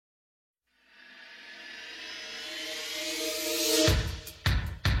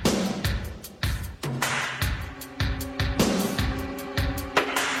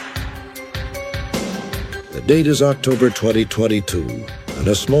Date is October 2022. In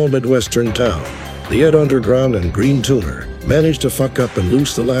a small Midwestern town, the Ed Underground and Green Tuner managed to fuck up and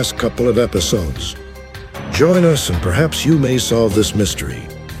lose the last couple of episodes. Join us and perhaps you may solve this mystery.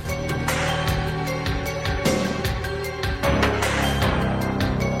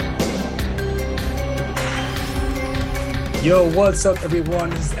 Yo, what's up, everyone?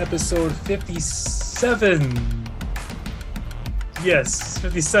 This is episode 57. Yes,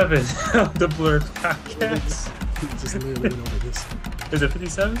 57 of the Blurred Podcast. Just literally went over this. Is it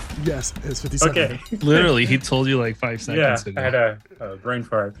 57? Yes, it's 57. Okay. Literally, he told you like 5 seconds ago. I had a brain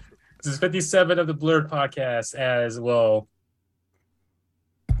fart. This is 57 of the Blurred Podcast as well.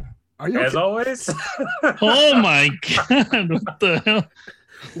 Are you as okay? always. Oh my god, what the hell?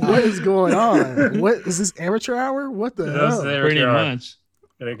 What is going on? What is this, amateur hour? What the That's hell? the- Pretty much.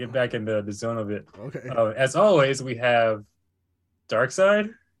 Gotta get back in the zone of it. Okay. As always, we have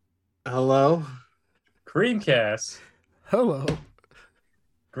Darkside, Hello. Creamcast, Hello.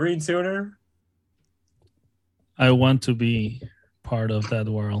 Green Tuner, I want to be part of that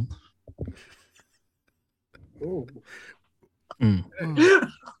world. Ooh. Mm.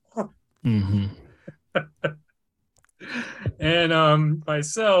 Mm. hmm and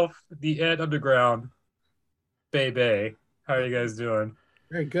myself, the Ed Underground, Bay. How are you guys doing?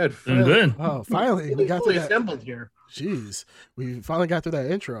 Very good. Doing good. Oh, finally we got through Fully that. assembled here. Jeez, we finally got through that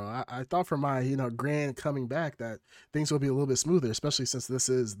intro. I thought for my grand coming back that things would be a little bit smoother, especially since this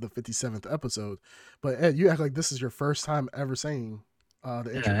is the 57th episode. But Ed, you act like this is your first time ever saying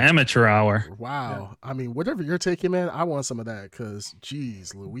the intro. Amateur hour. Wow. I mean, whatever you're taking, man, I want some of that because,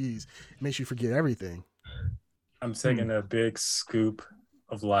 geez, Louise, it makes you forget everything. I'm taking a big scoop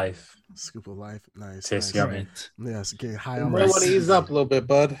of life. Scoop of life. Nice. Tastes nice. yummy. Right. Yes, getting high You on might want to ease up a little bit,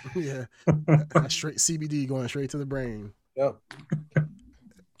 bud. Yeah. That straight CBD going straight to the brain. Yep.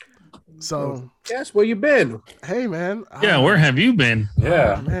 So, Yes, where you been? hey, man. Yeah, where have you been?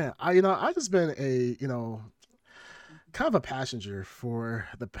 Yeah. Man, I just been a, kind of a passenger for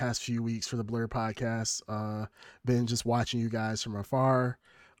the past few weeks for the Blur podcast. Been just watching you guys from afar,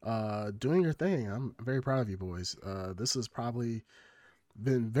 doing your thing. I'm very proud of you boys. This has probably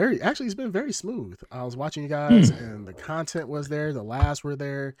been it's been very smooth. I was watching you guys and the content was there. The laughs were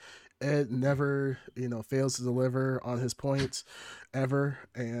there. Ed never, fails to deliver on his points ever.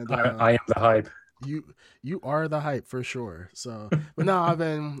 And I am the hype. you are the hype for sure. So, but no, I've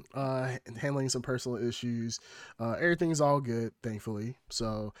been handling some personal issues. Everything's all good, thankfully.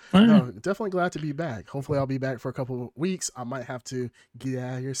 So, no, definitely glad to be back. Hopefully, I'll be back for a couple of weeks. I might have to get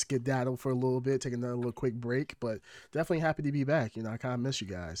out of here, skedaddle for a little bit, take another little quick break. But definitely happy to be back. I kind of miss you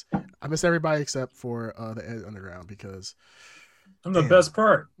guys. I miss everybody except for the Ed Underground because I'm the best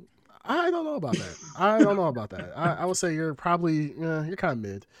part. I don't know about that. I would say you're probably you're kind of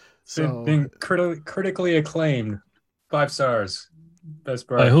mid. So Being critically acclaimed. 5 stars. Best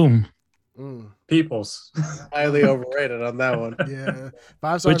part. By whom? Peoples. Highly overrated on that one. Yeah,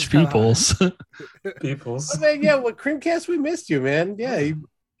 5 stars. Which peoples? Peoples. I mean, yeah, with Creamcast, we missed you, man. Yeah, he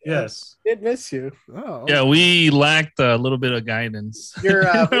Yes. did miss you. Oh, Yeah, we lacked a little bit of guidance You're, in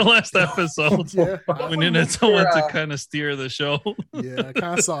our last episode. yeah, We needed someone to kind of steer the show. yeah. I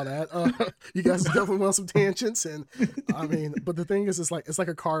kind of saw that. You guys definitely want some tangents, and I mean, but the thing is, it's like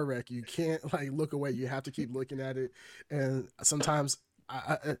a car wreck. You can't look away. You have to keep looking at it, and sometimes.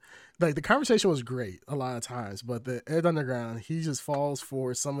 Like the conversation was great a lot of times, but the Ed Underground, he just falls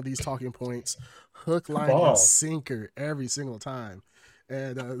for some of these talking points, hook, line, and sinker every single time.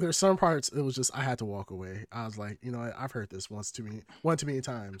 And there's some parts it was just I had to walk away. I was like, I've heard this one too many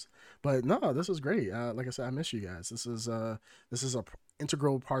times. But no, this was great. Like I said, I miss you guys. This is a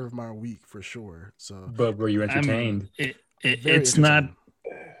integral part of my week for sure. So, But were you entertained? It's not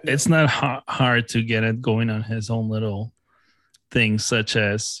hard to get it going on his own little things, such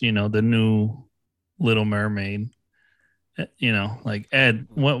as the new Little Mermaid. Like Ed,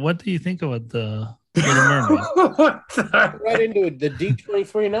 what do you think about the Little Mermaid? What the- Right into it, the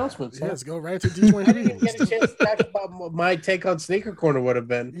D23 announcements. Huh? yes, go right to I didn't D23. get a chance to talk about what my take on Sneaker Corner would have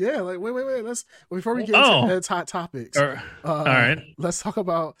been. Yeah, wait. Let's before we get into Ed's hot topics. All right. Let's talk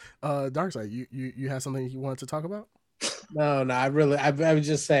about Darkside. You have something you wanted to talk about? No, I was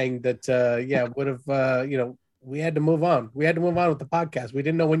just saying that, would have, we had to move on. We had to move on with the podcast. We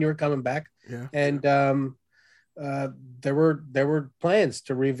didn't know when you were coming back. Yeah. And there were plans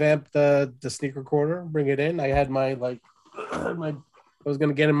to revamp the Sneaker Corner, bring it in. I had I was going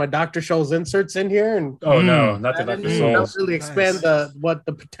to get in my Dr. Scholl's inserts in here. And Oh, no, not the that Dr. didn't Souls. really expand what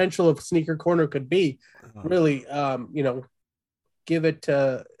the potential of Sneaker Corner could be. Really, give it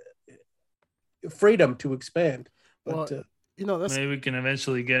freedom to expand. But Well, that's Maybe we can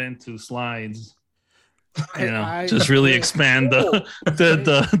eventually get into slides. Just really expand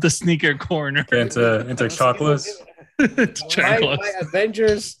the sneaker corner into chocolates. My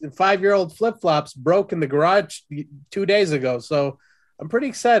Avengers 5-year-old flip-flops broke in the garage 2 days ago, so I'm pretty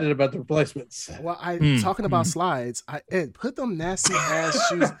excited about the replacements. Well, talking about slides, Ed, put them nasty ass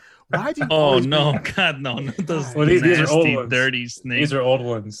shoes. Why do you? Oh no, God, no! Those these are old ones. dirty snakes. These are old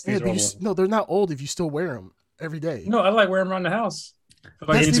ones. No, they're not old if you still wear them every day. No, I like wearing them around the house.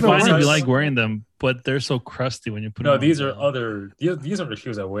 It's fine if you like wearing them, but they're so crusty when you put them. No, these are other. These are the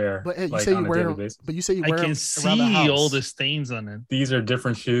shoes I wear. But Ed, you say you wear them. But you say you wear them. I can see all the stains on it. These are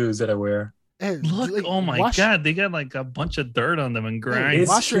different shoes that I wear. Ed, look! Oh my God, they got like a bunch of dirt on them and grime.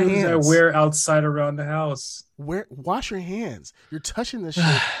 Wash your hands. I wear outside around the house. Wash your hands. You're touching this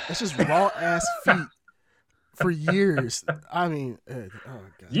shit. It's just raw ass feet for years. I mean, Ed, oh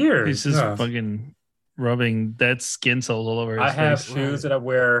God. Years. He's just fucking rubbing dead skin cells all over his face. I have shoes that I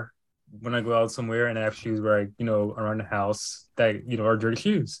wear when I go out somewhere, and I have shoes where I, around the house that are dirty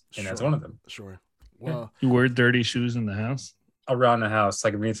shoes, and that's one of them. Sure. Well, you wear dirty shoes in the house? Around the house,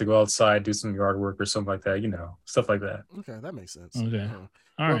 like if we need to go outside, do some yard work or something like that, stuff like that. Okay, that makes sense. Okay.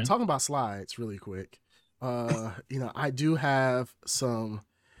 All right. Talking about slides really quick. I do have some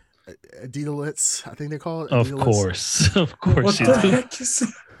Adidalits, I think they call it. Of course. Of course you do. Wait,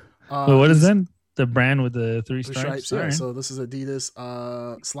 what is that? The brand with the three stripes? Yeah. Right. So this is Adidas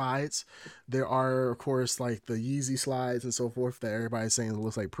slides. There are, of course, like the Yeezy slides and so forth that everybody's saying it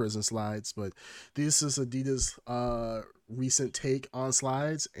looks like prison slides, but this is Adidas recent take on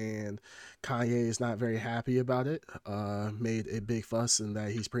slides, and Kanye is not very happy about it. Made a big fuss in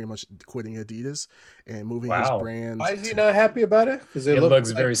that he's pretty much quitting Adidas and moving his brand. Why is he not happy about it? Because it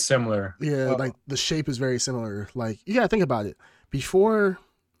looks very similar. Yeah, like the shape is very similar. Like you gotta think about it. Before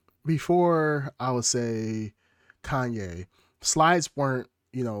I would say Kanye, slides weren't,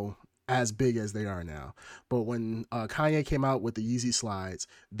 as big as they are now. But when Kanye came out with the Yeezy slides,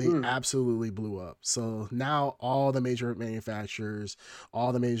 they absolutely blew up. So now all the major manufacturers,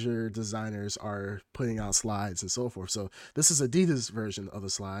 all the major designers are putting out slides and so forth. So this is Adidas version of the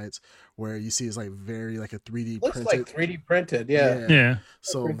slides, where you see it's like very like a 3D looks printed. Like 3D printed, yeah. Yeah.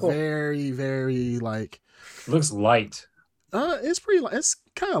 So cool. Very, very like looks light. It's pretty. It's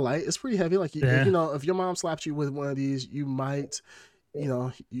kind of light. It's pretty heavy. Like if your mom slapped you with one of these, you might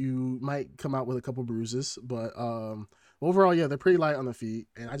come out with a couple bruises. But overall, yeah, they're pretty light on the feet,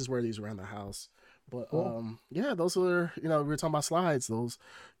 and I just wear these around the house. But yeah, those are we were talking about slides. Those,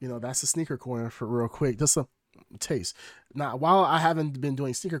 that's the sneaker corner for real quick. Just a taste. Now, while I haven't been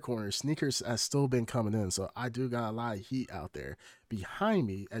doing sneaker corners, sneakers has still been coming in, so I do got a lot of heat out there behind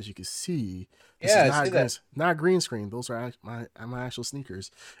me, as you can see. Not green screen. Those are my actual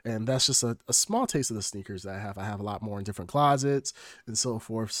sneakers, and that's just a small taste of the sneakers that I have. I have a lot more in different closets and so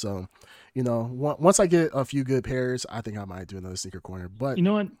forth. So, once I get a few good pairs, I think I might do another sneaker corner. But you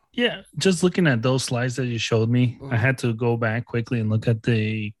know what? Yeah, just looking at those slides that you showed me, I had to go back quickly and look at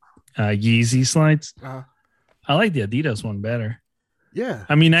the Yeezy slides. I like the Adidas one better. Yeah.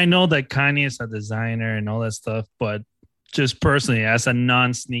 I mean, I know that Kanye is a designer and all that stuff, but just personally, as a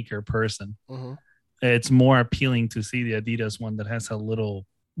non-sneaker person, it's more appealing to see the Adidas one that has a little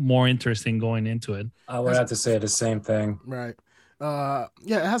more interesting going into it. I would have to say the same thing. Right. Yeah,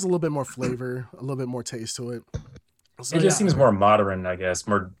 it has a little bit more flavor, a little bit more taste to it. So, it just seems more modern, I guess,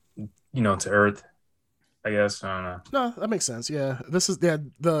 more, to earth. I guess. I don't know. No, that makes sense. Yeah. The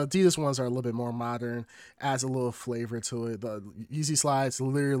Adidas ones are a little bit more modern, adds a little flavor to it. The Yeezy slides,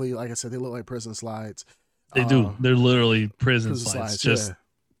 literally, like I said, they look like prison slides. They do. They're literally prison slides. Just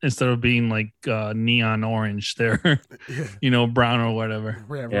instead of being like neon orange, they're brown or whatever.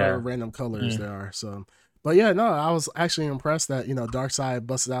 Random colors they are. So, but yeah, no, I was actually impressed that Darkseid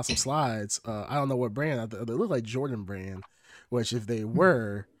busted out some slides. I don't know what brand. They look like Jordan brand, which if they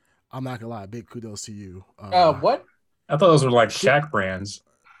were, I'm not gonna lie, big kudos to you. What? I thought those were like Shaq brands.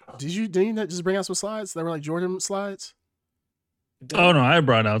 Didn't you just bring out some slides that were like Jordan slides? Oh no, I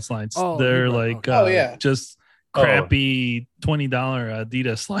brought out slides. They're like just crappy $20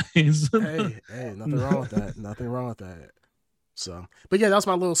 Adidas slides. hey, nothing wrong with that. Nothing wrong with that. So, but yeah, that's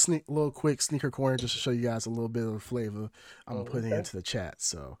my little quick sneaker corner just to show you guys a little bit of the flavor I'm putting into the chat.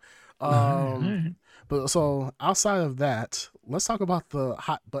 So, but so outside of that, let's talk about the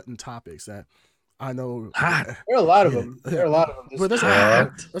hot button topics that I know. Hot. There are a lot of them. There are a lot of them. But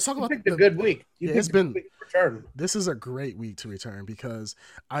let's talk about the good week. It's been return. This is a great week to return because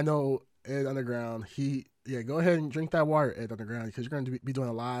I know Ed Underground. Go ahead and drink that water, Ed Underground, because you're going to be doing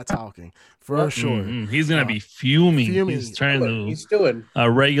a lot of talking for sure. He's going to be fuming. He's trying to he's doing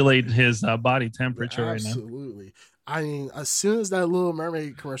regulate his body temperature right now. Absolutely. I mean, as soon as that Little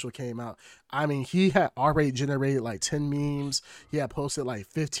Mermaid commercial came out, I mean, he had already generated like 10 memes. He had posted like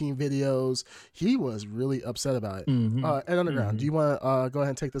 15 videos. He was really upset about it. Mhm. Ed Underground, Mhm. do you want to go ahead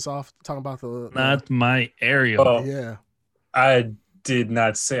and take this off? Talking about the Not my Ariel. Well, yeah. I did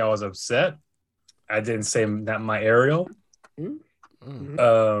not say I was upset. I didn't say not my Ariel. Mm.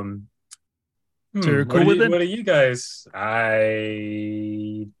 So you're cool with it? What are you guys?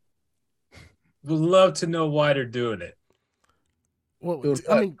 I would love to know why they're doing it. Well, Doing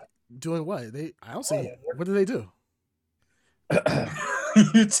I what? mean, doing what? I don't see. What do they do?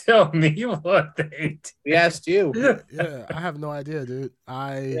 You tell me what they We asked you. Yeah, I have no idea, dude.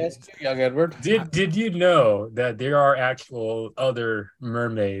 We asked you, young Edward. did you know that there are actual other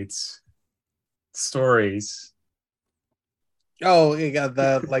mermaids stories? Oh, you got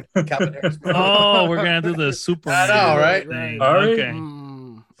the like Calvin Harris. Oh, we're gonna do the Superman. I know, right? thing. All right. Okay.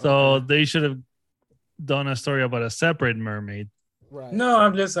 Mm, So okay. they should have done a story about a separate mermaid. Right. No,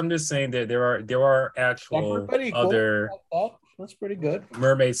 I'm just saying that there are actual Everybody cool. other That's pretty good.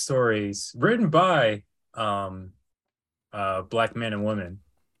 mermaid stories written by black men and women.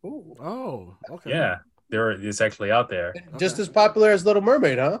 Ooh. Oh, okay. Yeah, it's actually out there. Just as popular as Little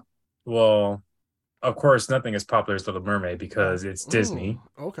Mermaid, huh? Well, of course, nothing is popular as Little Mermaid because it's Disney.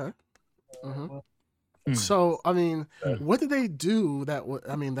 Ooh, okay. Mhm. Hmm. So, I mean, Uh. what did they do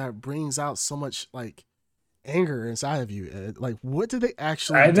that brings out so much like anger inside of you, Ed? Like, what did they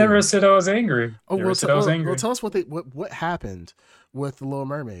actually I do? never said I was angry. Oh, Never well, said I was angry. well, tell us what happened with the Little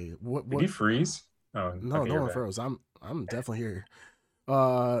Mermaid. What? Did you freeze? Oh, No, okay, no you're one back. froze. I'm definitely here.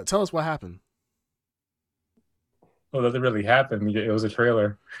 Tell us what happened. Well, nothing really happened. It was a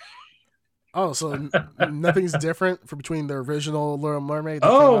trailer. Oh, so nothing's different between the original Little Mermaid. that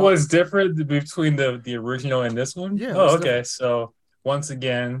Oh, came out? what's different between the original and this one? Yeah, Oh, what's okay. different? So once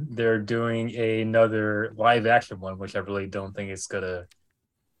again, they're doing another live action one, which I really don't think it's gonna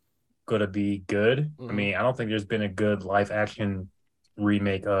be good. I Mhm. mean, I don't think there's been a good live action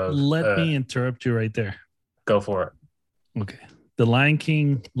remake of. Let me interrupt you right there. Go for it. Okay. The Lion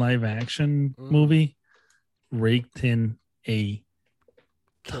King live action Mm. movie raked in a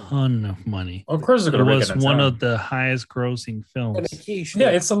ton of money. Of course, it's It gonna was rake in a one ton. of the highest grossing And films. a quiche. Yeah,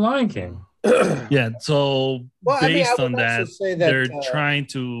 it's the Lion King. Yeah, so Well, I mean, I based would on also that, say that, they're trying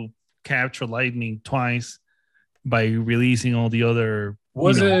to capture lightning twice by releasing all the other.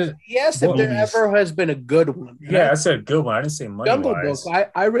 Was you know, it? yes, if there movies. ever has been a good one. Yeah, I said good one. I didn't say money Jungle wise.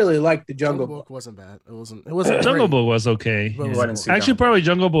 Book. I really like the Jungle Jungle Book. Book wasn't bad. It wasn't. It wasn't. Jungle great. Book was okay. But it yeah. was I didn't see Actually, Jungle Book. probably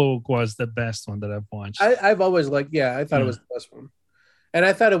Jungle Book was the best one that I've watched. I've always liked. Yeah, I thought Yeah. it was the best one, and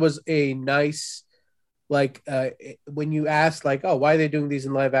I thought it was a nice, like, when you ask, like, oh, why are they doing these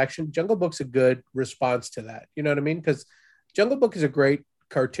in live action? Jungle Book's a good response to that. You know what I mean? Because Jungle Book is a great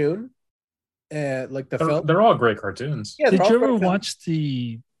cartoon, like the film. They're all great cartoons. Yeah, Did they're all you ever great films. watch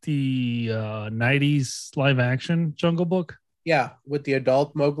the 90s live action Jungle Book? Yeah, with the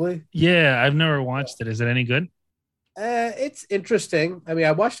adult Mowgli. Yeah, I've never watched it. Is it any good? It's interesting. I mean,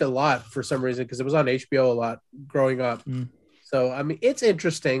 I watched it a lot for some reason because it was on HBO a lot growing up. Mm. So, I mean, it's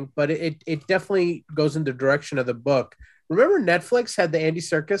interesting, but it definitely goes in the direction of the book. Remember Netflix had the Andy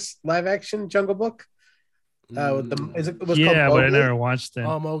Serkis live action Jungle Book? It was Yeah, called but I Mowgli? never watched it.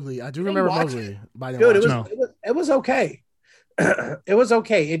 Oh, Mowgli. I do You remember watch Mowgli. But I didn't Dude, watch it was okay. It was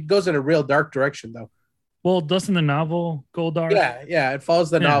okay. It goes in a real dark direction, though. Well, doesn't the novel go dark? Yeah, it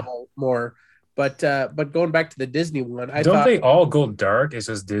follows the Yeah. novel more. But going back to the Disney one, I Don't thought they all go dark? It's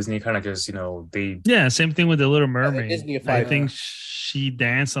just Disney kind of just they. Yeah, same thing with the Little Mermaid. Disney-ified I it. think she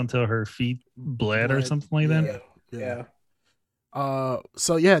danced until her feet bled or Bled, something like that. Yeah. yeah.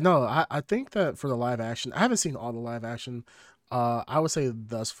 So yeah, no, I think that for the live action, I haven't seen all the live action. I would say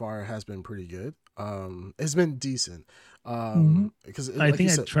thus far it has been pretty good. It's been decent. Because I like think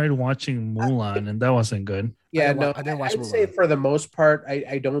you I said, tried watching Mulan and that wasn't good. Yeah, I didn't watch I'd say Mulan. for the most part,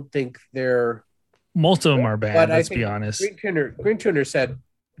 I don't think they're. Most of them are bad, But I let's think be honest. Green Tuner said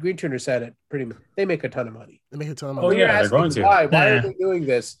it pretty much. They make a ton of money. they make a ton of Oh, money. When you're yeah, they're asking going to. Why Yeah. are they doing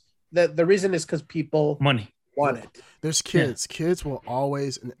this? The reason is because people Money. want it. There's kids. Kids will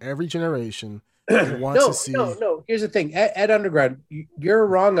always in every generation want No, to see. no. Here's the thing, Ed Underground, you're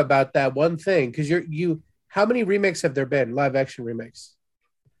wrong about that one thing because you. How many remakes have there been? Live action remakes?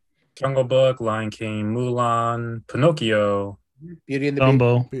 Jungle Book, Lion King, Mulan, Pinocchio, Beauty and the Beast.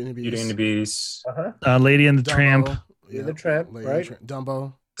 Dumbo, Beauty and the Beauty and the Beast, Beast. Lady and the Dumbo, Tramp, Beauty and the Tramp, Lady right? and the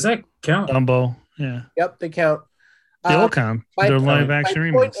Dumbo. Does that count? Dumbo. Yeah, Yep, they count. they all count. They're live action my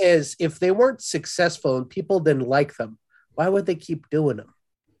remakes. point is, if they weren't successful and people didn't like them, why would they keep doing them?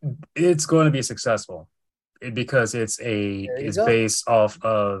 It's going to be successful because it's you it's go. based off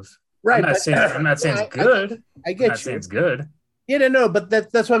of Right. I'm not saying it's good. I I'm get not you. saying it's good. Yeah, no, but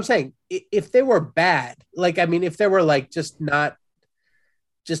that's what I'm saying. If they were bad, like I mean, if they were like just not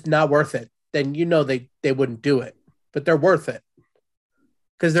worth it, then they wouldn't do it. But they're worth it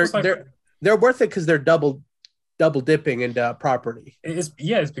because they're worth it because they're double dipping into property. It's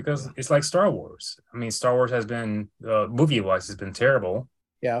because it's like Star Wars. I mean, Star Wars has been movie wise has been terrible.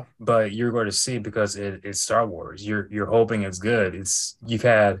 Yeah, but you're going to see because it's Star Wars. You're hoping it's good. You've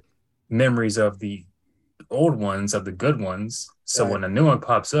had memories of the old ones, of the good ones. So Right. when a new one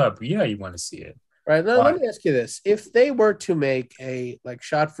pops up, yeah, you want to see it. right. Now let me ask you this: if they were to make a like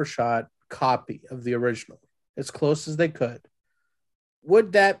shot for shot copy of the original, as close as they could,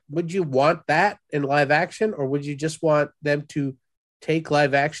 would you want that in live action, or would you just want them to take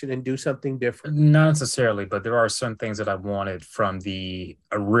live action and do something different? Not necessarily, but there are some things that I wanted from the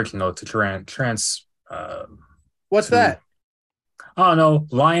original to What's to- that? I don't know,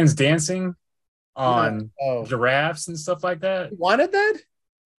 lions dancing on Oh, giraffes and stuff like that. you wanted that?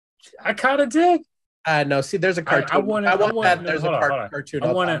 I kind of did. No. See, there's a cartoon. I wanted that. no, There's hold a on, hold on. cartoon.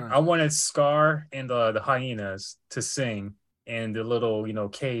 I wanted Scar and the hyenas to sing in the little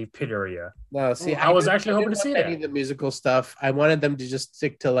cave pit area. No, see, I was actually hoping to didn't see want any that. of the musical stuff. I wanted them to just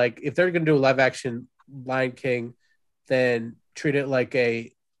stick to like if they're gonna do a live action Lion King, then treat it like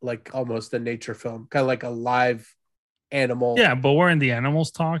almost a nature film, kind of like a live animal. Yeah, but weren't the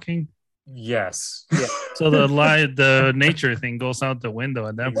animals talking? Yes. Yeah. So the nature thing goes out the window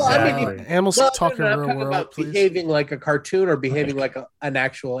at that Well, point. I mean, Exactly. Animals No, talking no, I'm real talking world, about please. behaving like a cartoon or behaving like an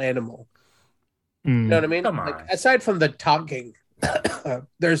actual animal. You know what I mean? Come Like, on. aside from the talking,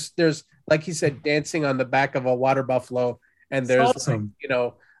 there's like he said, dancing on the back of a water buffalo, and there's Awesome.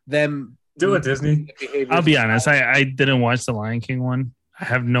 them. Do it, Disney. I'll be honest, I didn't watch the Lion King one. I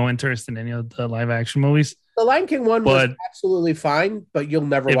have no interest in any of the live action movies. The Lion King one was But- absolutely fine, but you'll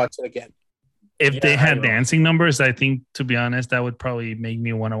never If- watch it again. If Yeah, they I had know. dancing numbers, I think, to be honest, that would probably make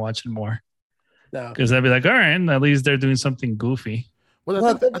me want to watch it more. No. Because I'd be like, all right, at least they're doing something goofy. Well,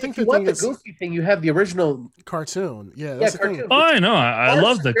 Well, I think if you the want thing the is goofy thing, you have the original, cartoon. Yeah, that's the cartoon. thing. Oh, I know. I Far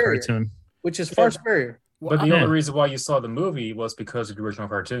love the superior. cartoon. which is far superior. Well, But the I- only reason why you saw the movie was because of the original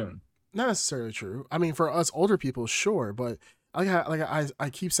cartoon. not necessarily true. I mean, for us older people, sure, but I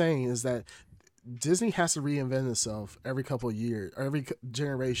keep saying is that Disney has to reinvent itself every couple of years or every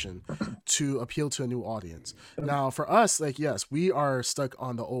generation to appeal to a new audience. Now, for us, like, yes, we are stuck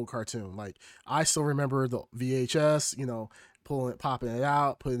on the old cartoon. Like, I still remember the VHS, popping it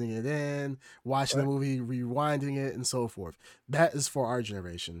out, putting it in, watching the movie, rewinding it, and so forth. That is for our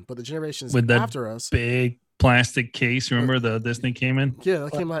generation. But the generations With that after us, Big plastic case. Remember the Disney came in? yeah,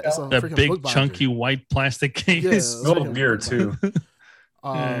 that came out. It's a That freaking big book binder. chunky white plastic case. Yeah, It's a little freaking weird book too.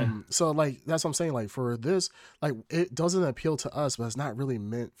 So like that's what I'm saying. Like for this, like it doesn't appeal to us, but it's not really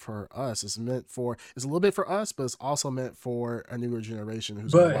meant for us. It's a little bit for us, but it's also meant for a newer generation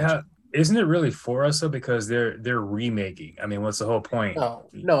who's gonna watch it. Isn't it really for us though? Because they're remaking. I mean, what's the whole point?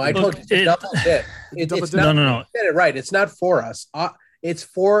 No, I told you It- it's a double dip. Double It's dip. not, No. you said it right. It's not for us. It's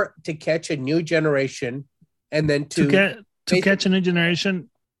for to catch a new generation, and then To catch a new generation,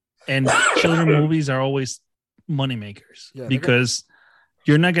 and children movies are always moneymakers Yeah, they're because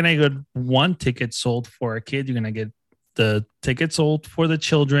you're not gonna get one ticket sold for a kid. You're gonna get the ticket sold for the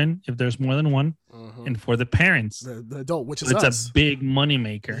children if there's more than one, Mhm. and for the parents. The adult, which is It's us. a big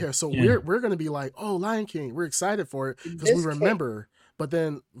moneymaker. Yeah, so Yeah. we're gonna be like, oh, Lion King, we're excited for it because this we remember. But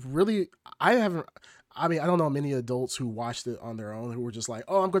then, really, I don't know many adults who watched it on their own who were just like,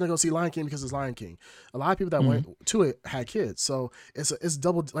 oh, I'm gonna go see Lion King because it's Lion King. A lot of people that went to it had kids, so it's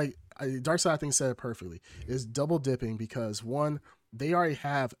double. Like Dark Side, I think said it perfectly. It's double dipping because one, they already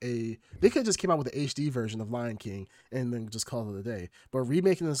have they could have just came out with the HD version of Lion King and then just call it a day. But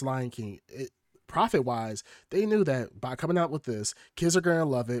remaking this Lion King, profit wise, they knew that by coming out with this, kids are gonna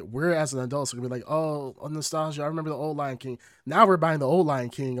love it. We're as an adults are gonna be like, oh, nostalgia. I remember the old Lion King. Now we're buying the old Lion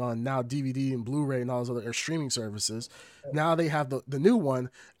King on now DVD and Blu-ray and all those other streaming services. Now they have the new one.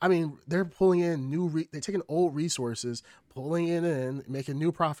 I mean, they're pulling in they're taking old resources, pulling it in, making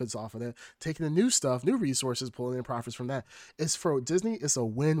new profits off of that, taking the new stuff, new resources, pulling in profits from that. It's for Disney, it's a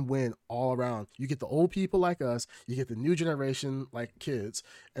win-win all around. You get the old people like us, you get the new generation like kids,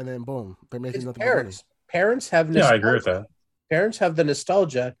 and then boom, they're making It's nothing but money. parents. Parents have Yeah, I nostalgia. agree with that. Parents have the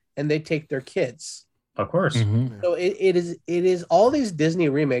nostalgia, and they take their kids. Of course. Mhm. So it is all these Disney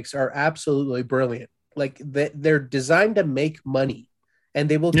remakes are absolutely brilliant. Like they're designed to make money, and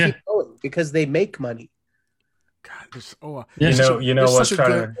they will keep going because they make money. God, Yeah. You know what's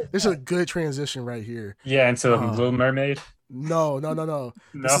trying to there's a good transition right here. into Little Mermaid. No. No.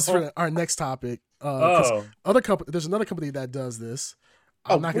 This is for our next topic. 'Cause Oh, there's another company that does this.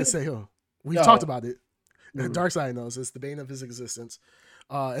 I'm not gonna say who. We've No. talked about it. Mhm. Darkseid knows it's the bane of his existence.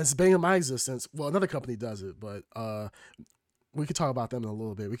 It's the bane of my existence. Well, another company does it, but we could talk about them in a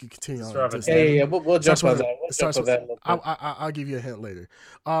little bit. We could continue on. Starve Disney. Yeah. We'll jump Starts on with- that. it We'll starts jump on with- that. a little bit. I'll give you a hint later.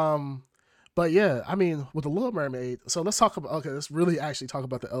 But yeah, I mean, with the Little Mermaid. So let's talk about. Okay, let's really actually talk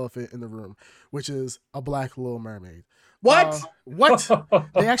about the elephant in the room, which is a black Little Mermaid. What? What?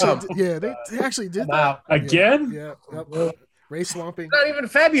 They actually, they actually did that. Wow. Again? Yeah. Yep. Race swamping. Not even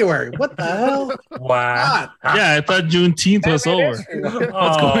February. What the hell? Wow. God. Yeah, I thought Juneteenth was Batman over. history.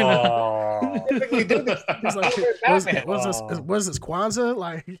 What's going on? on? Typically do this. He's like, Batman. what is this, Kwanzaa?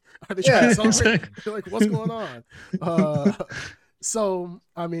 Like, are they Yeah. trying to celebrate? Like, what's going on? So,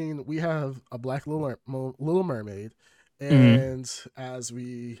 I mean, we have a black Little Mermaid, and as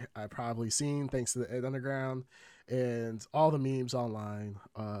I probably seen, thanks to the Ed Underground and all the memes online,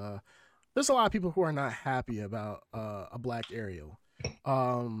 there's a lot of people who are not happy about a black Ariel.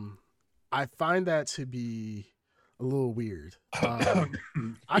 I find that to be a little weird.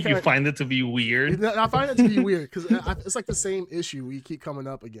 You find it to be weird? I find it to be weird because it's like the same issue we keep coming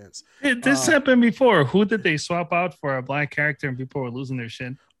up against. This happened before. Who did they swap out for a black character and people were losing their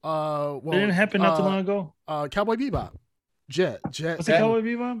shit? Well, Didn't it happen not too long ago? Cowboy Bebop. Jet. Was it Yeah. Cowboy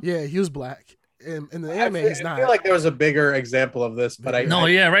Bebop? Yeah, he was black. In the I anime, feel, he's not. I feel like there was a bigger example of this, but No,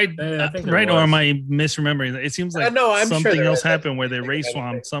 yeah, right. Yeah, I think there Right, or was. am I misremembering? It seems like No, I'm sure something there else is. happened where they I think race of anything.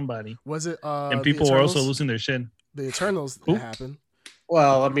 swamped somebody. Was it? And people the were also Eternals? losing their shit. The Eternals Who? that happened.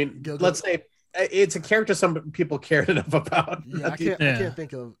 well, I mean, Gilgal. let's say it's a character some people cared enough about. Yeah, I Yeah. can't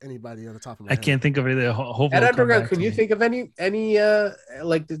think of anybody on the top of my I head. can't think of it. Hopefully At it'll come Underground, back can to you me. think of any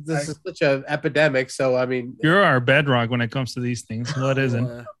like this is such an epidemic? So I mean, You're our bedrock when it comes to these things. What isn't?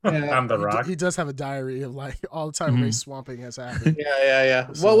 yeah, I'm the rock. He does have a diary of like all the time Mhm. race swamping has happened. yeah.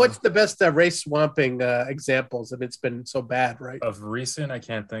 So- Well, what's the best race swamping examples? And it's been so bad, right? Of recent, I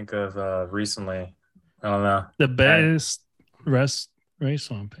can't think of recently. I don't know. The best race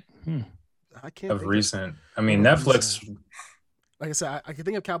swamping. I can't Of think recent. I mean, Oh, Netflix. like I said, I can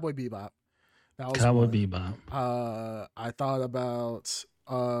think of Cowboy Bebop. That was Cowboy one. Bebop. I thought about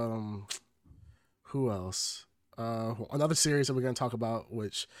who else? Another series that we're going to talk about,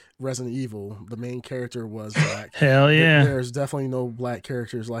 which Resident Evil, the main character was black. Hell yeah. There's definitely no black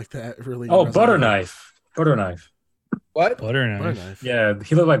characters like that, really. in Oh, Resident Evil. Butterknife. Butterknife. What? Butter knife. Butterknife. Yeah,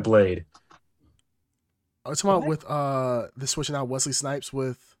 he looked like Blade. Oh, it's about with the switching out Wesley Snipes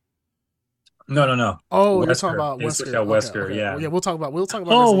with. No. Oh, you're Wesker. talking about They Wesker. switched out Wesker, yeah. Well, yeah, we'll talk about. Oh, Resident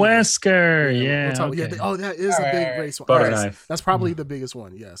Evil. Wesker. Yeah. we'll talk- Okay. that is a big Alright. race one. Butter Alright, knife. That's probably the biggest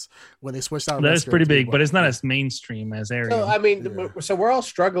one. Yes, when they switched out. That is Wesker pretty to be big, but black. it's not as mainstream as Ariel. So I mean, Yeah. so we're all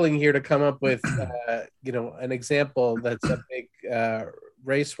struggling here to come up with, an example that's a big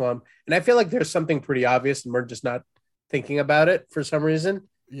race swamp, and I feel like there's something pretty obvious, and we're just not thinking about it for some reason.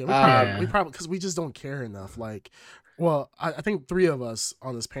 Yeah, we probably because we just don't care enough. Like, well, I think three of us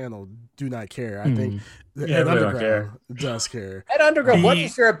on this panel do not care. I think the Yeah, Ed we don't Underground does care. At Underground, what The-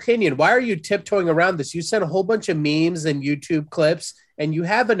 is your opinion? Why are you tiptoeing around this? You sent a whole bunch of memes and YouTube clips, and you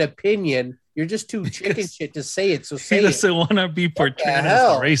have an opinion. You're just too chicken shit to say it. So He say it. doesn't want to be portrayed as a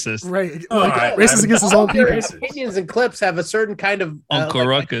hell? racist. Right, Oh, like, I- racist I'm- against his All own your people. racist. opinions and clips have a certain kind of Uncle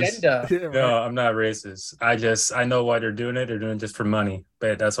Ruckus. agenda. Yeah, right. No, I'm not racist. I know why they're doing it. They're doing it just for money,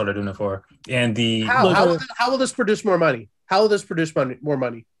 but that's what they're doing it for. And the How will this produce more money? How will this produce more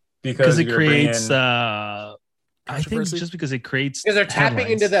money? because It you're creates bringing- I think Controversy? just because it creates Because they're tapping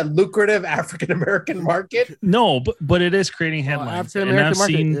headlines. into that lucrative African American market. No, but it is creating headlines. African And American I've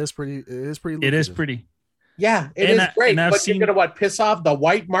market seen is pretty. It is pretty. it is lucrative. pretty. Yeah, it And is I- great. and I've But seen- you're gonna piss off the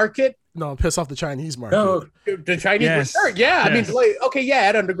white market, No, piss off the Chinese market. No, the Chinese. Yes. Sure, yeah. I Yes. mean, like, okay, yeah.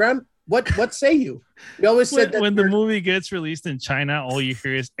 At Underground, what say you? You always said that When the you're- movie gets released in China, all you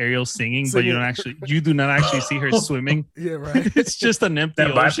hear is Ariel singing, but Singing. you do not actually see her swimming. Yeah, right. It's just an empty that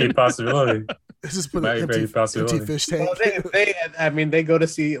might be a ocean. possibility. It's just put Might an be a empty possibility. fish tank. Well, they go to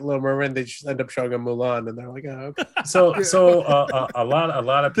see Little Mermaid, and they just end up showing them Mulan, and they're like, oh, okay. So a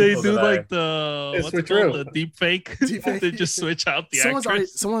lot of They people do that like the It's what's it true. called? The deep fake. Deep fake. They just switch out the someone's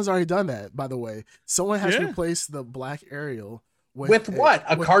actress. already done that. By the way, someone has Yeah. replaced the black Ariel With what?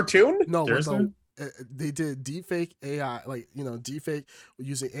 A with- cartoon? No, with Seriously? they did deepfake AI, like deepfake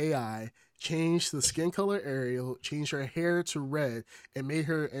using AI, changed the skin color Ariel, changed her hair to red, and made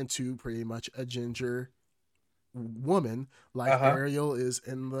her into pretty much a ginger woman, like Uh-huh. Ariel is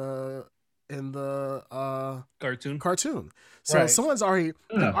in the in the cartoon. So Right. someone's already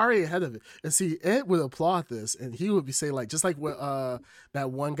they're already ahead of it. And see, Ed would applaud this, and he would be saying like, just like what that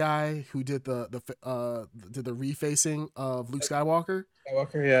one guy who did the refacing of Luke Skywalker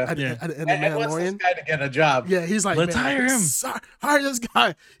Skywalker, yeah. and the And wants this Mandalorian. guy to get a job. Yeah, he's like, Let's "Man, hire him. Hire this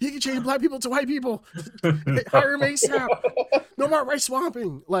guy. He can change black people to white people. Hire him ASAP. No more race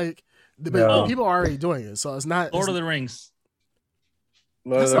swamping." Like, but No. people are already doing it, so it's not. Lord of the Rings,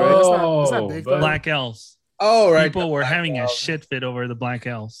 Lord of That's the not- Rings. that's not big, but- though. Black Elves. Oh, right. People the were Black having a Elves. shit fit over the Black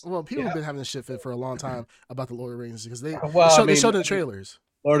Elves. Well, people have been having a shit fit for a long time about the Lord of the Rings because they Well, they showed in the trailers.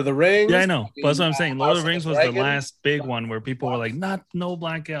 Lord of the Rings. Yeah, I know. But that's what I'm saying. Lord of House the Rings the was the Dragon. last big one where people were like, no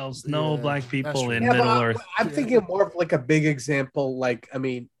Black Elves, no Yeah, black that's people true. in Yeah, Middle but Earth. I'm thinking more of like a big example. Like, I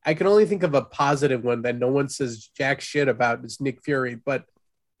mean, I can only think of a positive one that no one says jack shit about is Nick Fury. But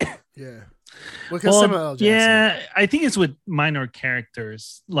Yeah. Because Samuel L. Jackson. yeah, I think it's with minor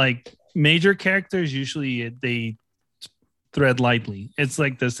characters. Like major characters, usually they thread lightly. It's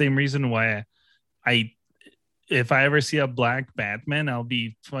like the same reason why if I ever see a black Batman, I'll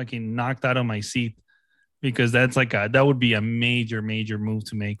be fucking knocked out of my seat because that would be a major move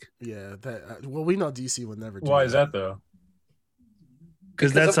to make. Yeah, that well, we know DC would never do Why is that though?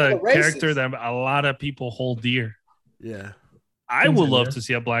 Because Because that's of a the races. character that a lot of people hold dear. Yeah. I would love Continue. to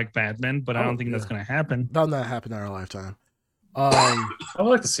see a black Batman, but I Oh, don't think that's yeah. going to happen. That'll not happen in our lifetime. I would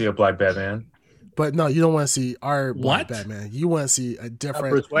like to see a black Batman. But no, you don't want to see our black What? Batman. You want to see a not different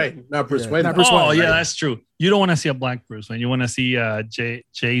Bruce Wayne. Not Bruce Yeah, Wayne. not Bruce Oh Wayne, yeah, right? that's true. You don't want to see a black Bruce Wayne. You want to see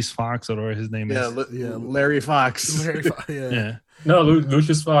Jace Fox or whatever his name Yeah, is. Yeah. Larry Fox. Larry Fo- yeah. Yeah, No,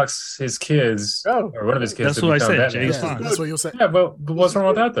 Lucius Fox, his kids, Oh. or one of his kids. That's to what I become said, Batman. James Yeah, Fox. that's what you'll say. Yeah, but what's wrong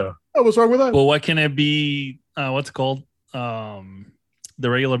with that though? Oh, what's wrong with that? well, what can it be? What's it called? The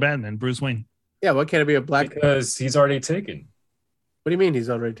regular Batman, Bruce Wayne. Yeah, what can it be a black? Because he's already taken. What do you mean he's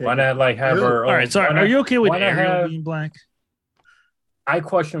already taken? Why not like have Really? her? All right, so why are not- you okay with why not Ariel have- being black? I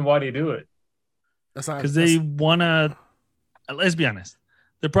question why they do it. That's not Because they wanna. Let's be honest.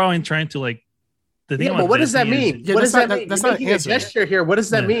 They're probably trying to like. The thing Yeah, about but what does that Disney is- mean? Yeah, what that's does that not- mean? that's You're not an making a answer. gesture here. What does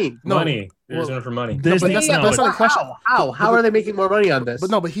that Yeah. mean? No, Money. They're well- doing it for money. but Disney, that's no, not the but- question. How are they making more money on this? But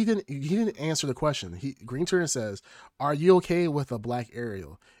no, but he didn't answer the question. Green Turner says, "Are you okay with a black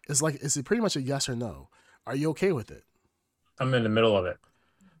Ariel?" It's like, is it pretty much a yes or no? Are you okay with it? I'm in the middle of it.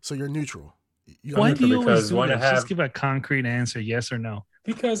 So you're neutral. You Why I'm do you always because do why that? not have- Just give a concrete answer, yes or no.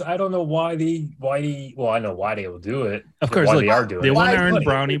 Because I don't know why well, I know why they will do it. Of course, why look, they are doing they it. want Why to earn money?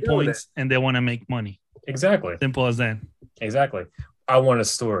 brownie They're doing points and they want to make money. Exactly. Simple as that. Exactly. I want a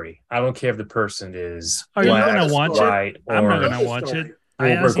story. I don't care if the person is Are you black, gonna watch it? white, I'm not or- gonna watch it. Well,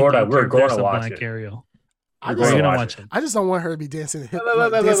 I we're honestly gonna- don't we're care if gonna there's a watch black it. Ariel. I We're just, Are you gonna gonna watch watch it? I just don't want her to be dancing hip, Wait,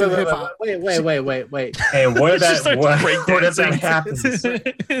 like, dancing hip hop. wait. And what if She that starts what breakdancing. if that happens? In So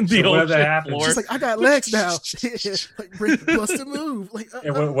the what if that ocean happens? floor. She's like, I got legs now. like, bust a move. Like,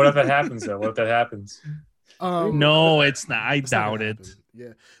 And what if that happens though? What if that happens? No, it's not. I it's not doubt gonna it. happen.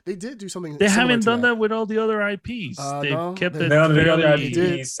 Yeah, they did do something. They similar haven't to done that with all the other IPs. They've no, kept they- it None of the other fairly.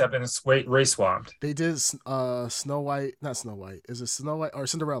 did. IPs have been race swapped. They did Snow White, not Snow White. Is it Snow White or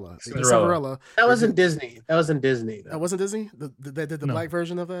Cinderella? They did Cinderella. Cinderella. That wasn't Disney. That wasn't Disney. That wasn't Disney. They did the No. black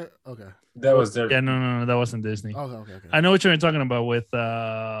version of that. Okay. That was their Yeah, no, that wasn't Disney. Okay. I know what you're talking about with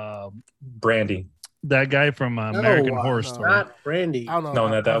Brandy. that guy from American Horror no. Story. Not Brandy. I don't know. No,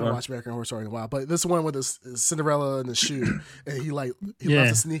 I not that haven't one. watched American Horror Story in a while, but this one with the Cinderella and the shoe, and he Yeah.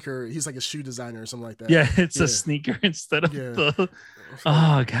 loves a sneaker. He's like a shoe designer or something like that. Yeah, it's Yeah. a sneaker instead of Yeah. the.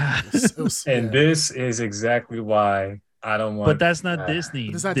 Oh god! It was- And yeah. this is exactly why I don't want. But that's not uh, Disney.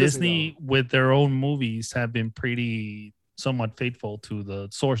 But it's not Disney, Disney, with their own movies, have been pretty somewhat faithful to the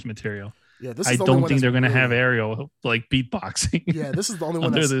source material. Yeah, this I is the only don't one think that's they're gonna have really- Ariel like beatboxing. Yeah, this is the only one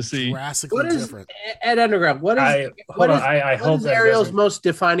Under that's the sea. drastically What is different. Ed Underground? What is I what hold on. is- I what hope is that Ariel's doesn't- most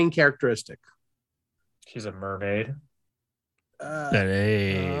defining characteristic? She's a mermaid. That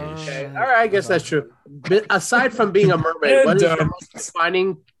age. Okay. All right, I guess that's true. But aside from being a mermaid, what is your most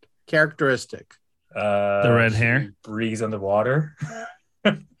defining characteristic? The red she hair? breathes underwater.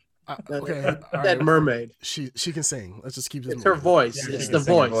 Okay, all That right. mermaid. She can sing. Let's just keep it. It's her moving. voice. Yeah, It's she the can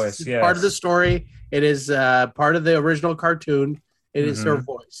sing her voice. voice, It's yes. part of the story. It is part of the original cartoon. It is her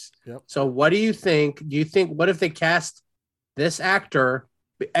voice. Yep. So, what do you think? Do you think what if they cast this actor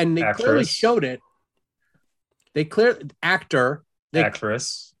and they clearly Actress. showed it? They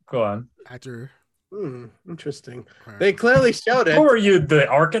Actress. Go on. Actor. Interesting. All right. They clearly showed it. Who are you, the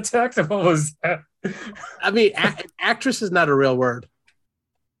architect? What was that? I mean, actress is not a real word.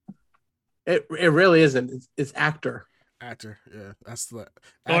 It really isn't. It's actor. Actor, yeah, that's the. Oh,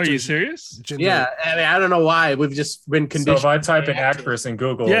 are you actor's serious? gender. Yeah, I mean, I don't know why we've just been So conditioned. if I type to in say actress in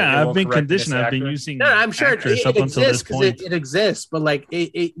Google, Yeah, it I've won't been correct me to conditioned. say I've been actor? using No, I'm sure actress it up until exists this because point. it exists, but like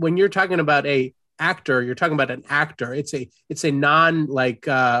when you're talking about a actor, you're talking about an actor. It's a non like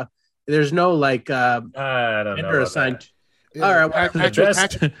there's no like I don't know. gender About assigned. that. Yeah, All right, whatever. The actress,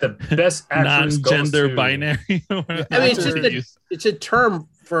 best, the best actress goes Non-gender to binary. I mean, actor- it's a term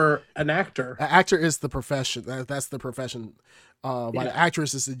for an actor. An actor is the profession. That's the profession. But Yeah. an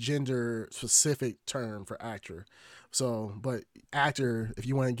actress is a gender specific term for actor. So, but actor, if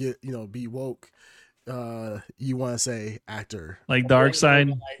you want to get be woke, you want to say actor. Like Dark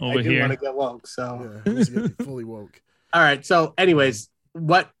Side I over do here. want to get woke. So Yeah, you get fully woke. all right. So, anyways,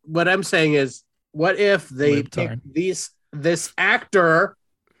 what I'm saying is, what if they pick Libtard. this actor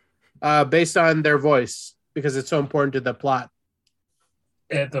based on their voice because it's so important to the plot?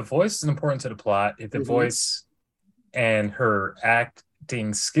 If the voice is important to the plot, if the Mhm. voice and her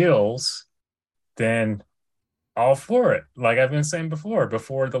acting skills, then all for it. Like I've been saying before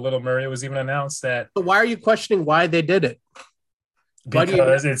the Little Mermaid was even announced, that So why are you questioning why they did it? Why do you-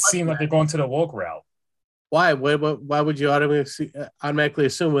 because it seemed like they're going to the woke route. Why? Why would you automatically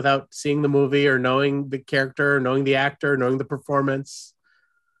assume without seeing the movie or knowing the character, knowing the actor, knowing the performance?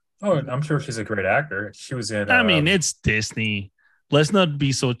 Oh, I'm sure she's a great actor. She was in. I mean, it's Disney. Let's not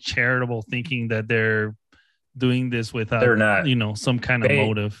be so charitable thinking that they're doing this without They're not. Some kind of They-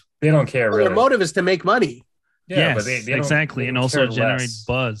 motive. they don't care Well, really. their motive is to make money, Yeah, yes, but they don't- exactly, they and don't also care generate less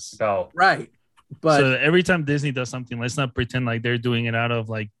buzz. about right? But So every time Disney does something, let's not pretend like they're doing it out of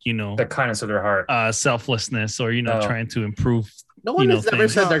the kindness of their heart. selflessness or No. trying to improve. no one has ever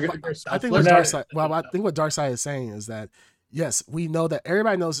things. said No, they're. but they're I think what selfless. Darkseid. Well, I think what Darkseid is saying is that yes, we know that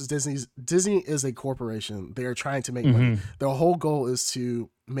everybody knows is Disney is a corporation. They are trying to make money. Mhm. Their whole goal is to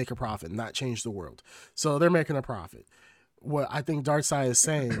make a profit, not change the world. So they're making a profit. What I think Darkseid is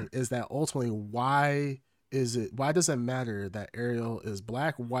saying is that ultimately, why does it matter that Ariel is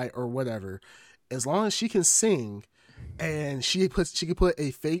black, white, or whatever? As long as she can sing and she can put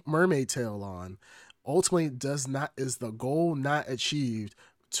a fake mermaid tail on, ultimately is the goal not achieved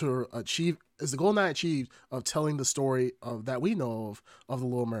of telling the story of that we know of the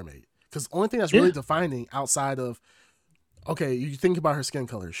Little Mermaid? Because the only thing that's really defining outside of, okay, you think about her skin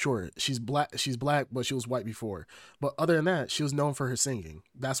color, sure, she's black, but she was white before. But other than that, she was known for her singing.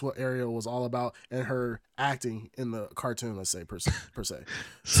 That's what Ariel was all about, and her acting in the cartoon, let's say per se.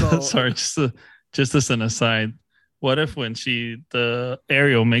 So Sorry, just as an aside, what if when the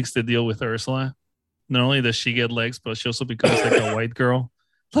Ariel makes the deal with Ursula, not only does she get legs, but she also becomes like a white girl?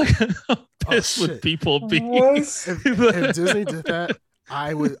 Like, how pissed would shit. people be? if Disney did that,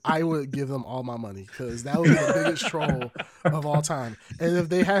 I would give them all my money, because that would be the biggest troll of all time. And if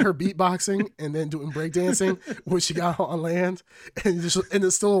they had her beatboxing and then doing breakdancing when she got on land, and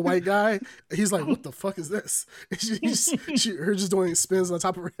it's still a white guy, he's like, "What the fuck is this?" And her just doing spins on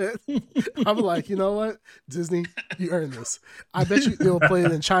top of her head. I'm like, you know what, Disney, you earned this. I bet you it'll play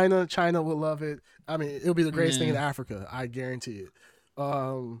it in China. China will love it. I mean, it'll be the greatest thing in Africa. I guarantee it.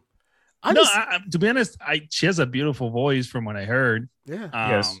 To be honest, she has a beautiful voice from what I heard. Yeah.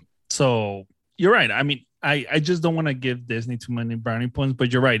 Yes. So you're right. I mean, I just don't want to give Disney too many brownie points,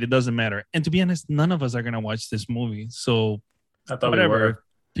 but you're right. It doesn't matter. And to be honest, none of us are going to watch this movie. So I thought whatever. we were. If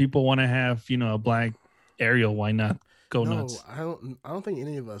people want to have, a black Ariel, why not go nuts? I don't think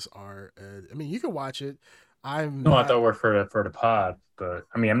any of us are. I mean, you can watch it. I thought we were for the pod, but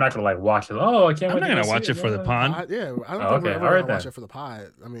I mean, I'm not gonna watch it. Oh, I can't. I'm not gonna watch it for the pod. Yeah, I don't think we're ever gonna watch it for the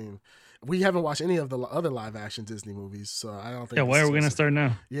pod. I mean, we haven't watched any of the other live action Disney movies, so I don't think. Yeah, why are we gonna start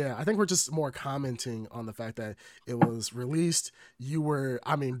now? Yeah, I think we're just more commenting on the fact that it was released. You were,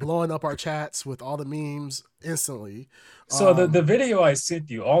 blowing up our chats with all the memes instantly. So the video I sent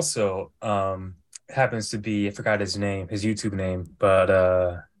you also happens to be, I forgot his YouTube name,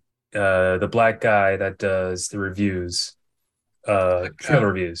 but the black guy that does the reviews, trailer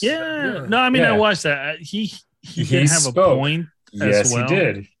reviews. Yeah. No, I watched that. He did have spoke. A point. Yes, as well. he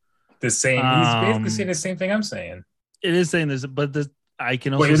did. The same. He's basically saying the same thing I'm saying. It is saying this, but I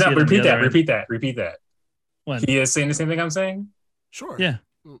can also repeat that. What? He is saying the same thing I'm saying. Sure. Yeah.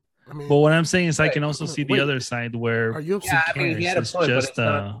 But what I'm saying is, I can also see the other side where. Are you upset? Yeah, he had a point,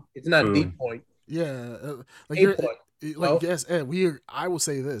 but it's not the point. Yeah, point. Yes, Ed. I will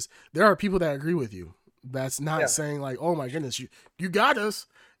say this: there are people that agree with you. That's not saying like, "Oh my goodness, you got us."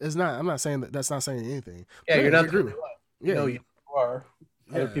 It's not. I'm not saying that. That's not saying anything. Yeah, you're not agree. Yeah, no, you are.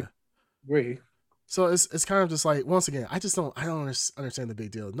 Yeah. Other people agree. So it's kind of just like, once again, I don't understand the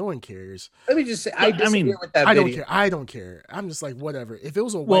big deal. No one cares. Let me just say, I disagree with that. I video. don't care. I don't care. I'm just like, whatever. If it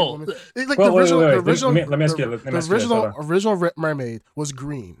was a white Well, woman, like well, the original, wait. the original, Let me ask you this, hold on. original mermaid was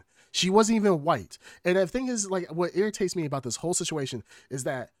green. She wasn't even white. And the thing is, like, what irritates me about this whole situation is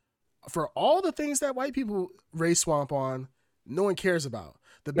that for all the things that white people race swamp on, no one cares about.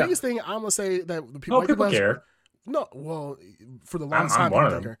 The biggest thing I'm gonna say that the people care. No, well, for the longest time, one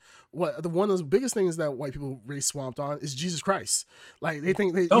of them. One of the biggest things that white people race swamped on is Jesus Christ. Like they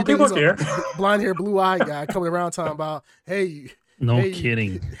think people care. Blonde hair, blue eye guy coming around talking about, hey,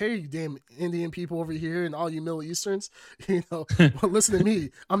 kidding. Hey, you damn Indian people over here and all you Middle Easterns, well, listen to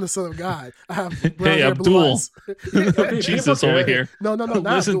me. I'm the son of God. I have brown hair, blue eyes. Jesus over here. No,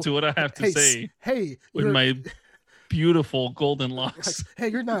 listen to what I have to say. Hey, with my beautiful golden locks. Hey,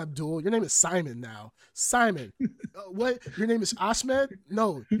 you're not Abdul. Your name is Simon now. Simon. What? Your name is Ahmed?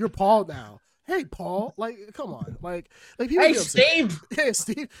 No, you're Paul now. Hey, Paul. Like, come on. Like people. Hey, Steve. Hey,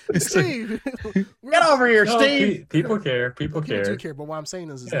 Steve. Steve. Get over here, Steve. People care. People do care. But what I'm saying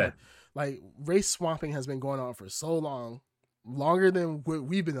is that, like, race swamping has been going on for so long, longer than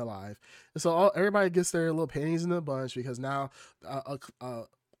we've been alive. And so everybody gets their little pennies in the bunch because now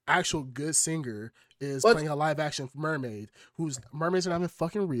actual good singer is playing a live action mermaid whose mermaids are not even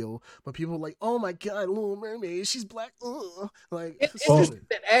fucking real, but people are like, oh my god, Little Mermaid, she's black. Like it's just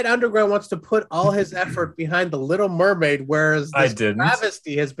that Ed Underground wants to put all his effort behind the Little Mermaid, whereas this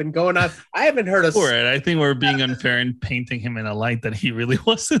travesty has been going on. I haven't heard of it. I think we're being unfair and painting him in a light that he really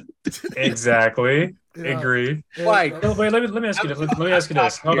wasn't. Exactly. Agreed. Why? No, wait, let me ask you this. Let me ask you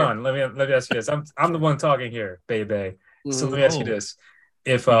this. Hold on. Let me ask you this. I'm the one talking here, baby. So let me ask you this.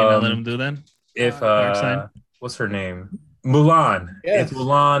 If let him do that. If what's her name? Mulan. Yes. If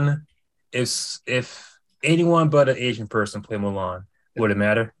Mulan if anyone but an Asian person play Mulan, would it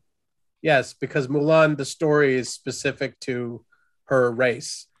matter? Yes, because Mulan, the story is specific to her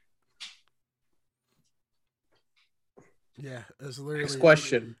race. Yeah, it's literally next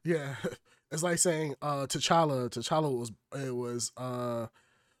question. Yeah. It's like saying T'Challa was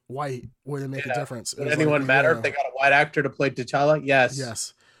white. Would it make a difference? Would anyone matter if they got a white actor to play T'Challa?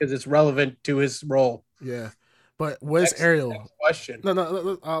 Yes. Because it's relevant to his role. Yeah. But what is Ariel? Next question.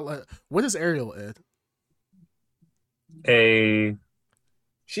 No. What is Ariel, Ed?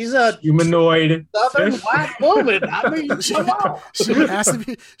 She's a humanoid southern black woman. I mean, she has to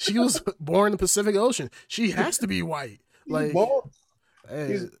be. She was born in the Pacific Ocean. She has to be white. Like,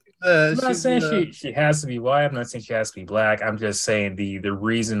 I'm not saying she has to be white. I'm not saying she has to be black. I'm just saying the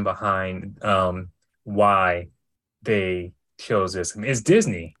reason behind why they chose this. I mean, it's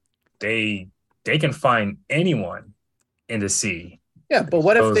Disney. They can find anyone in the sea. Yeah, but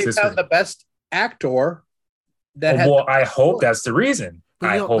what if they found the best actor? I hope that's the reason.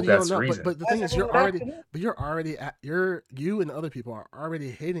 I hope that's the reason. But the thing is, you and other people are already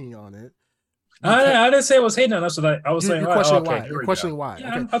hating on it. I didn't say I was hating on us. I was saying, you're questioning why.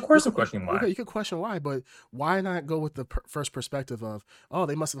 Yeah, of course I'm questioning why. Okay, you could question why, but why not go with the first perspective of, oh,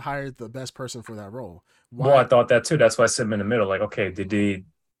 they must have hired the best person for that role? Why? Well, I thought that too. That's why I said in the middle. Like, okay,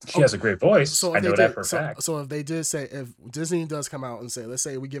 she has a great voice. So I know that for a fact. So if they did say, if Disney does come out and say, let's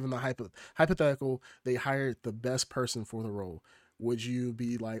say we give them the hypothetical, they hired the best person for the role, would you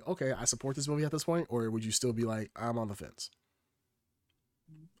be like, okay, I support this movie at this point, or would you still be like, I'm on the fence?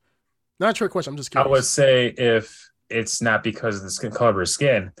 Not a trick question. I'm just curious. I would say if it's not because of the color of her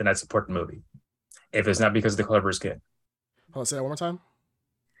skin, then I support the movie. If it's not because of the color of her skin. Hold on, say that one more time.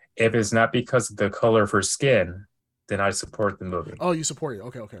 If it's not because of the color of her skin, then I support the movie. Oh, you support it.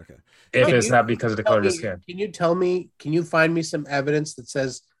 Okay. If it's not because of the color of her skin. Can you find me some evidence that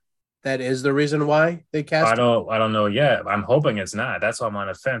says that is the reason why they cast I don't know yet. I'm hoping it's not. That's why I'm on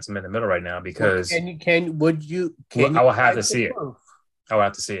the fence. I'm in the middle right now because I will have to see it. I will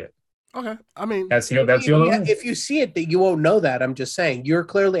have to see it. Okay, I mean that's the only one. If you see it, that you won't know that. I'm just saying you're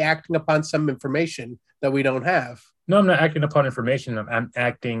clearly acting upon some information that we don't have. No, I'm not acting upon information. I'm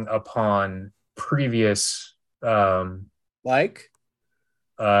acting upon previous, like,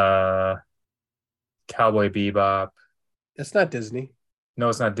 Cowboy Bebop. It's not Disney. No,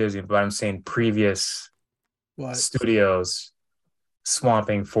 it's not Disney. But I'm saying previous studios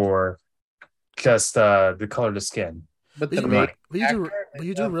swamping for just the color of the skin. But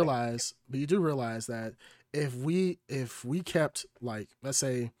you do realize that if we kept, like, let's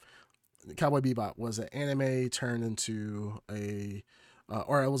say Cowboy Bebop was an anime turned into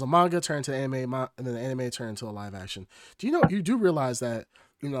or it was a manga turned to anime, and then the anime turned into a live action. You do realize that,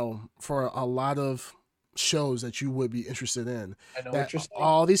 for a lot of shows that you would be interested in, that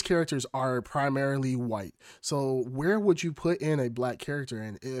all these characters are primarily white. So where would you put in a black character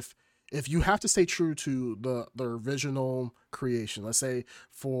in if if you have to stay true to the original creation, let's say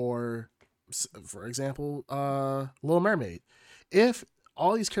for example, Little Mermaid, if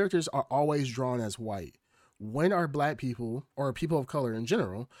all these characters are always drawn as white, when are black people or people of color in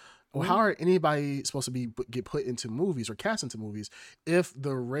general, well, how are anybody supposed to get put into movies or cast into movies if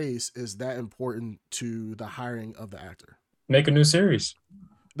the race is that important to the hiring of the actor? Make a new series.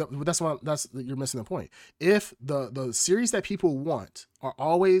 You're missing the point. If the series that people want are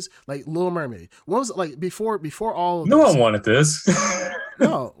always like Little Mermaid, what was it like before all of No this? one wanted this.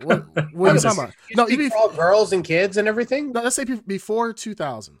 No, what are you talking about? No, even for all girls and kids and everything. No, let's say before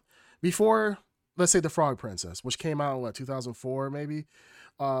 2000, before, let's say, The Frog Princess, which came out in 2004 maybe,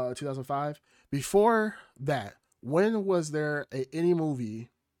 2005. Before that, when was there any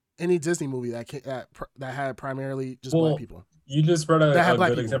Disney movie that had primarily just black people? You just brought a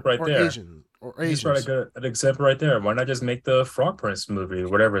good example right there. Asian. You just brought an example right there. Why not just make the Frog Prince movie,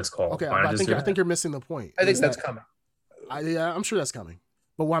 whatever it's called? Okay, I think you're missing the point. I think that's coming. I'm sure that's coming.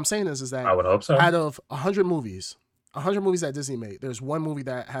 But what I'm saying is that I would hope so. Out of 100 movies that Disney made, there's one movie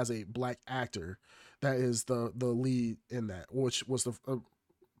that has a black actor that is the lead in that, which was the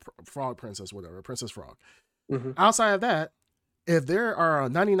Frog Princess, whatever, Princess Frog. Mm-hmm. Outside of that, if there are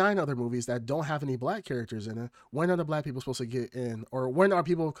 99 other movies that don't have any black characters in it, when are the black people supposed to get in? Or when are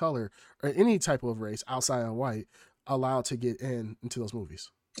people of color or any type of race outside of white allowed to get into those movies?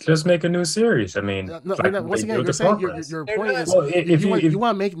 Just make a new series. I mean, once again, you're saying your point is you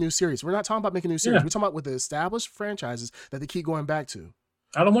want to make new series. We're not talking about making new series. We're talking about with the established franchises that they keep going back to.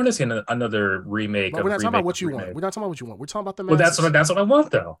 I don't want to see another remake. But we're not talking about what you want. We're not talking about what you want. We're talking about the masses. Well, that's what I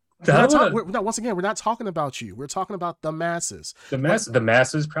want, though. Once again, we're not talking about you. We're talking about the masses. The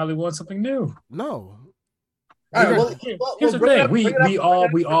masses probably want something new. No. All right, here's the thing.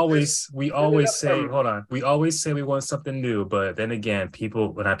 We always say, hold on. We always say we want something new, but then again,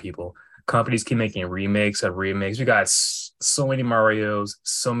 companies keep making remakes of remakes. We got so many Marios,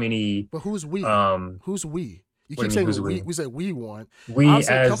 so many. But who's we? Who's we? You keep saying we say we want. We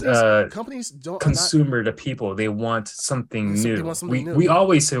as companies don't consumer the people. They want something new. They want something new. We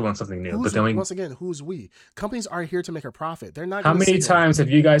always say we want something new, but then once again, who's we? Companies are here to make a profit. They're not. How many times have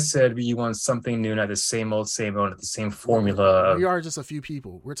you guys said you want something new, not the same old, not the same formula? We are just a few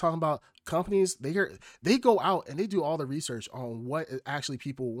people. We're talking about companies. They go out and they do all the research on what actually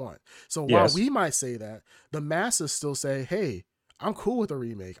people want. So while we might say that, the masses still say, "Hey, I'm cool with a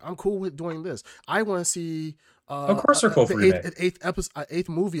remake. I'm cool with doing this. I want to see." Of course, they're cool for eighth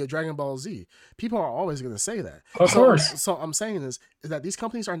movie of Dragon Ball Z. People are always going to say that. Of course. So I'm saying is that these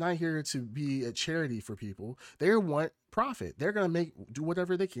companies are not here to be a charity for people. They want profit. They're going to do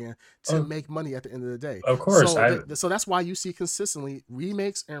whatever they can to make money at the end of the day. Of course. So that's why you see consistently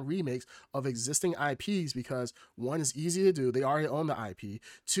remakes of existing IPs, because one is easy to do. They already own the IP.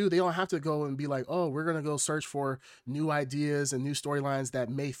 Two, they don't have to go and be like, oh, we're going to go search for new ideas and new storylines that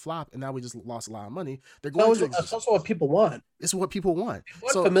may flop, and now we just lost a lot of money. They're going to. That's also what people want. It's what people want.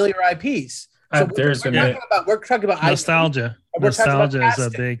 Familiar IPs. So we're talking about nostalgia. Nostalgia is a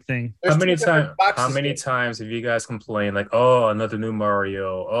big thing. How many times have you guys complained like, oh, another new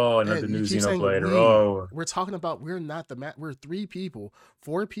Mario, oh, another new Xenoblade, we're talking about we're not we're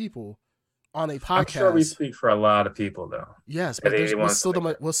 4 people on a podcast. I'm sure we speak for a lot of people though. Yes, but we're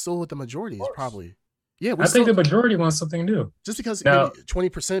still with the majority probably. Yeah, I think the majority wants something new. Just because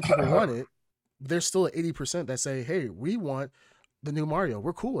 20% people want it, there's still 80% that say, hey, we want the new Mario.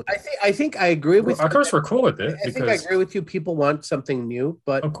 We're cool with it. I think I agree with you. Of course, we're cool with it. I think I agree with you. People want something new,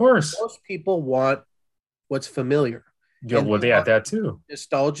 but of course, most people want what's familiar. Yeah, well, they have that too.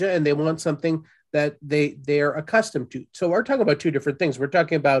 Nostalgia, and they want something that they're accustomed to. So we're talking about two different things. We're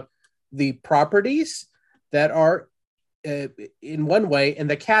talking about the properties that are in one way, and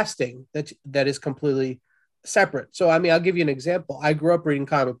the casting that is completely separate. So, I mean, I'll give you an example. I grew up reading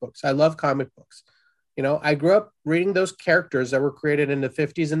comic books. I love comic books. I grew up reading those characters that were created in the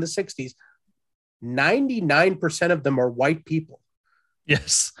 50s and the 60s. 99% of them are white people.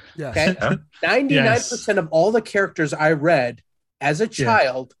 Yes. Yeah. Okay. 99% of all the characters I read as a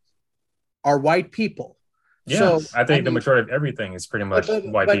child are white people. Yeah. So, I think the majority of everything is pretty much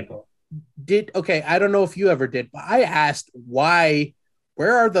white people. I don't know if you ever did, but I asked why.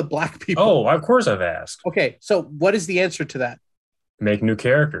 Where are the black people? Oh, of course I've asked. Okay, so what is the answer to that? Make new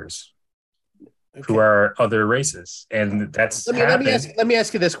characters who are other races, and that's let me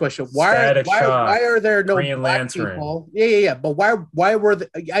ask you this question: Why are there no Green black Lantern. People? Yeah. But why were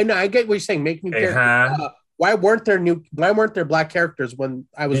I know I get what you're saying. Make new characters. Why weren't there black characters when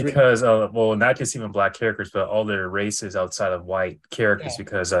I was because not just even black characters, but all their races outside of white characters,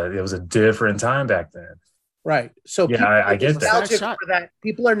 because it was a different time back then. Right. So Yeah, people I are get that. nostalgic Shot. for that.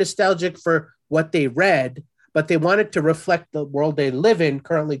 People are nostalgic for what they read, but they want it to reflect the world they live in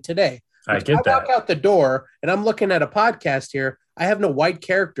currently today. I If get I walk that. out the door and I'm looking at a podcast here, I have no white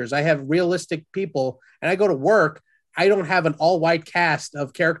characters. I have realistic people, and I go to work. I don't have an all-white cast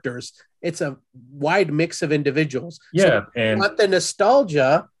of characters. It's a wide mix of individuals. Yeah, So they and want the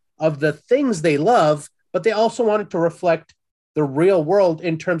nostalgia of the things they love, but they also want it to reflect the real world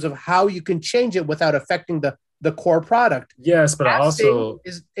in terms of how you can change it without affecting the core product. yes, but I Casting also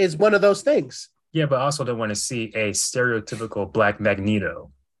is one of those things. yeah, but I also don't want to see a stereotypical Black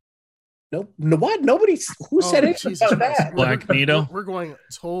Magneto. Nope. No, what? Nobody. Who said anything Jesus about Christ. that? Black Nito? We're going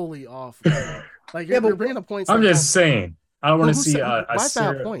totally off. Like Yeah, you're but bringing up points. I'm that just have- saying. I don't want to see a why is that a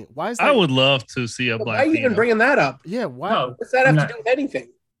stereo- point? Why is that? I would love to see a Why Black are you even Nito. bringing that up? Yeah. Why? No, What's that have I'm to do with anything?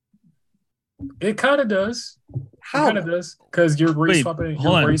 it kind of does. It How? kind of does because you're Wait, re-swapping. hold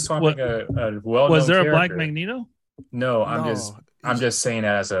You're on. re-swapping a well-known Was there a Black character. Magneto? No, No, I'm just saying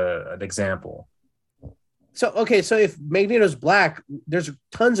that as an example. So okay, so if Magneto's black, there's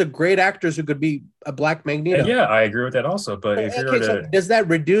tons of great actors who could be a black Magneto. Yeah, I agree with that also. But if you're Okay, so does that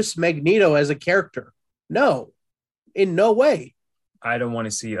reduce Magneto as a character? No, in no way. I don't want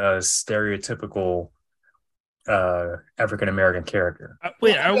to see a stereotypical African American character.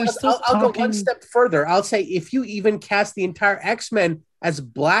 Wait, are we still I'll go talking? one step further. I'll say if you even cast the entire X-Men as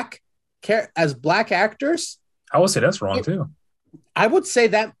black actors, I would say that's wrong too. I would say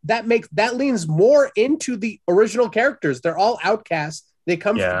that leans more into the original characters. They're all outcasts. They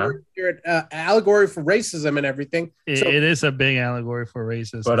come from allegory for racism and everything. So It is a big allegory for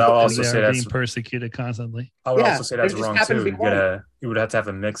racism. But I'll because also they say are that's- being persecuted constantly. I would Yeah, also say that's they just wrong happen to too. be white. You would have to have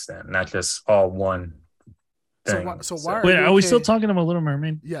a mix then, not just all one thing. So why are Wait, you are we okay- still talking about Little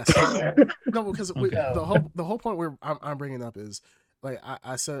Mermaid? Yes. No, because the whole point I'm bringing up is like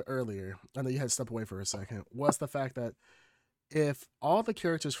I said earlier. I know you had to step away for a second. Was the fact that if all the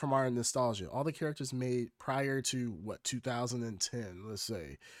characters from our nostalgia, all the characters made prior to 2010, let's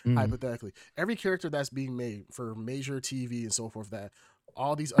say hypothetically, every character that's being made for major TV and so forth, that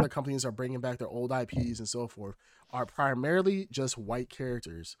all these other companies are bringing back their old IPs and so forth, are primarily just white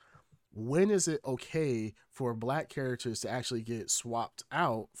characters. When is it okay for black characters to actually get swapped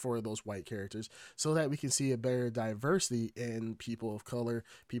out for those white characters so that we can see a better diversity in people of color,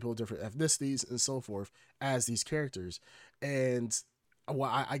 people of different ethnicities, and so forth as these characters? And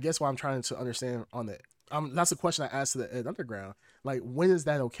I guess what I'm trying to understand on that, that's a question I asked to the Ed Underground. Like, when is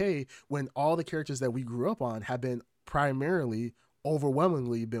that okay when all the characters that we grew up on have been primarily,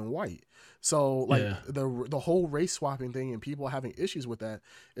 overwhelmingly been white? So like the whole race swapping thing and people having issues with that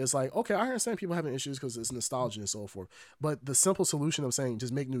is like, okay, I understand people having issues because it's nostalgia and so forth, but the simple solution of saying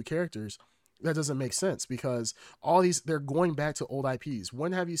just make new characters, that doesn't make sense, because all these, they're going back to old IPs.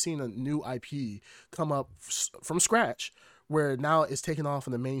 When have you seen a new IP come up from scratch where now it's taking off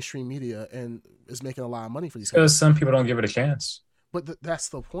in the mainstream media and is making a lot of money for these Because companies? some people don't give it a chance. But that's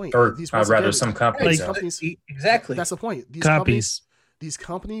the point. Or once rather again, some companies these don't. companies, Exactly. that's the point. These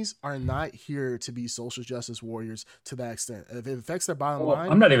companies are not here to be social justice warriors to that extent. If it affects their bottom Well, line,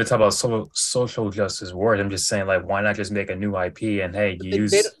 I'm not even talking about social justice warriors. I'm just saying, like, why not just make a new IP and hey, you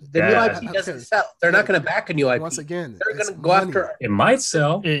use The new that. IP doesn't sell. They're not going to back a new IP. once again, They're it's going to go money. after. It might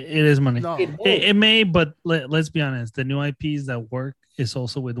sell. It is money. No, It won't. It may, but let's be honest. The new IPs that work is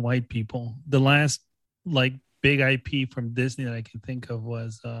also with white people. The last like big IP from Disney that I can think of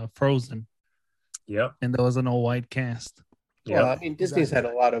was Frozen, Yep. and there was an all white cast. Well, Yep. I mean, Disney's had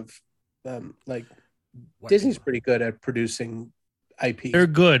a lot of like white Disney's people. pretty good at producing IPs. They're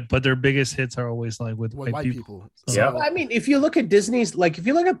good, but their biggest hits are always like with With white people. So, Yeah. I mean, if you look at Disney's, like if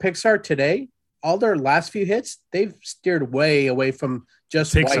you look at Pixar today, all their last few hits, they've steered way away from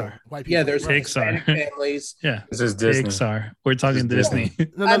just Pixar. white people. Yeah, there's right. Pixar. Hispanic families. Yeah, This is Disney. Pixar. We're talking This is Disney.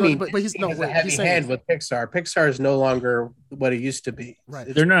 No, I mean, but he's Disney has a wait, heavy he's saying- hand with Pixar. Pixar is no longer what it used to be. Right.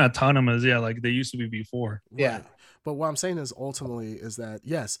 It's- They're not autonomous, yeah, like they used to be before. Yeah. Right. But what I'm saying is ultimately is that,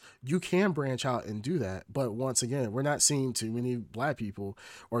 yes, you can branch out and do that. But once again, we're not seeing too many black people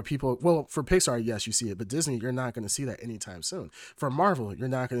or people. Well, for Pixar, yes, you see it. But Disney, you're not going to see that anytime soon. For Marvel, you're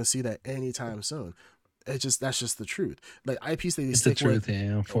not going to see that anytime soon. That's just the truth. Like IPs that they It's the stick truth, with. yeah,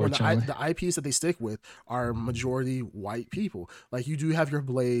 When unfortunately. the IPs that they stick with are majority white people. Like you do have your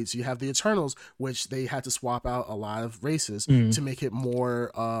Blades, you have the Eternals, which they had to swap out a lot of races Mm. to make it more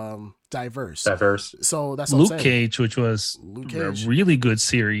diverse. So that's what Luke I'm saying. Cage, which was a really good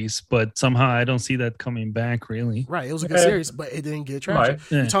series, but somehow I don't see that coming back. Really, right? It was a good series, but it didn't get traction.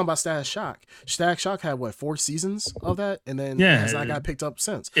 Yeah. You're talking about Static Shock. Static Shock had what 4 seasons of that, and then it has not got picked up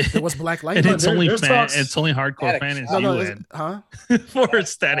since. There was Black Lightning. And it's only hardcore fantasy for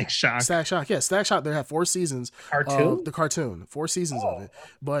Static Shock. Static Shock, yeah, Static Shock. They had 4 seasons of the cartoon, 4 seasons of it,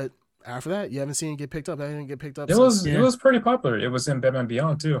 but after that, you haven't seen it get picked up. That didn't get picked up. It was pretty popular. It was in Batman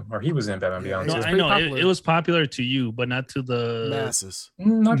Beyond too, or he was in Batman Beyond too. I know it was popular to you, but not to the masses.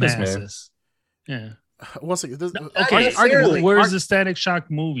 Not masses. Yeah. Once again, where's the Static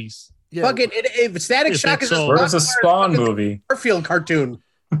Shock movies? Yeah. Fucking Static Shock is where's the Spawn movie? Garfield cartoon.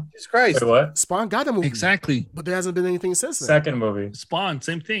 Jesus Christ! Wait, what? Spawn got a movie exactly, but there hasn't been anything since then. Second movie, Spawn,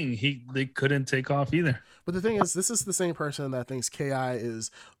 same thing. They couldn't take off either. But the thing is, this is the same person that thinks KI is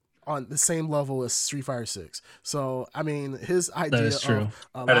on the same level as Street Fighter 6. So I mean, his idea. That is true.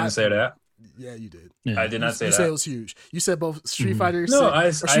 I didn't say that. Yeah, you did. Yeah. I did not say you that. said it was huge. You said both Street Fighter 6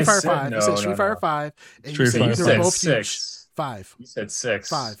 or Street Fighter 5. You said Street Fighter 5, and you said they were both 6. huge. 5. You said 6.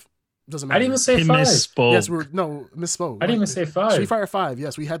 5. Doesn't matter. I didn't even say 5. Misspoke. Yes, misspoke. I didn't even say 5. Street Fighter 5.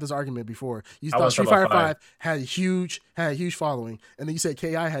 Yes, we had this argument before. You thought Street Fighter 5 had a huge following, and then you said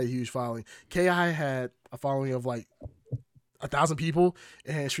KI had a huge following. KI had a following of like 1,000 people,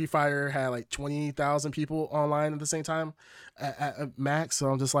 and Street Fighter had like 20,000 people online at the same time at max. So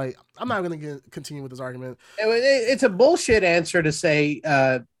I'm just like, I'm not going to continue with this argument. It's a bullshit answer to say,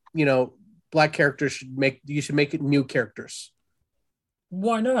 black characters should make new characters.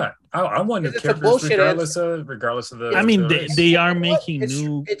 Why not? I want new characters regardless of the. I mean, they are making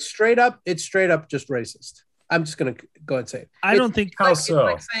new. It's straight up just racist. I'm just gonna go and say it. I don't think how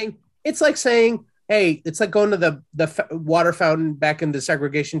so. It's like saying, hey, it's like going to the water fountain back in the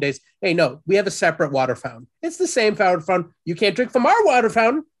segregation days. Hey, no, we have a separate water fountain. It's the same fountain. You can't drink from our water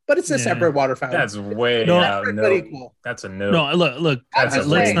fountain, but it's a separate water fountain. That's way out. No, that's a no. No, look.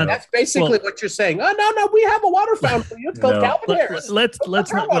 That's basically what you're saying. Oh no, we have a water fountain for you. It's called Calvin Harris. Let's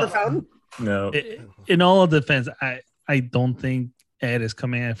not water fountain. No. In all defense, I don't think Ed is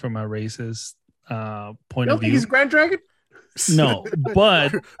coming at it from a racist point of view. Think he's Grand Dragon? No,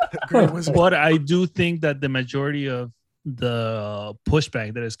 but I do think that the majority of the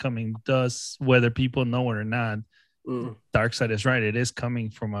pushback that is coming does, whether people know it or not, Darkseid is right. It is coming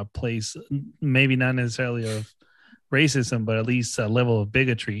from a place, maybe not necessarily of racism, but at least a level of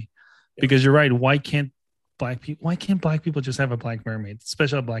bigotry. Yeah. Because you're right. Why can't black people just have a black mermaid,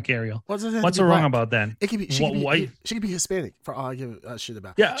 especially a black Ariel? What's so wrong about that? It could be. She could be Hispanic for all I give a shit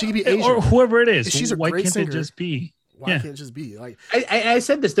about. Yeah, she could be Asian or whoever it is. Why can't it just be? Why can't it just be like? I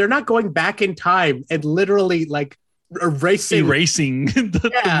said this. They're not going back in time and literally like erasing the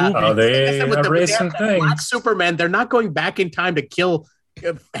movie. Oh, they erasing things. Superman. They're not going back in time to kill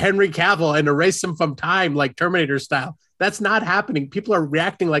Henry Cavill and erase him from time like Terminator style. That's not happening. People are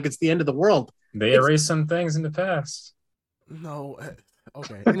reacting like it's the end of the world. They erased some things in the past. No.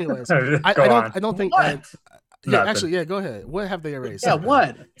 Okay. Anyways, I don't think. Actually, go ahead. What have they erased? Yeah,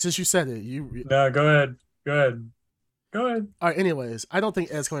 what? Since you said it, No, go ahead. All right. Anyways, I don't think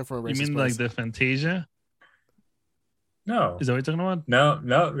Ed's coming from a racist. You mean place. like the Fantasia? No. Is that what you're talking about?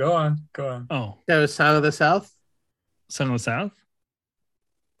 No. Go on. Oh, that was Son of the South. Son of the South.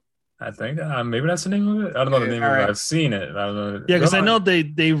 I think maybe that's the name of it. I don't know the name of it. I've seen it. I don't know. Yeah, because I know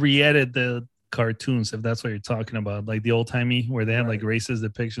they re-edited the cartoons, if that's what you're talking about, like the old timey where they had like racist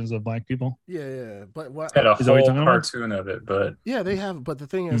depictions of black people. Yeah. But what had a whole cartoon of it, but yeah, they have. But the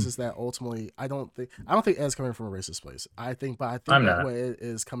thing is that ultimately, I don't think Ed's coming from a racist place. I think that way it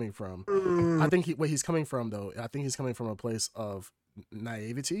is coming from. I think where he's coming from, though, I think he's coming from a place of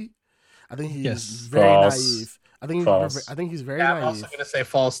naivety. I think he's very naive. I think he's very naive. I'm also going to say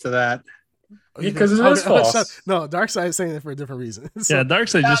false to that. Because it is false. No, Darkseid is saying it for a different reason. So, yeah,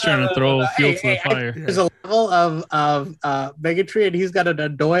 Darkseid just trying to throw fuel to the fire. There's a level of bigotry, and he's got an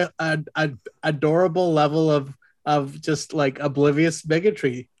adorable level of just like oblivious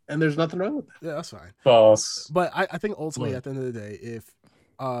bigotry, and there's nothing wrong with that. Yeah, that's fine. False. But I think ultimately at the end of the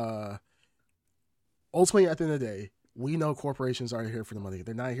day, we know corporations are here for the money.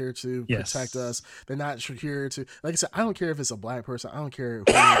 They're not here to protect us. They're not here to, like I said, I don't care if it's a black person. I don't care who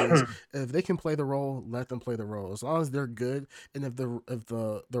it is. If they can play the role, let them play the role. As long as they're good, and if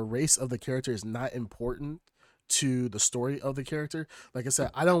the race of the character is not important to the story of the character, like I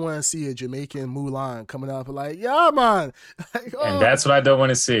said, I don't want to see a Jamaican Mulan coming up and like, yeah, man. Like, and that's what I don't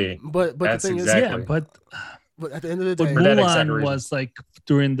want to see. But that's the thing exactly. is, but at the end of the day, Mulan was like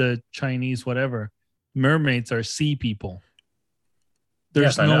during the Chinese whatever. Mermaids are sea people.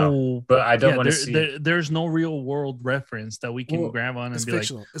 there's Yes, I know, but I don't want to see. There's no real world reference that we can grab on and It's be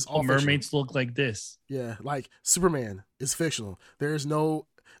fictional. like, It's all mermaids fictional. look like this. Yeah, like Superman is fictional. There's no,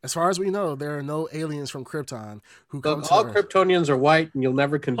 as far as we know, there are no aliens from Krypton who come Look, to all Earth. Kryptonians are white, and you'll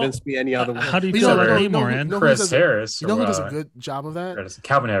never convince me any other way. How do you But feel about know- Namor, who- and who Chris does a- Harris. You know who does a or, good job of that?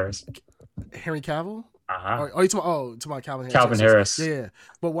 Calvin Harris. Henry Cavill. Uh-huh. You talking about Calvin Harris? Calvin Yes. Harris. Yeah.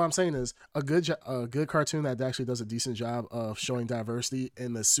 But what I'm saying is a good cartoon that actually does a decent job of showing diversity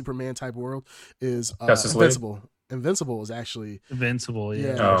in the Superman type world is Justice League? Invincible. Invincible is actually Invincible,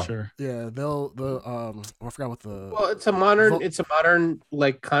 yeah, Yeah. for sure. I forgot what the Well, it's a modern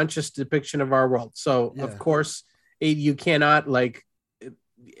like conscious depiction of our world. So Yeah. of course, you cannot like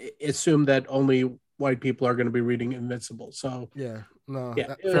assume that only white people are going to be reading Invincible. So yeah no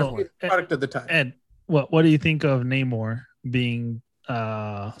yeah, fair Well, point. product of the time. Ed, what do you think of Namor being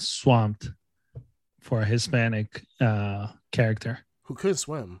swamped for a Hispanic character? Who could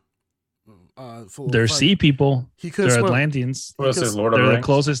swim? They're sea people. He could They're swim. Atlanteans. Who else is Lord of They're the the Rings?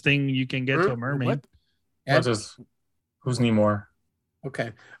 closest thing you can get to a Hmm? mermaid. What? Ed? Who's Namor?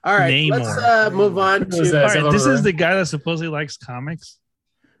 Okay, all right. Namor. Let's move on Who is to. that? All right, Lord this of the is the Rings? guy that supposedly likes comics.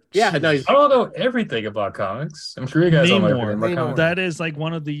 Yeah, no, I don't know everything about comics. I'm sure you guys don't know everything about Namor. comics. That is like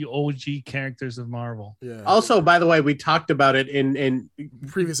one of the OG characters of Marvel. Yeah. also, by the way, we talked about it in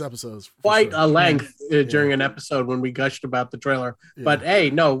Previous episodes. for quite sure. a length during an episode when we gushed about the trailer. Yeah. But hey,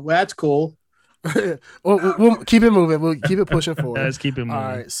 no, that's cool. we'll keep it moving. We'll keep it pushing forward. Let's keep it moving. All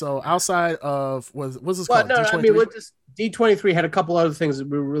right. So outside of what's this Well, called? no, I D23? mean, with this D23 had a couple other things that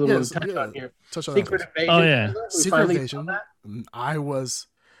we really want Yes, to touch yeah. on here. Touch on that Secret first. Invasion. Oh, yeah. trailer, we Secret finally Invasion. saw that.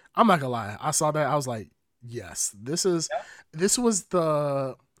 I'm not gonna lie. I saw that. I was like, yes, this was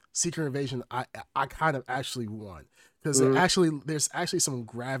the Secret Invasion I kind of actually want. Because there's actually some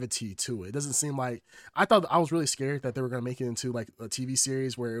gravity to it. It doesn't seem like I was really scared that they were gonna make it into like a TV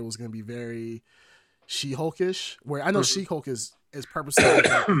series where it was gonna be very She-Hulkish. Where I know She-Hulk is purposely like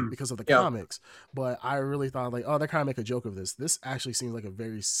that because of the comics, but I really thought like, oh, they're kind of make a joke of this. This actually seems like a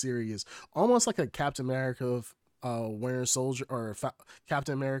very serious, almost like a Captain America of Winter Soldier or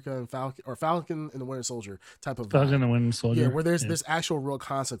Captain America and Falcon and the Winter Soldier type of Falcon vibe. and Winter Soldier. Yeah, where there's actual real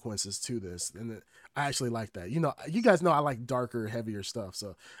consequences to this, and I actually like that. You know, you guys know I like darker, heavier stuff,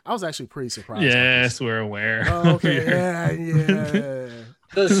 so I was actually pretty surprised. Yes, we're aware. Oh, okay. Yeah.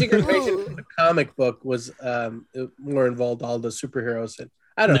 The Secret Invasion in the comic book was more involved all the superheroes, and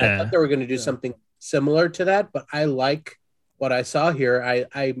I don't know. I thought they were going to do something similar to that, but I like what I saw here.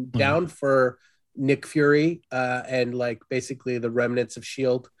 I'm down for Nick Fury and like basically the remnants of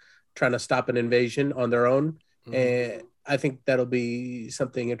Shield trying to stop an invasion on their own, and I think that'll be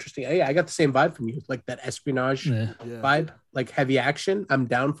something interesting. Hey, I got the same vibe from you, like that espionage vibe, like heavy action. I'm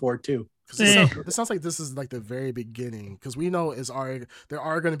down for it too. It sounds like this is like the very beginning, because we know there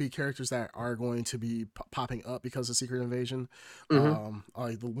are going to be characters that are going to be popping up because of Secret Invasion.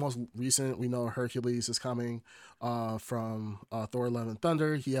 Like the most recent, we know Hercules is coming from Thor: Love and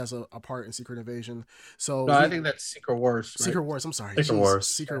Thunder. He has a part in Secret Invasion. So I think that's Secret Wars. Right? Secret Wars. I'm sorry, Secret Wars.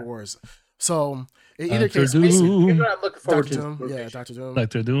 Secret Wars. So in either Dr. case, Doom. Here's what I'm looking forward Doctor to. Doom. Yeah, Doctor Doom.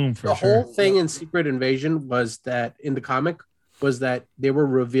 Doctor Doom for The sure. whole thing in Secret Invasion was that in the comic was that they were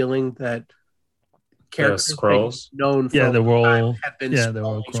revealing that characters Skrulls? known for Yeah, the world. have been Yeah, the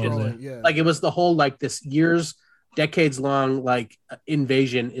world. Skrulls. Yeah. Like it was the whole like this decades long like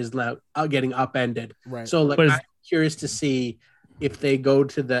invasion is now getting upended. Right. So like But I'm curious to see if they go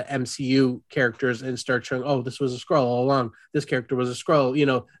to the MCU characters and start showing, oh, this was a Skrull all along. This character was a Skrull. You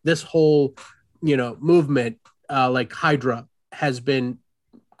know, this whole movement like Hydra has been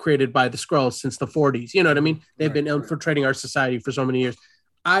created by the Skrulls since the 40s. You know what I mean? They've been infiltrating our society for so many years.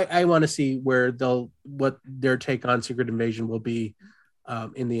 I want to see what their take on Secret Invasion will be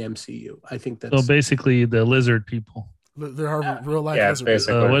in the MCU. I think that's So basically, the lizard people. There are real life. Yeah, lizard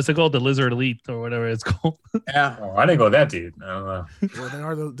basically. What's it called? The lizard elite or whatever it's called. yeah. Oh, I didn't go that deep. I don't know. people. Well, they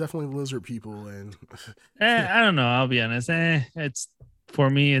are definitely lizard people, and I don't know. I'll be honest. It's for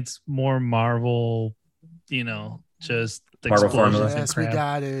me. It's more Marvel. Just Marvel explosions formula. and yes, we crap.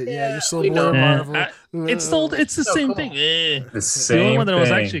 got it. Yeah, Yeah, you're so we know. bored, Marvel. It's the So same cool. thing. The The same only one that I was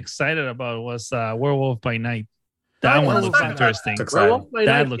thing. actually excited about was Werewolf by Night. That Oh, one that's looks fine. interesting. It's exciting. Werewolf by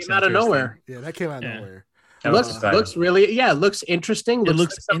That Night looks came out of interesting. nowhere. Yeah, that came out of Yeah. nowhere. That looks exciting. Looks really, it looks interesting. It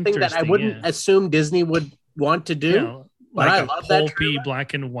looks like something that I interesting, wouldn't yeah. assume Disney would want to do. Yeah, But I like a love that pulpy trailer.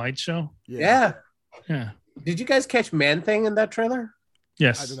 black and white show. Yeah. Yeah. Did you guys catch Man Thing in that trailer?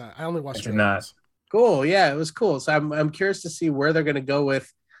 Yes. I did not. I only watched. I did not. trailers. Cool. Yeah, it was cool. So I'm curious to see where they're going to go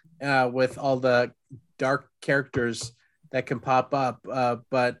with all the dark characters that can pop up.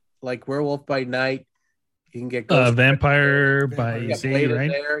 But like Werewolf by Night, You can get Ghost Vampire by Vampire. get Day, Blade in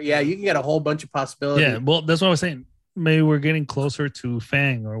right? there. Yeah, you can get a whole bunch of possibilities. Yeah, well, that's what I was saying. Maybe we're getting closer to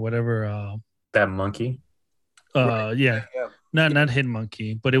Fang or whatever. That monkey. Yeah, Yeah. not Hidden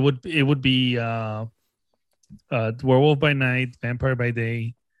Monkey, but it would be Werewolf by Night, Vampire by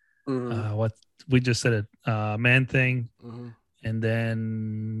Day. Mhm. What we just said it, Man Thing, hmm and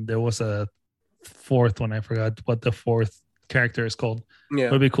then there was a fourth one. I forgot what the fourth character is called.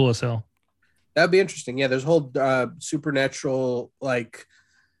 Yeah. Would be cool as hell. That'd be interesting. Yeah, there's a whole supernatural like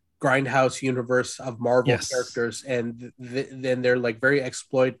grindhouse universe of Marvel Yes. characters, and then they're like very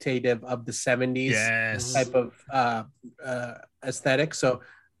exploitative of the 70s Yes. type of aesthetic. So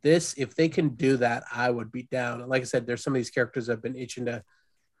this, if they can do that, I would be down. And like I said, there's some of these characters I've been itching to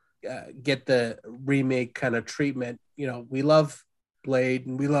get the remake kind of treatment. You know, we love Blade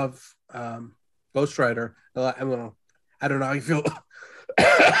and we love Ghost Rider. I don't know how you feel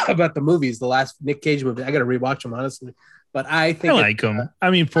about the movies, the last Nick Cage movie. I got to rewatch them, honestly. But I think I like them. I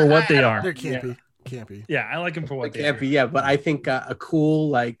mean, for what they are. They're campy. Yeah, I like them for what it they can't are. be, yeah. But I think a cool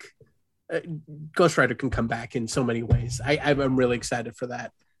like Ghost Rider can come back in so many ways. I'm really excited for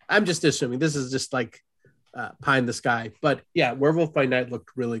that. I'm just assuming this is just like pie in the sky. But yeah, Werewolf by Night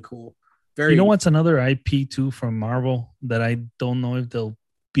looked really cool. Very. You know what's another IP too from Marvel that I don't know if they'll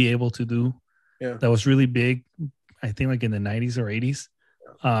be able to do? Yeah. That was really big. I think like in the 90s or 80s.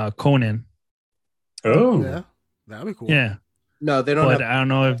 Conan. Oh, Yeah, that'd be cool. Yeah. No, they don't But have. I don't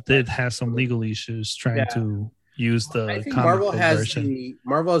know if it has some legal issues trying Yeah. to use the I think comic Marvel book has version.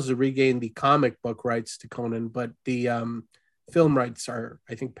 Marvel has regained the comic book rights to Conan, but the film rights are,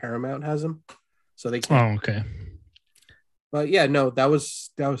 I think Paramount has them, so they can't. Oh, okay. But yeah, no, that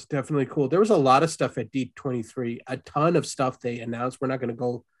was definitely cool. There was a lot of stuff at D23, a ton of stuff they announced. We're not going to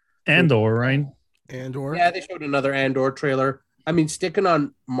go. Andor, right? Andor. Yeah, they showed another Andor trailer. I mean, sticking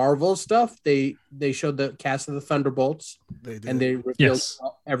on Marvel stuff, they showed the cast of the Thunderbolts, They did. and they revealed Yes. who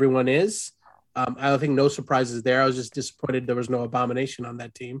everyone is. I don't think no surprises there. I was just disappointed there was no Abomination on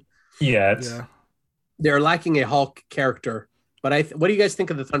that team. yeah. yeah. They're lacking a Hulk character, but what do you guys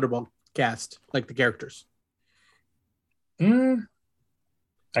think of the Thunderbolt cast, like the characters? I can't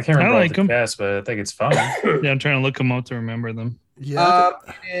remember I like all the 'em. cast, but I think it's fine. Yeah, I'm trying to look them up to remember them. Yeah.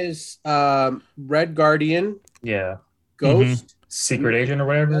 It is Red Guardian, Yeah. Ghost, Secret agent or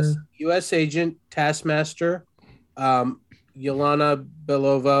whatever. U.S. Agent, Taskmaster, Yelena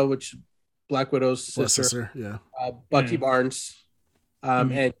Belova, which is Black Widow's sister, Yeah. Bucky Yeah. Barnes,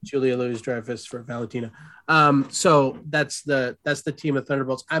 Mhm. and Julia Louis-Dreyfus for Valentina. So that's the team of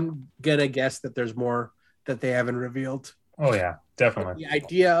Thunderbolts. I'm gonna guess that there's more that they haven't revealed. Oh yeah, definitely. The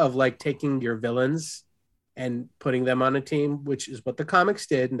idea of like taking your villains and putting them on a team, which is what the comics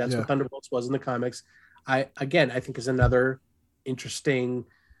did, and that's Yeah. what Thunderbolts was in the comics. I think is another interesting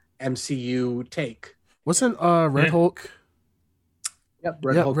MCU take. Wasn't Red Yeah. Hulk? Yep,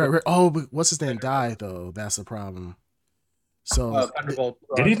 Oh, but what's his name died though. That's the problem. So Thunderbolt.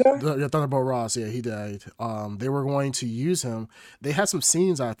 Did he though? the Thunderbolt Ross, yeah, he died. They were going to use him. They had some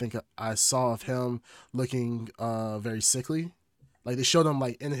scenes I think I saw of him looking very sickly. Like they showed him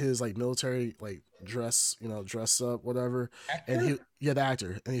like in his like military like dress, dress up, whatever. And the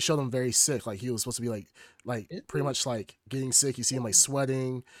actor, and he showed him very sick. Like he was supposed to be like pretty much like getting sick. You see him like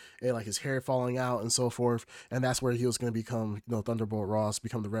sweating and like his hair falling out and so forth. And that's where he was going to become, Thunderbolt Ross,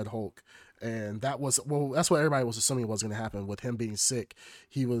 become the Red Hulk. And that's what everybody was assuming was going to happen with him being sick.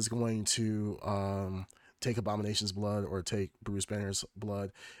 He was going to take Abomination's blood or take Bruce Banner's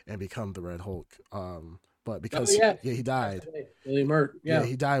blood and become the Red Hulk. But because he died. William Hurt. Yeah, Yeah.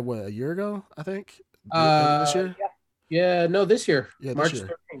 he died a year ago, I think. This year. Yeah. No, this year. Yeah, March this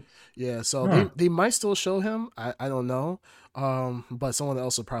year. 13th. Yeah, so Huh. they might still show him. I don't know. But someone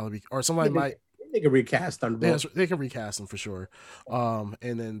else would probably be, or somebody might. They could recast Thunderbolt. They can recast him for sure.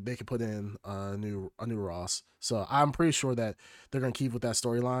 And then they can put in a new Ross. So I'm pretty sure that they're gonna keep with that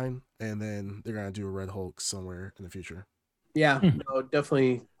storyline, and then they're gonna do a Red Hulk somewhere in the future. Yeah, no,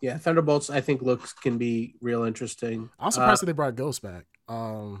 definitely. Yeah, Thunderbolts I think can be real interesting. I'm surprised that they brought Ghost back.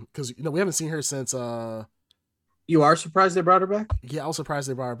 Because we haven't seen her since. You are surprised they brought her back? Yeah, I was surprised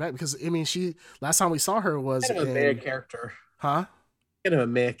they brought her back because she last time we saw her was Kind of a meh character. Huh? Kind of a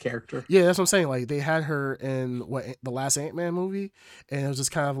meh character. Yeah, that's what I'm saying. Like they had her in the last Ant-Man movie, and it was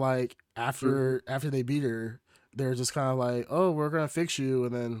just kind of like after they beat her, they're just kind of like, oh, we're gonna fix you,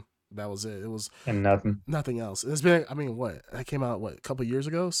 and then that was it. It was And nothing. nothing else. It's been, that came out a couple years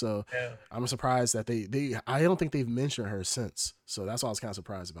ago, so Yeah. I'm surprised that they I don't think they've mentioned her since. So that's why I was kind of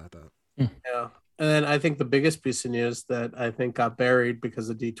surprised about that. Yeah. And then I think the biggest piece of news that I think got buried because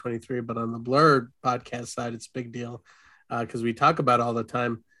of D23, but on the Blurred podcast side, it's a big deal because we talk about it all the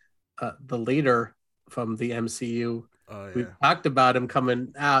time. The leader from the MCU. Oh yeah. We've talked about him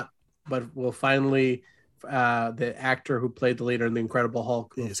coming out, but we'll finally the actor who played the leader in the Incredible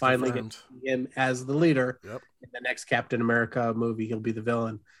Hulk will He's finally confirmed. get him as the leader Yep. in the next Captain America movie. He'll be the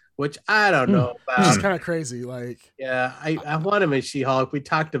villain, which I don't know It's about. kind of crazy. Like, Yeah, I want him as She-Hulk. We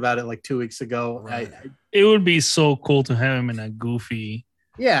talked about it like 2 weeks ago. Right. It would be so cool to have him in a goofy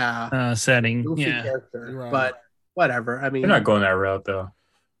Yeah, setting. goofy Yeah. character, Right. but whatever. I mean, They're not going that route though.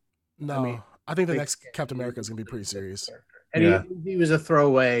 no, I mean, I think the they- next Captain America is gonna be pretty serious. and Yeah. he was a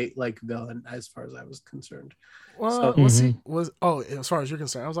throwaway like villain as far as I was concerned. Well, So- was he was? Oh, as far as you're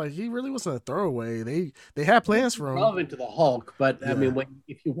concerned, I was like, he really wasn't a throwaway. They had plans for him. Relevant to the Hulk, but Yeah. I mean,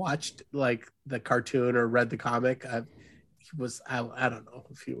 if you watched like the cartoon or read the comic, he was I don't know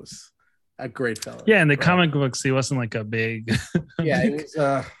if he was a great villain. Yeah, in the Right. comic books, he wasn't like a big. Yeah, it was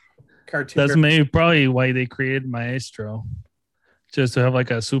a cartoon. That's maybe probably why they created Maestro, just to have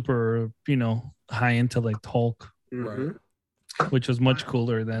like a super, high intellect Hulk, Mhm. which was much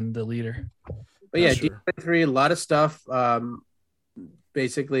cooler than the leader. But yeah, Sure. D23, a lot of stuff.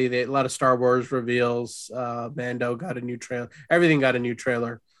 Basically, a lot of Star Wars reveals. Mando got a new trailer. Everything got a new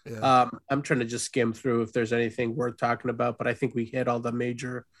trailer. Yeah. I'm trying to just skim through if there's anything worth talking about, but I think we hit all the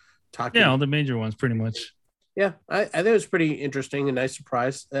major talking. Yeah, all the major ones, pretty much. Yeah, I think it was pretty interesting and nice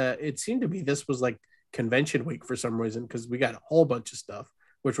surprise. It seemed to be this was like convention week for some reason because we got a whole bunch of stuff,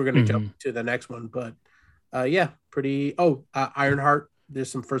 which we're going to jump to the next one. But yeah, pretty. Oh, Ironheart. There's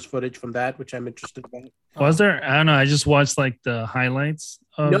some first footage from that, which I'm interested in. Was there? I don't know. I just watched like the highlights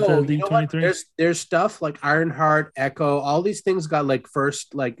of No, the you know what? D23. There's stuff like Ironheart, Echo, all these things got like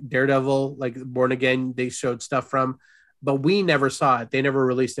first like Daredevil, like Born Again. They showed stuff from, but we never saw it. They never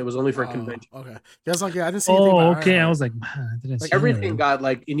released it. It was only for a convention. Okay. That's like, yeah, I didn't see anything. Oh, about okay. I Ironheart. was like, man, I didn't Like, see Everything anything. got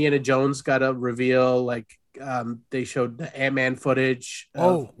like Indiana Jones got a reveal. Like they showed the Ant-Man footage.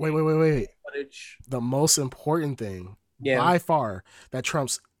 Oh, wait. Footage. The most important thing, Yeah. by far, that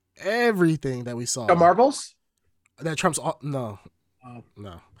trumps everything that we saw. The Marvels. That trumps all. No. Oh.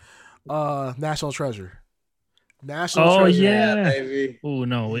 No. National Treasure. National Oh, Treasure. yeah. baby. Oh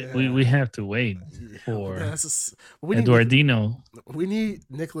no, Yeah. we have to wait for Yeah, we need Eduardino. we need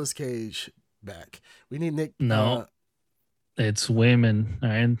Nicolas Cage back. We need Nick. No. It's women,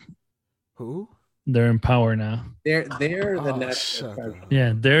 and Who? they're in power now. They're the Oh, national shut treasure. up.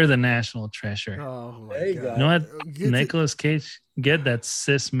 Yeah, they're the national treasure. Oh my There you god. go. You know what? Get the- Nicolas Cage, get that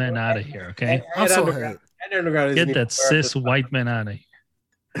cis man out of here, okay? I'm so Underground. Underground isn't Get even that aware of cis this. white man out of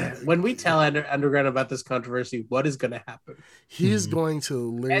here. When we tell Underground about this controversy, what is going to happen? He's Mhm. going to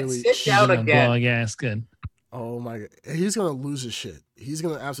And literally. sit down Gonna again. blow a gasket. Oh my god. He's gonna lose his shit. He's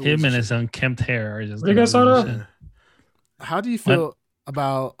gonna absolutely. Him lose and his his unkempt hair are just. What do you gonna guys saw lose that? shit. How do you feel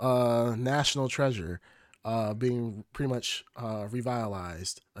about National Treasure being pretty much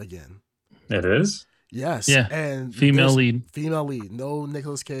revitalized again? It is. Yes. Yeah. And Female there's- lead. Female lead. No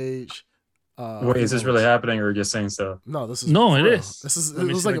Nicolas Cage. Wait, is this female really lead. happening or just saying stuff? No, this is No, it for real. is. This is Let it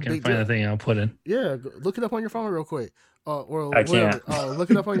me was see like if a I can big find deal. the thing I'll put in. Yeah, look it up on your phone real quick. Or I can't.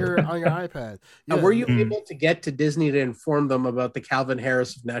 look it up on your iPad. Now, Yeah. were you Mm. able to get to Disney to inform them about the Calvin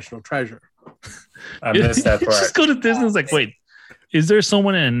Harris of National Treasure? I missed that part. Just go to Disney. It's like, wait, is there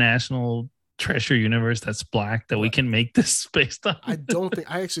someone in a national treasure universe that's black that we can make this based on? I don't think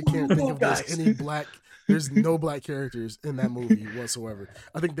I actually can't think of there's Guys. any black. There's no black characters in that movie whatsoever.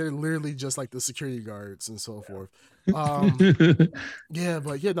 I think they're literally just like the security guards and so forth. Yeah,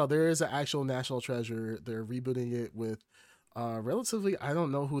 but no, there is an actual National Treasure. They're rebooting it with relatively. I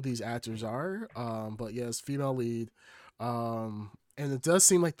don't know who these actors are, but yes, female lead. And it does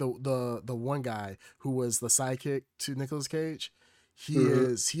seem like the one guy who was the sidekick to Nicolas Cage,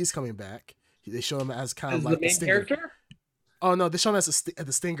 he's coming back. They show him as kind As of the like main stinger. character? Oh no, they show him as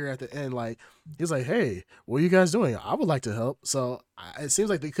the stinger at the end. Like he's like, "Hey, what are you guys doing? I would like to help." So it seems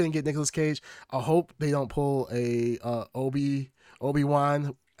like they couldn't get Nicolas Cage. I hope they don't pull a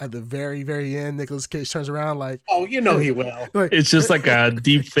Obi-Wan at the very very end. Nicolas Cage turns around like, Oh, you know he will. like It's just like a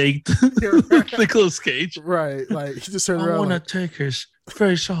deep faked Nicolas Cage. right, like he just turned I around. want to Like, take his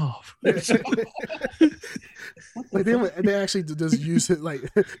face off. like they actually just use it like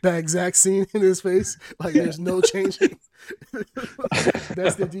that exact scene in his face. Like there's no changing.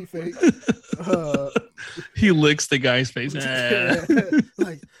 That's the deep fake. He licks the guy's face. Eh.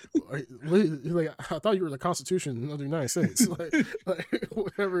 Like, I thought you were the Constitution of the United States, like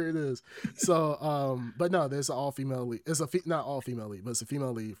whatever it is. So, but no, there's an all female lead. It's not all female lead, but it's a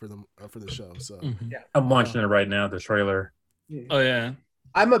female lead for the show. So, Mhm. I'm watching it right now. The trailer. Oh yeah.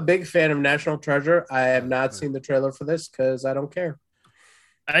 I'm a big fan of National Treasure. I have not seen the trailer for this because I don't care.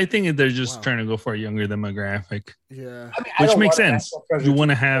 I think they're just Wow. trying to go for a younger demographic, yeah, I mean, I which don't makes want a sense. National Treasure You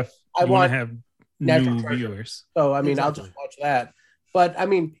want to have I want- Natural new Treasure. viewers. So I mean, I'll Exactly. just watch that. But I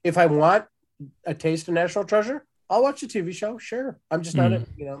mean, if I want a taste of National Treasure, I'll watch a TV show. Sure, I'm just not,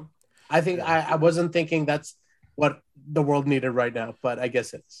 I think I wasn't thinking that's what the world needed right now, but I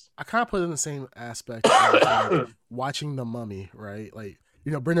guess it is. I kind of put it in the same aspect of like, watching The Mummy, right? Like,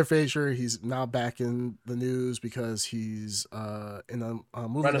 Brendan Fraser, he's now back in the news because he's in a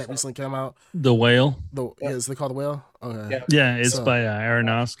movie that Renaissance. recently came out. The Whale. Is they called The Whale? Okay. Yeah. Yeah, it's So- by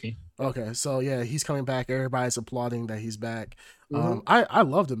Aronofsky. Okay, so yeah, he's coming back. Everybody's applauding that he's back. Mhm. I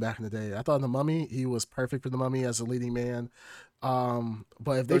loved him back in the day. I thought in The Mummy, he was perfect for The Mummy as a leading man.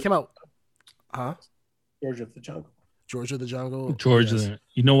 But if they came out, George of the Jungle. George of the Jungle, George, yes.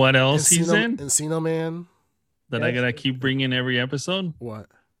 you know what else he's in Encino Man. that I gotta keep bringing every episode? What?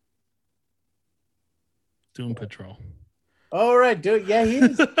 Doom Patrol. All right, dude. Yeah, he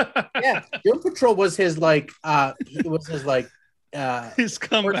is. Yeah, Doom Patrol was his His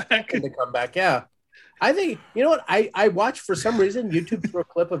comeback. to come back. Yeah, I think you know what I watched for some reason. YouTube threw a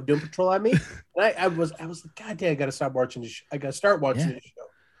clip of Doom Patrol at me, and I was like, God damn, I gotta stop watching this. I gotta start watching this show.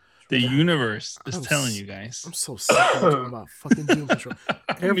 The universe is I'm telling s- you guys. I'm so sick of talking about fucking Doom Patrol.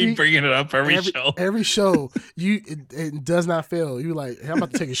 Me bringing it up every show. Every show, it does not fail. You like, hey, I'm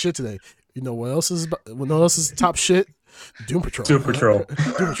about to take a shit today. You know what else is top shit? Doom Patrol. Doom Patrol.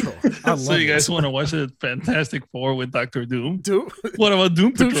 Doom Patrol. I love So you guys it. want to watch a Fantastic Four with Doctor Doom? Doom What about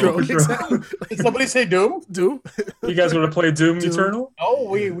Doom Patrol? Exactly. Did somebody say Doom? Doom. You guys want to play Doom Doom. Eternal? Oh,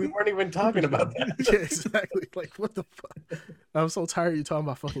 we weren't even talking about that. Yeah, exactly. Like, what the fuck? I'm so tired of you talking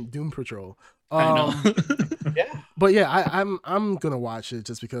about fucking Doom Patrol. I know. Yeah. But yeah, I'm gonna watch it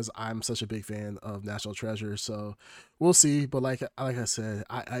just because I'm such a big fan of National Treasure. So we'll see. But like I said,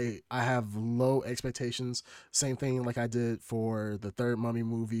 I have low expectations. Same thing like I did for the third Mummy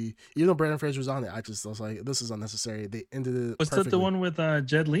movie. Even though Brandon Fraser was on it, I was like, this is unnecessary. They ended it. Was that perfectly. the one with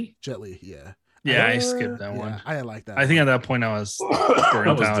Jet Li? Jet Li? Yeah. Yeah, I skipped that Yeah, one. I didn't like that. I think at that point I was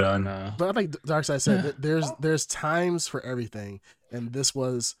burnt was out. done. On, But like Darkseid said, there's times for everything, and this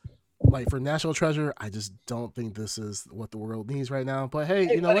was like for National Treasure. I just don't think this is what the world needs right now. But hey,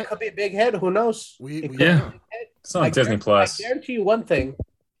 you know but what? It could be a big hit. Who knows? We It could Yeah. be a big hit. It's on Disney Plus. I guarantee you one thing: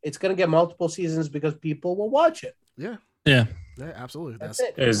 it's going to get multiple seasons because people will watch it. Yeah, absolutely. That's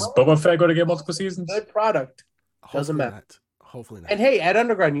it. Is Boba Fett going to get multiple seasons? Good product. Doesn't hopefully matter. not. Hopefully not. And hey, at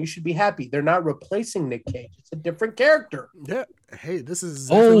Underground, you should be happy. They're not replacing Nick Cage. It's a different character. Yeah. Hey, this is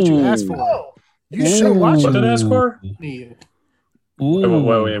exactly what you asked for. Oh, You should watch What it. did I ask for? you.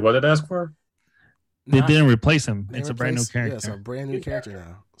 Wait, what did I ask for? They Not- didn't replace him. they It's a brand new replaced- Yeah, it's a character brand new character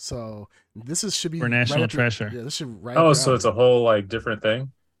now. So this should be for National right up your- Treasure. Yeah, this should right. Oh, up so your it's a whole like different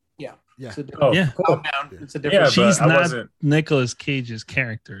thing. Yeah. It's a Oh, Yeah. cool. calm down. It's a Yeah, different. but She's I not wasn't. Nicolas Cage's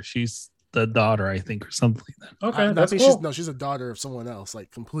character. She's the daughter, I think, or something like that. Okay, I that's think cool. she's a daughter of someone else,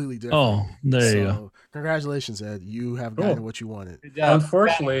 like completely different. Oh, there you go. So congratulations, Ed. You have Cool. gotten what you wanted. Good job.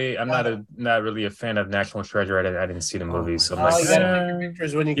 Unfortunately, I'm not really a fan of National Treasure. I didn't see the movie, so I'm Oh, like, you gotta take your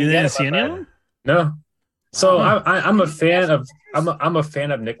pictures when you can You get didn't it, see my friend. anyone? no. So Wow. I'm a fan of I'm a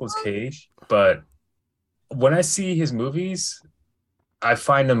fan of Nicolas Cage, but when I see his movies, I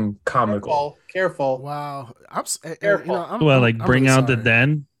find them comical. Careful. Wow, Careful. Well, like I'm Bring really Out the sorry.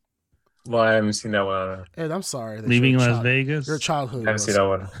 Dead, Well, I haven't seen that one. Ed, I'm sorry. that Leaving your Las child- Vegas. Your childhood I haven't was seen that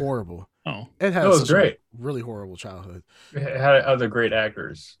one. horrible. Oh, Ed had That was such a great. really horrible childhood. It had other great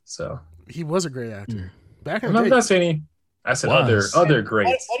actors. So He was a great actor. Mm. Back in I'm the day. not saying any. I said Was. other What,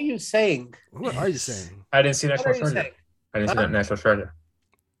 greats. what are you saying? What are you saying? I didn't see What National are you Treasure. saying? I didn't see that National Treasure.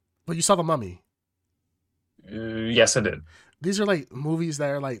 But you saw The Mummy. Yes, I did. These are like movies that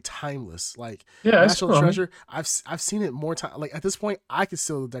are like timeless. Like Yeah, it's National cool. Treasure. I've seen it more time. Like at this point, I could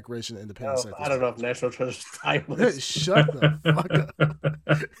steal the Declaration of Independence. No, at I this don't know if National Treasure's point. timeless. Shut the fuck up.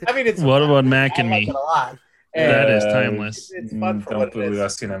 I mean, it's What about Mac I and like Me? it a lot. That And is timeless. It's fun for Don't what it believe is.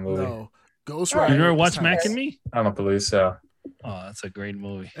 I've seen that movie. No, Ghost You Rider. You never is watched Mac timeless. and Me? I don't believe so. Oh, that's a great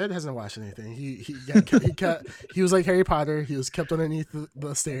movie. Ed hasn't watched anything. He was like Harry Potter. He was kept underneath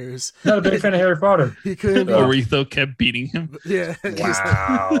the stairs. Not a big fan of Harry Potter. He couldn't. Yeah. Aretho kept beating him. Yeah.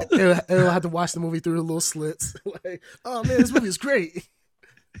 Wow. He'll have to watch the movie through the little slits. Like, oh man, this movie is great.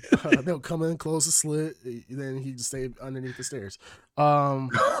 They'll come in, close the slit, then he just stay underneath the stairs. All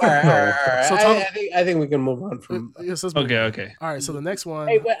right. So I think we can move on from. Yes, let's move Okay, on. okay. All right, so the next one.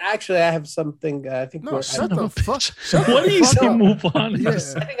 Hey, but actually, I have something. I think. No, we're- shut I, the fuck. Shut What the do you fuck say? up. Move on. Yeah.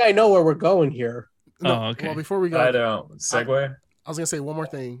 I think I know where we're going here. No, Oh, okay. Well, before we go, I don't. Segue? I was gonna say one more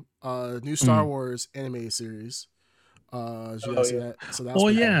thing. New Star Mm. Wars animated series. Did you Oh, guys see yeah. that? So that was Oh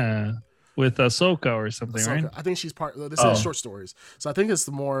pretty cool. yeah, with Ahsoka or something, Ahsoka. right? I think she's part. This Oh. is short stories, so I think it's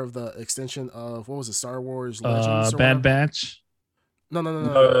more of the extension of what was it, Star Wars Legends? or Bad whatever? Batch.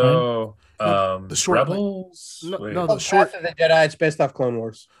 No. The short, Rebels. no, Wait. no, the short. Path of the Jedi. It's based off Clone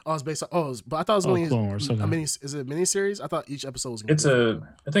Wars. Oh, it's based on. Oh, but I thought it was only Clone Wars, okay. a mini. Is it a mini series? I thought each episode was. It's a.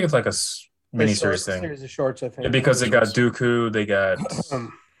 I think it's like a miniseries thing. Series of shorts, I think. Yeah, because they got Dooku, they got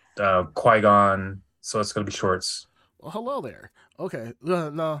Qui-Gon, so it's gonna be shorts. Well, hello there. Okay,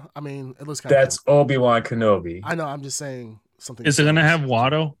 no, I mean it looks kind That's of. Obi-Wan Kenobi. I know. I'm just saying something. Is it gonna have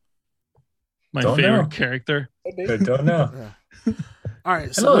Watto? My Don't favorite know. character. I don't know. Yeah. All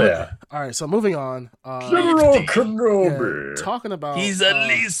right. So Hello there. all right. So moving on. General Yeah, Kenobi. talking about. He's at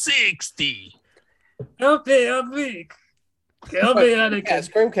least 60. Help me, Anakin.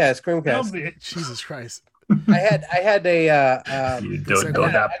 Screamcast. Jesus Christ. I had a. You don't know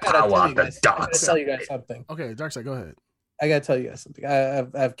the power of the I dark gotta side. tell you guys something. Okay, Darkseid, go ahead. I gotta tell you guys something.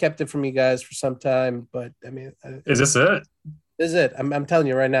 I've kept it from you guys for some time, but I mean, Is this it? this is it. I'm telling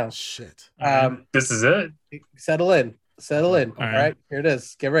you right now. Shit. This is it? Settle in. All right. right, here it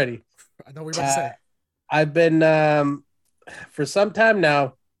is. Get ready. I know what you're about to say. I've been for some time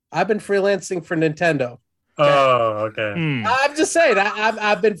now. I've been freelancing for Nintendo. Oh, okay. I'm just saying.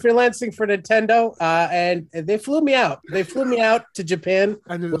 I've been freelancing for Nintendo, and they flew me out. They flew me out to Japan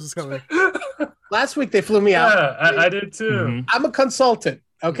I knew this was coming. last week. They flew me out. Yeah, I did too. Mhm. I'm a consultant.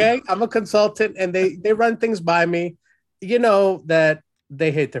 Okay, I'm a consultant, and they run things by me. You know that they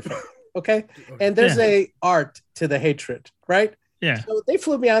hate their friend. Okay, and there's a art to the hatred, right? Yeah. So they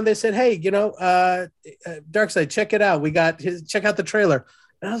flew me on. They said, "Hey, Darkseid, check it out. Check out the trailer."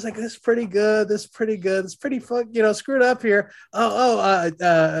 And I was like, "This is pretty good. This is pretty good. It's pretty fun. Screwed up here." What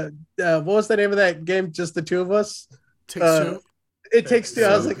was the name of that game? Just the two of us. Takes two. It Takes Two.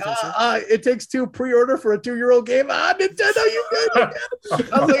 I was like, It Takes Two pre-order for a 2-year-old game. Nintendo, you good?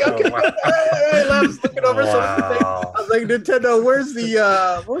 I was like, okay. Wow. I was looking over something. Wow. I was like, Nintendo, where's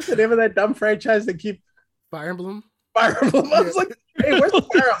the what's the name of that dumb franchise that keep Fire Emblem. Fire Emblem? I was like, hey, where's the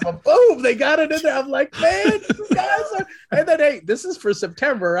Fire Emblem? Boom, they got it in there. I'm like, man, these guys are. And then, hey, this is for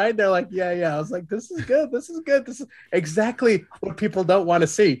September, right? They're like, yeah. I was like, this is good. This is exactly what people don't want to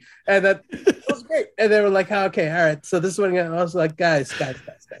see. And that was great. And they were like, okay, all right. So this is what I was like, guys.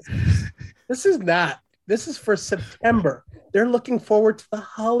 This is for September. They're looking forward to the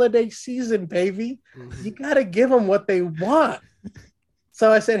holiday season, baby. Mhm. You got to give them what they want.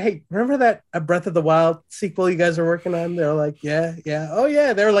 So I said, hey, remember that A Breath of the Wild sequel you guys are working on? They're like, yeah. Oh,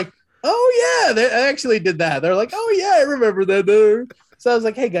 yeah. They were like, oh, yeah. They actually did that. They're like, oh, yeah, I remember that. So I was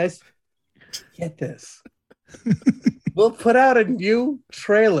like, hey, guys, get this. We'll put out a new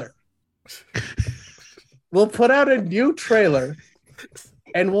trailer. We'll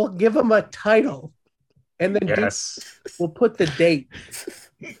and we'll give them a title. And then Yes. we'll put the date.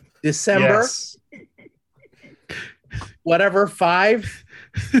 December, Yes. whatever, 5,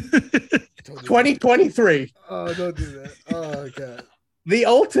 2023. Oh, don't do that. Oh god. The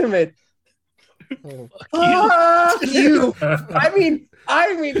ultimate. Oh. Fuck you. I mean,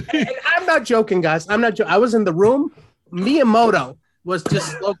 and I'm not joking, guys. I'm not joking. I was in the room. Miyamoto was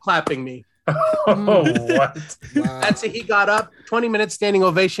just slow clapping me. Oh, what? Wow. That's it. He got up, 20 minutes standing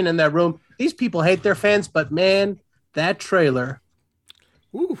ovation in that room. These people hate their fans, but man, that trailer.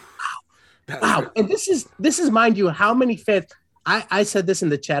 Ooh. Wow. And this is, mind you, how many fans. I said this in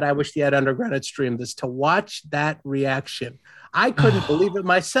the chat. I wish the Ed Underground had streamed this to watch that reaction. I couldn't believe it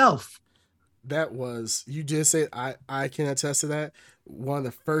myself. That was, you did say, I can attest to that. One of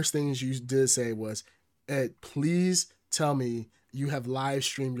the first things you did say was, Ed, please tell me you have live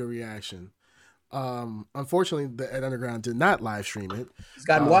streamed your reaction. Unfortunately, the Ed Underground did not live stream it. It's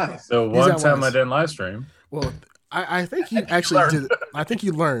gotten wise. So He's one at time I once. didn't live stream. Well, I think you actually did. I think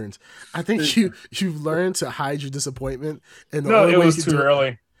you learned. I think you've learned to hide your disappointment. And the No, only it way was you too do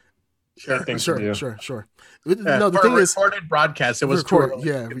early. Sure. Yeah, No, the for thing a is, recorded broadcast, it was too record. early.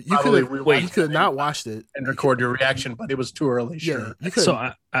 Yeah, could you probably could rewind you could have not watched it and record your reaction, but it was too early. Sure. Yeah, you could. So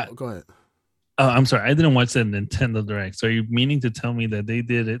I Go ahead. I'm sorry, I didn't watch the Nintendo Direct. So are you meaning to tell me that they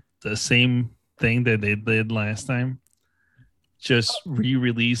did it the same thing that they did last time? Just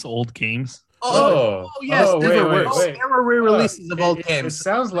re-release old games? Oh, yes. oh, there wait. were re-releases of old It games.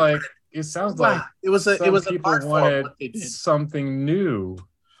 sounds like It was some a people art form wanted what they did. something new.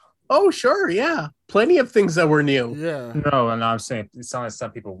 Oh, sure, yeah. Plenty of things that were new. Yeah, No, and I'm saying it sounds like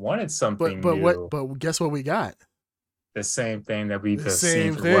some people wanted something but new. But guess what we got? The same thing that we've The seen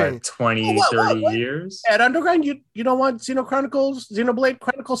same for thing. what 20, What? 30 years. At Underground, you don't want Xenoblade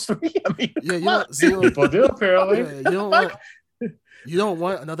Chronicles 3? I mean, Yeah, you come on. don't, Xeno- People do apparently. yeah, you don't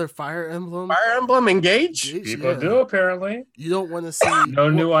want another Fire Emblem. Fire Emblem Engage? Jeez, People yeah. do apparently. You don't want to see No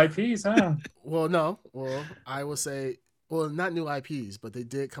new IPs, huh? Well, no. Well, I would say, well, not new IPs, but they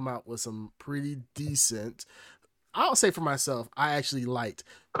did come out with some pretty decent I'll say for myself, I actually liked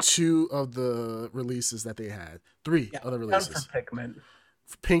 2 of the releases that they had. 3 of the releases. Pikmin.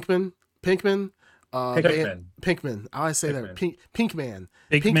 Pinkman. Pikmin. Pinkman. I always say that. Pinkman.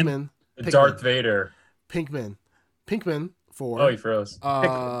 Pikmin. Darth Vader. Pinkman. 4. Oh, he froze.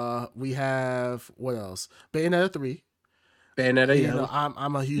 We have what else? Bayonetta 3. Bayonetta, You know,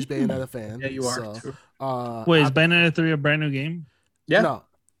 I'm a huge Bayonetta fan. Yeah, you are. So, Too. Wait, is Bayonetta 3 a brand new game? Yeah. No.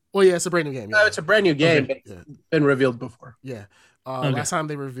 Well, yeah, it's a brand new game. No, Yeah. it's a brand new game. Okay. But it's been revealed before. Yeah. Okay. Last time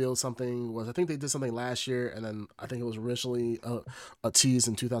they revealed something was, I think they did something last year, and then I think it was originally a tease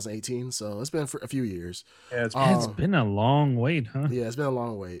in 2018. So it's been for a few years. Yeah, It's been a long wait, huh? Yeah, it's been a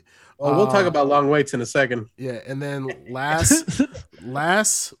long wait. well, we'll talk about long waits in a second. Yeah, and then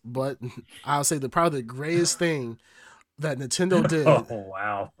last, but I'll say probably the greatest thing that Nintendo did, Oh,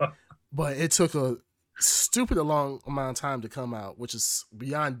 wow. but it took a stupid long amount of time to come out, which is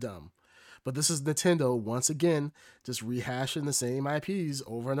beyond dumb. But this is Nintendo once again just rehashing the same IPs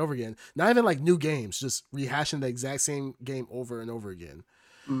over and over again. Not even like new games, just rehashing the exact same game over and over again.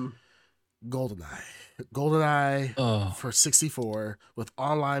 GoldenEye for 64 with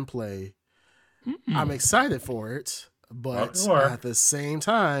online play. I'm excited for it, but at the same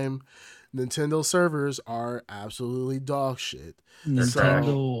time, Nintendo servers are absolutely dog shit.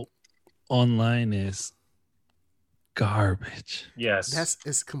 Nintendo Online is garbage. Yes.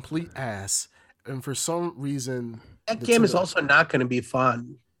 It's complete ass. And for some reason, That game is also not going to be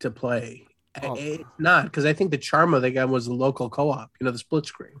fun to play. It's not, because I think the charm of the game was the local co-op, the split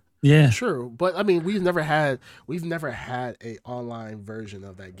screen. Yeah. true, but I mean, we've never had a online version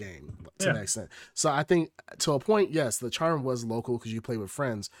of that game to that extent. So I think to a point, yes, the charm was local because you play with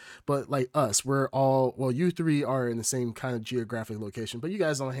friends. But like us, we're all, well, you 3 are in the same kind of geographic location, but you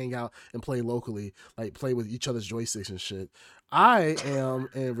guys don't hang out and play locally, like play with each other's joysticks and shit. I am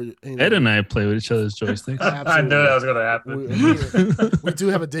Ed and I play with each other's joysticks. I knew that was going to happen. We do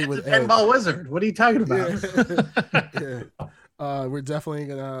have a date with Ed. Pinball Wizard. What are you talking about? Yeah. We're definitely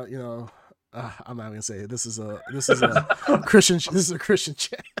gonna, I'm not gonna say it. This is a Christian. This is a Christian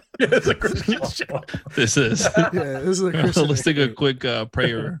chat. It's a Christian show. This is. Yeah, this is a Christian. Let's take a quick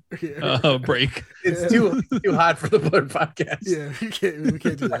prayer break. It's too hot for the Blur podcast. Yeah, we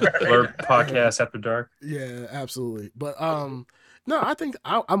can't do that. Blur podcast after dark. Yeah, absolutely. But no, I think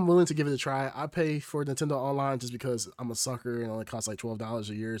I'm willing to give it a try. I pay for Nintendo Online just because I'm a sucker and it only costs like $12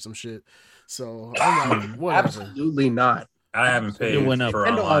 a year or some shit. So I'm like, whatever. Absolutely not. I haven't paid It went up. for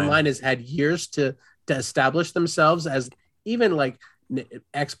Nintendo online. Online has had years to establish themselves as, even like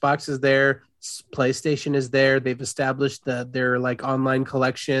Xbox is there, PlayStation is there. They've established their like online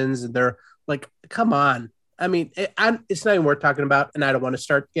collections, and they're like, come on. I mean, it's not even worth talking about, and I don't want to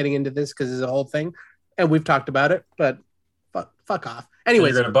start getting into this because it's a whole thing, and we've talked about it, but fuck off.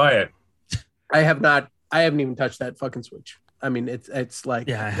 Anyways, You're gonna buy it. I haven't even touched that fucking Switch. I mean, it's like,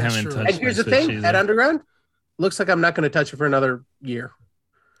 Yeah, I That's haven't true. touched and here's my the thing, Switch either. at Underground, looks like I'm not going to touch it for another year.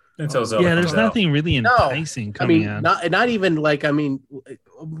 Until Zelda Yeah, there's comes out. nothing really No. enticing I coming mean, out. not even like, I mean,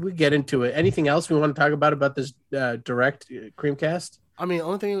 we get into it. Anything else we want to talk about this direct Creamcast? I mean,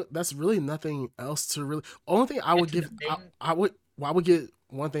 only thing that's really nothing else to really. Only thing I would give, I would get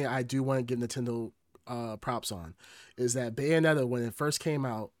one thing I do want to give Nintendo props on is that Bayonetta, when it first came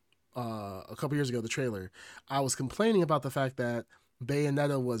out a couple years ago, the trailer, I was complaining about the fact that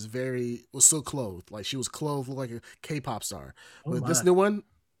Bayonetta was so clothed, like she was clothed, looked like a K-pop star. With this new one,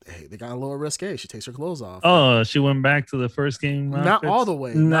 hey, they got a little risque. She takes her clothes off. Oh, she went back to the first game. Not outfits? all the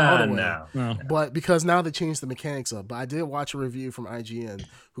way. Not all the way. No. No. But because now they changed the mechanics up. But I did watch a review from IGN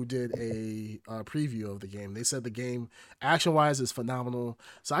who did a preview of the game. They said the game, action-wise, is phenomenal.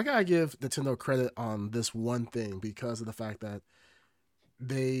 So I gotta give Nintendo credit on this one thing because of the fact that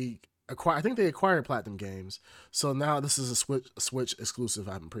I think they acquired Platinum Games. So now this is a Switch exclusive.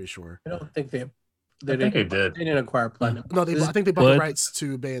 I'm pretty sure. I don't think they I think they did. They didn't acquire Platinum. No, I think they bought the rights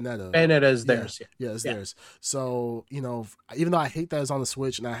to Bayonetta. Bayonetta is theirs. Yeah, it's theirs. So, even though I hate that it's on the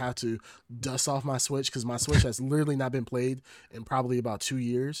Switch and I have to dust off my Switch because my Switch has literally not been played in probably about 2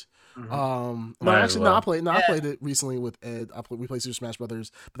 years. Might as well. I played it recently with Ed. We played Super Smash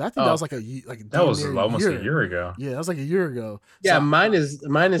Brothers, but I think that was like That was almost a year ago. Yeah, that was like a year ago. Yeah, So- mine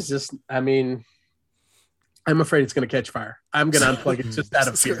is just, I mean, I'm afraid it's going to catch fire. I'm going to unplug it just out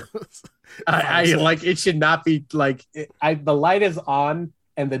of fear. I like, it should not be like, the light is on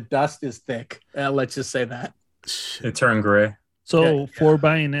and the dust is thick. Let's just say that. It turned gray. So for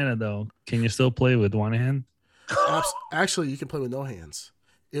Bayonetta though, can you still play with one hand? Actually, you can play with no hands.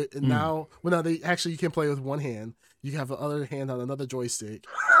 Now, you can play with one hand. You have the other hand on another joystick,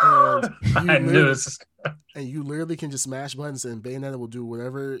 and I knew this. and you literally can just smash buttons, and Bayonetta will do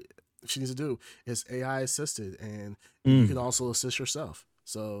whatever she needs to do is AI assisted, and you can also assist yourself.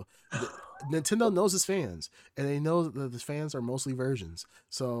 So Nintendo knows its fans, and they know that the fans are mostly virgins.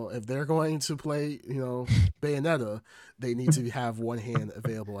 So if they're going to play, Bayonetta, they need to have one hand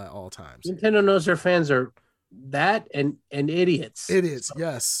available at all times. Nintendo knows their fans are that and idiots. Idiots,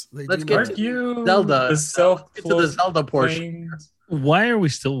 yes. Let's get to Zelda. Get to the Zelda portion. Why are we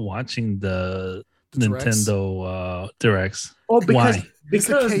still watching the Nintendo Directs? Oh, because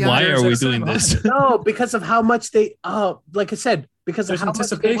why are we doing this? No, because of how much they like I said, because of how much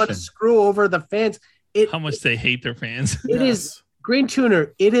they want to screw over the fans. How much they hate their fans. It is Green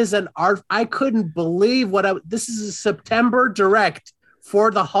Tuner. It is an art. I couldn't believe this is a September Direct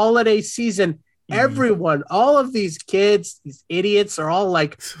for the holiday season. Everyone, all of these kids, these idiots are all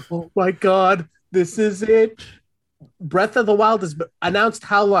like, oh my God, this is it. Breath of the Wild is announced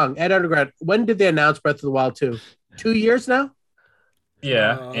how long? Ed Underground, when did they announce Breath of the Wild 2? 2 years now?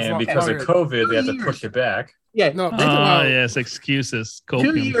 Yeah, and because of COVID, they have to push it back. Yeah, no. Yes, excuses.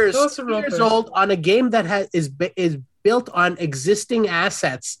 2 years, 2 years old on a game that is built on existing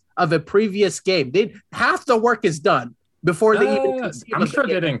assets of a previous game. Half the work is done before they even. I'm sure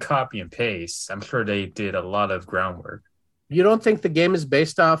they didn't copy and paste. I'm sure they did a lot of groundwork. You don't think the game is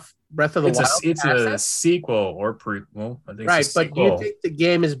based off Breath of the Wild? It's a sequel or prequel. I think right, but do you think the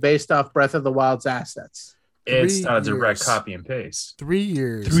game is based off Breath of the Wild's assets? It's not a direct copy and paste. 3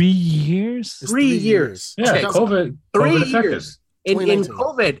 years. 3 years? 3 years. Yeah, okay. COVID 3 effective. years. In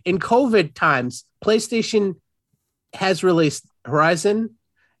COVID times, PlayStation has released Horizon.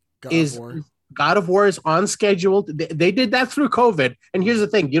 God of War is on schedule. They did that through COVID. And here's the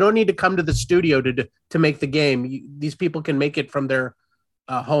thing: you don't need to come to the studio to make the game. These people can make it from their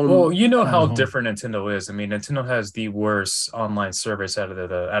home. Well, you know how different Nintendo is. I mean, Nintendo has the worst online service out of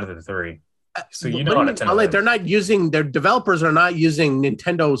the three. So you know how Nintendo. They're not using their developers are not using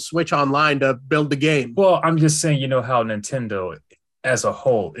Nintendo Switch Online to build the game. Well, I'm just saying, you know how Nintendo as a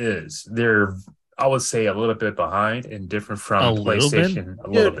whole is. They're, I would say, a little bit behind and different from PlayStation. A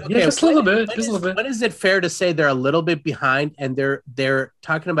little bit. Yeah, just a little bit. Just a little bit. When is it fair to say they're a little bit behind and they're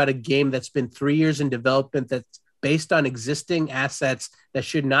talking about a game that's been 3 years in development that's based on existing assets that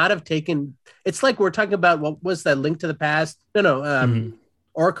should not have taken. It's like we're talking about what was that Link to the Past? No.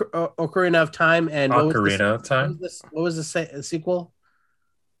 Ocarina of Time and Ocarina of Time. What was the sequel?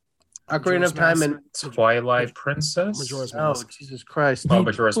 Ocarina of Time and Twilight Princess. Majora's Mask. Oh, Jesus Christ!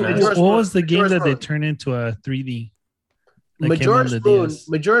 Majora's Mask. What was the game that they turned into a 3D? Majora's Moon.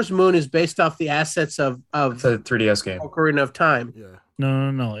 Majora's Moon is based off the assets of the 3DS game. Ocarina of Time. Yeah.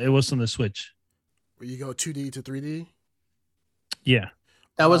 No. It was on the Switch. Where you go 2D to 3D. Yeah.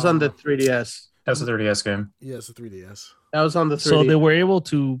 That was on the 3DS. That's a 3DS game. Yeah, it's a 3DS. That was on the 3DS. So they were able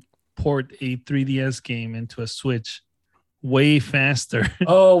to port a 3DS game into a Switch way faster.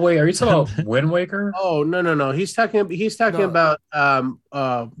 Oh wait, are you talking about Wind Waker? Oh no. He's talking about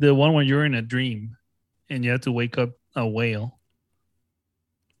the one where you're in a dream and you have to wake up a whale.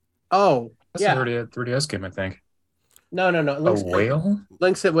 Oh, that's a 3DS game, I think. No. A whale?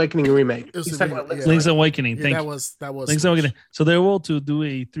 Link's Awakening remake. He's talking about Link's Awakening. Yeah, Thank that you. was Link's Awakening. So they're able to do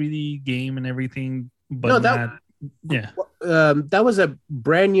a 3D game and everything, but that was a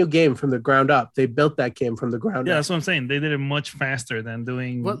brand new game from the ground up. They built that game from the ground up. Yeah, that's what I'm saying. They did it much faster than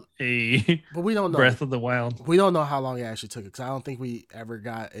doing but we don't know. Breath of the Wild. We don't know how long it actually took because I don't think we ever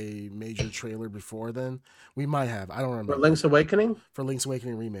got a major trailer before then. We might have. I don't remember. For Link's Awakening? For Link's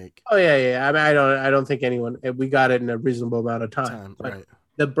Awakening remake. Oh yeah. I mean, I don't think anyone. We got it in a reasonable amount of time. Right.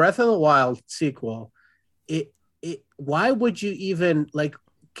 The Breath of the Wild sequel. Why would you even like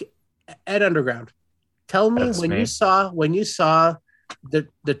Ed Underground? Tell me when you saw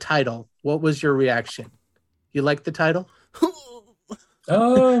the title, what was your reaction? You like the title?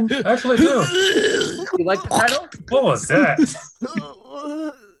 Actually, I do. You like the title? What was that?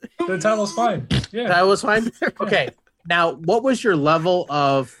 The title's fine. Yeah, the title was fine. Okay, now what was your level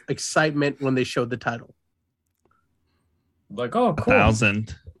of excitement when they showed the title? Like, oh, cool.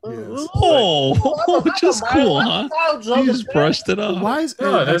 1,000. Yes. Just cool, huh? You just brushed it off. Why is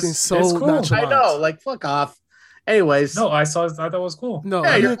everything so cool. nonchalant? I know, like fuck off. Anyways, no, I thought that was cool. No,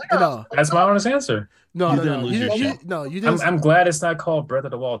 no. That's my honest answer. No, you didn't. I'm glad it's not called Breath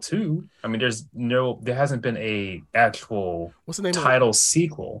of the Wild 2. I mean, there hasn't been a actual title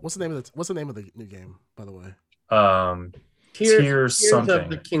sequel. What's the name of the new game, by the way? Tears something. of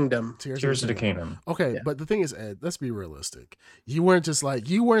the Kingdom. Tears of the Kingdom. Okay, but the thing is, Ed, let's be realistic. You weren't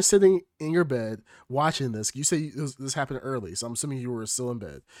sitting in your bed watching this. You say this happened early, so I'm assuming you were still in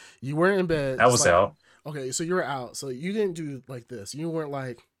bed. You weren't in bed. I was out. Okay, so you were out. So you didn't do like this. You weren't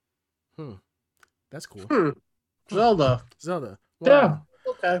like, that's cool. Zelda. Wow. Yeah.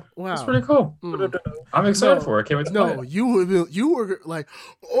 So Okay. Wow. It's pretty cool. Mm. I'm excited No, for it. Can't wait to play No, it. you were like,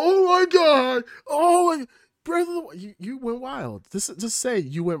 oh my god, oh my Breath of the Wild. You went wild. Just say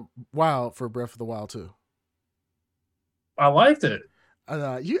you went wild for Breath of the Wild too. I liked it.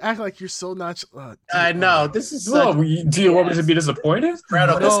 You act like you're so not. I know this is Well, such. do you want me to be disappointed?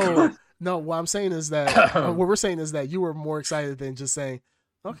 No. What I'm saying is that what we're saying is that you were more excited than just saying,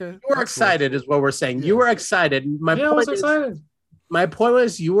 okay. You were excited, is what we're saying. Yeah. You were excited. I was excited. My point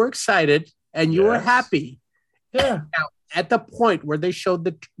was, you were excited and you were Yes. happy. Yeah, Now, at the point where they showed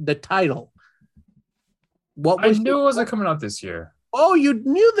the title, what I was knew it wasn't coming out this year. Oh, you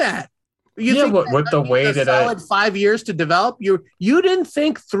knew that. You Yeah, think but that with the took way a that solid 5 years to develop, you didn't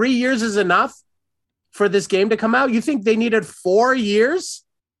think 3 years is enough for this game to come out? You think they needed 4 years?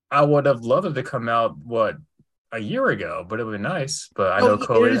 I would have loved it to come out a year ago, but it would be nice. But I know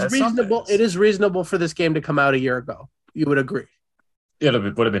COVID it is has reasonable. some It is reasonable for this game to come out a year ago. You would agree. It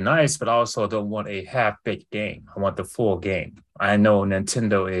would have been nice, but I also don't want a half-baked game. I want the full game. I know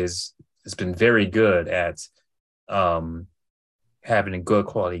Nintendo has been very good at having good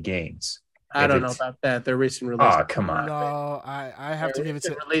quality games. I don't know about that. Their recent releases. Oh, come on. No, I have to give it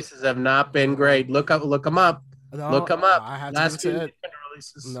to. Releases have not been great. Look them up. No, Look them up. I have Last to give few it to Ed. Nintendo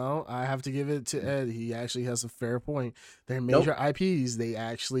releases. No, I have to give it to Ed. He actually has a fair point. Their major IPs, they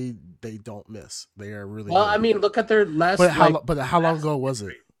don't miss. They are really Well, good. I mean, look at their last. But how long ago was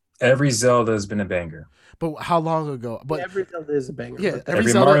it? Every Zelda has been a banger. But how long ago? But every Zelda is a banger. yeah,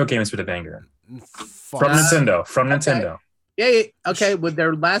 Every Zelda, Mario game has been a banger. From Nintendo. From Nintendo. Yeah, okay. With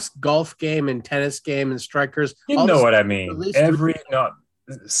their last golf game and tennis game and Strikers, You know what I mean.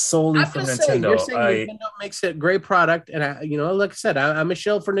 Solely I'm from just saying, you're Nintendo. saying Nintendo makes it a great product, and like I said, I'm a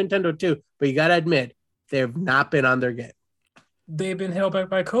shill for Nintendo too. But you got to admit, they've not been on their game. They've been held back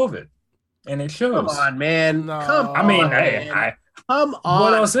by COVID, and it shows. Come on, man. No. Come on. I mean, man. Come on.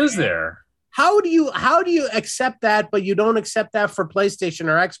 what else is man. there? How do you accept that, but you don't accept that for PlayStation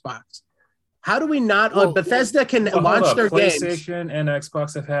or Xbox? How do we not? Bethesda can launch their games. PlayStation and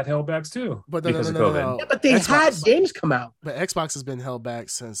Xbox have had hellbacks too But because of COVID. Yeah, but they had games come out. But Xbox has been held back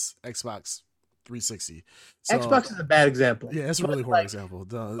since Xbox 360. So, Xbox is a bad example. Yeah, it's a really horrible example.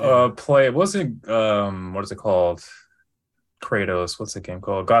 What is it called? Kratos. What's the game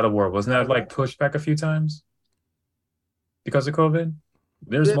called? God of War. Wasn't that like pushed back a few times because of COVID?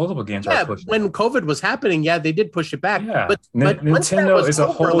 There's multiple games that are pushed when back. COVID was happening, they did push it back. Yeah, but Nintendo is a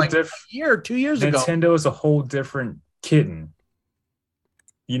whole different year, 2 years ago. Nintendo is a whole different kitten.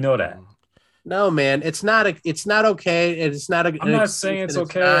 You know that. No, man, it's not okay. It's not a. I'm not saying it's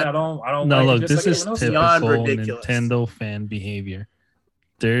okay. I don't. No, like look, it, this is like typical ridiculous. Nintendo fan behavior.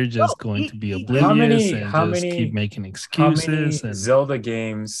 They're just going to be oblivious how and just many- keep making How many excuses. And Zelda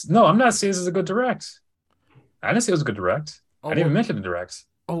games? No, I'm not saying this is a good direct. I didn't say it was a good direct. I didn't even mention the directs.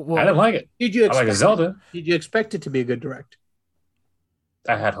 Oh, well, I didn't like it. Did you I like expect a Zelda. Did you expect it to be a good direct?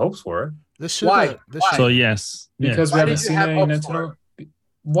 I had hopes for it this should Why? so yes, because we Why haven't did you seen have any hopes for Nintendo.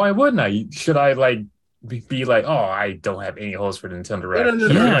 Why wouldn't I? Should I like be like, oh, I don't have any hopes for Nintendo Direct? No, no,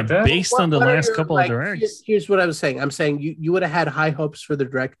 Should I be yeah, like that? based on the What are last your, couple like, of directs. Here's what I was saying. I'm saying you would have had high hopes for the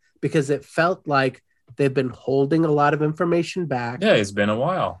direct because it felt like they've been holding a lot of information back. Yeah, it's been a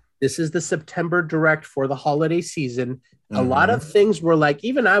while. This is the September direct for the holiday season. A Mhm. lot of things were like,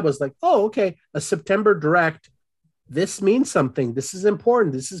 even I was like, oh, okay, a September direct. This means something. This is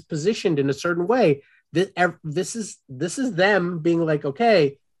important. This is positioned in a certain way. This is them being like,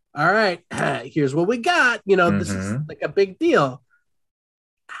 okay, all right, here's what we got. This is like a big deal.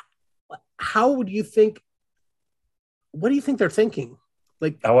 How would you think? What do you think they're thinking?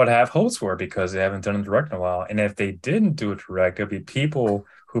 Like, I would have hopes for it because they haven't done a direct in a while. And if they didn't do a direct, there'd be people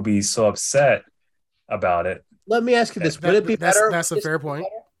who'd be so upset about it. let me ask you this: would it be better? That's a fair point.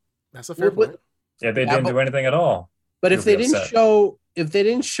 That's a fair point. If they didn't do anything at all. But if they You'll be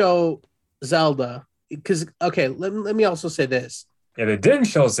didn't show Zelda, because okay, let me also say this: If they didn't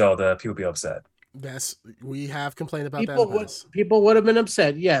show Zelda, people would be upset. We have complained about that. In the past. People would have been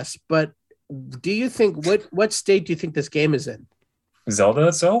upset, yes. But do you think what state do you think this game is in? Zelda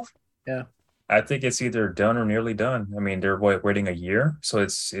itself? Yeah. I think it's either done or nearly done. I mean, they're waiting a year, so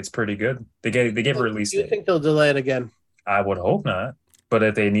it's pretty good. They gave a release Do you date. think they'll delay it again? I would hope not. But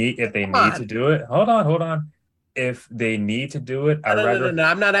if they need to do it, hold on. If they need to do it, No,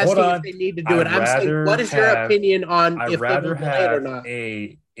 I'm not asking if they need to do it. I'm saying, what is your opinion on I'd if they will rather delay it or have not?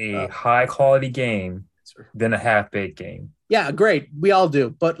 a high quality game than a half baked game. Yeah, great. We all do.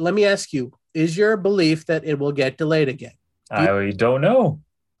 But let me ask you: is your belief that it will get delayed again? I don't know.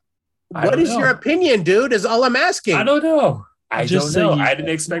 What is your opinion, dude? Is all I'm asking. I don't know. I Just don't know. say I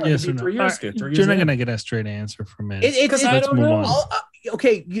didn't expect it to be 3 years. You're not gonna get a straight answer from it. Because I Let's don't move know. on.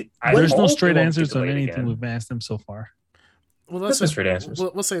 okay, There's no hope straight it won't answers get on delayed anything again. we've asked him so far. Well, That's no straight answers.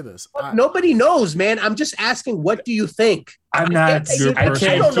 We'll say this. nobody knows, man. I'm just asking, what do you think? I'm not. Your I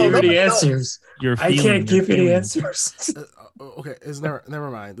personal can't give you feeling. the answers. Your I feeling, can't your give you the feelings. answers. Okay,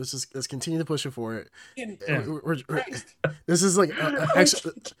 never mind. Let's continue to push it for it. Yeah. This is like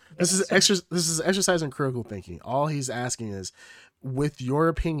this is exercise in critical thinking. All he's asking is, with your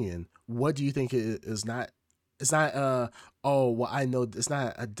opinion, what do you think it is not? It's not oh well, I know it's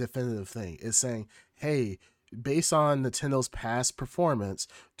not a definitive thing. It's saying, hey, based on Nintendo's past performance,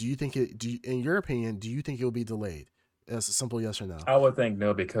 do you think in your opinion, do you think it will be delayed? It's a simple yes or no. I would think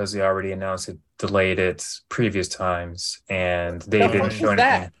no, because they already announced it delayed it previous times, and they The didn't fuck show is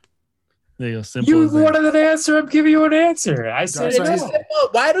that? anything. There you go. Simple You as that. wanted an answer. I'm giving you an answer. I said Dark It's Side- just simple.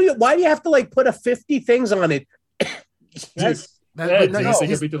 Why do you have to like put a 50 things on it? Yes, That- Yeah, but do no, you he's- think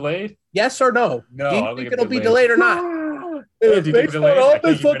he's- it'll be delayed? yes or no? No, Do I you don't think it'll it'll be delayed or not? Yeah, do you think Based it'll be on delayed? all I the can't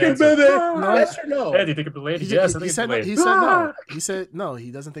give you an fucking answer. baby. No. Yes or no? Yeah, do you think it'll be delayed? He, Yes, he, I think he it's said delayed. he said no. He said no.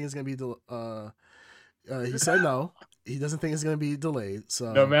 He doesn't think it's gonna be he said no. He doesn't think it's gonna be delayed.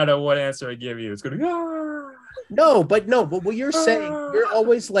 So No matter what answer I give you, it's gonna be. No, but what you're saying, you're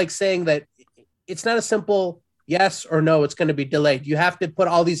always like saying that it's not a simple yes or no, it's going to be delayed. You have to put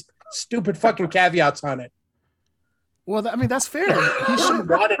all these stupid fucking caveats on it. well, I mean that's fair. He I should. wouldn't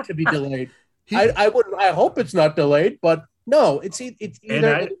want it to be delayed. He, I wouldn't. I hope it's not delayed, but no, it's either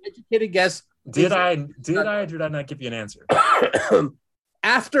an educated guess. Did I or did I not give you an answer?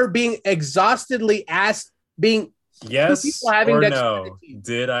 After being exhaustively asked, being Yes people having or dexterity. no?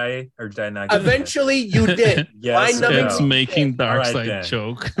 Did I or did I not? Give eventually you did. Yes Mind numbing or It's no? making All right, Darkseid then.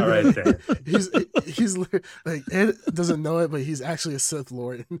 choke. All right then. he's like Ed doesn't know it, but he's actually a Sith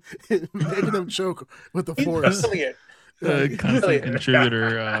Lord, making him choke with the He's Force. brilliant. Constant Brilliant.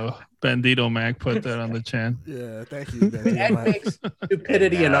 contributor Bandito Mac put that on the chan. Yeah, thank you, Ben. Ed makes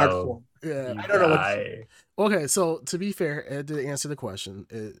stupidity an art form. Yeah. I don't know what. I- Okay, so to be fair, Ed did answer the question.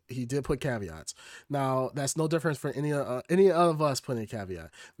 He did put caveats. Now that's no difference for any of us putting a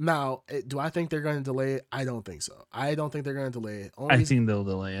caveat. Now, do I think they're going to delay it? I don't think so. I don't think they're going to delay it. I think they'll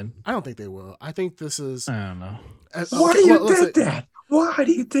delay it. I don't think they will. I think this is. I don't know. Why do you think that? Why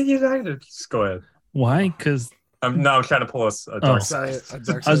do you think that? Just go ahead. Why? Because I'm trying to pull us a dark side. A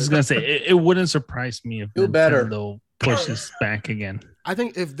dark I was side. just gonna say it wouldn't surprise me if Do better. Nintendo pushes back again. I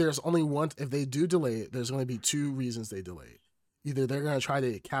think if there's only one, if they do delay it, there's going to be two reasons they delay it. Either they're going to try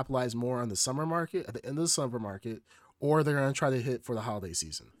to capitalize more on the summer market at the end of the summer market, or they're going to try to hit for the holiday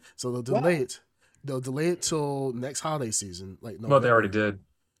season. So they'll delay it. They'll delay it till next holiday season. Like Well, they already did.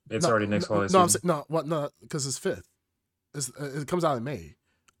 It's already next holiday No, I'm season. saying no. What? No, because it's 5th. It comes out in May.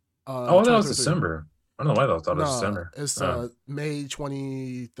 Oh, that was 2023. December. I don't know why I thought it was December. It's Oh. May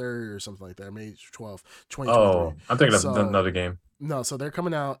 23rd or something like that. May 12th, 2023. Oh, I'm thinking of So- another game. No, so they're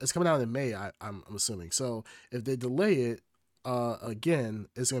coming out. It's coming out in May. I'm assuming. So if they delay it, again,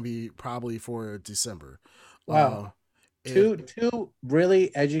 it's gonna be probably for December. Wow. Two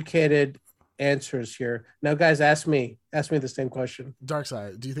really educated answers here. Now, guys, ask me the same question. Dark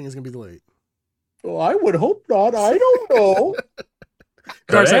Side. Do you think it's gonna be delayed? Well, I would hope not. I don't know.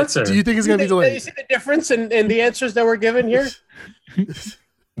 Dark Side, answer. do you think it's gonna be You delayed? see the difference in the answers that were given here? Do you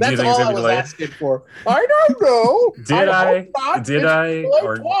That's think it's all gonna I be was delayed? asking for. I don't know. Did I? hope not. Did It's I? delayed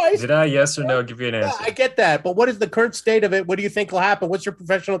Or twice. did I? Yes or no? Give you an Yeah, answer. I get that, but what is the current state of it? What do you think will happen? What's your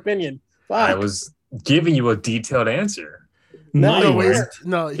professional opinion? I Fuck. was giving you a detailed answer. No, No, you wait, weren't.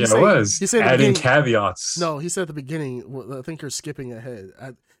 no. He Yeah, said, it was. He said at the Adding beginning- caveats. No, he said at the beginning. Well, I think you're skipping ahead.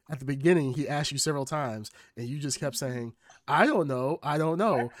 At the beginning, he asked you several times, and you just kept saying, "I don't know. I don't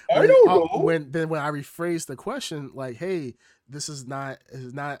know." I don't know. When I rephrased the question, like, "Hey, this is not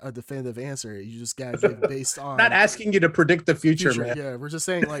a definitive answer. You just got to give based on Not asking you to predict the future, man. Yeah, we're just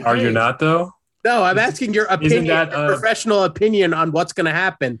saying like, Are you hey, not though? No, I'm asking your opinion, that, your professional opinion on what's going to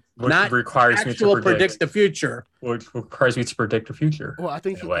happen, Which not requires me actual to predict the future. Which requires me to predict the future. Well, I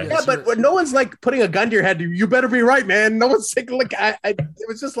think In a way. Yeah, but when no one's like putting a gun to your head. You better be right, man. No one's saying, look, it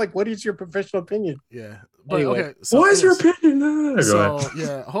was just like, what is your professional opinion? yeah. But Anyway. okay, so What is your anyways, opinion? No, go So ahead.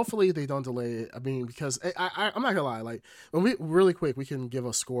 yeah, hopefully they don't delay it. I mean, because I'm not gonna lie, like when we really quick, we can give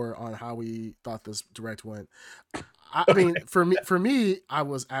a score on how we thought this direct went. I mean, for me, I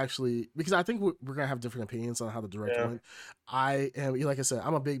was actually because I think we're gonna have different opinions on how the direct Yeah. went. I am, like I said,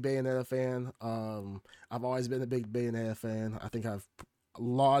 I'm a big Bayonetta fan. I've always been a big Bayonetta fan. I think I've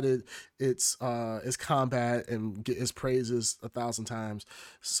lauded its combat and get its praises 1,000 times.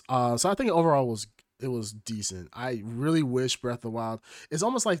 So I think overall it was decent. I really wish Breath of the Wild. It's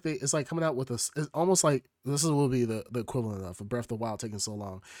almost like it's like coming out with it's almost like will be the equivalent of Breath of the Wild taking so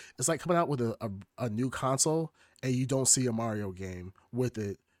long. It's like coming out with a new console and you don't see a Mario game with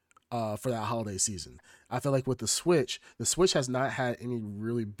it for that holiday season. I feel like with the Switch has not had any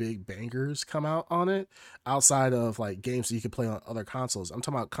really big bangers come out on it outside of like games that you can play on other consoles. I'm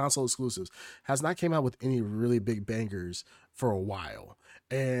talking about console exclusives. Has not came out with any really big bangers for a while.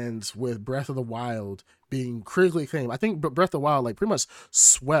 And with Breath of the Wild being critically acclaimed, I think Breath of the Wild like pretty much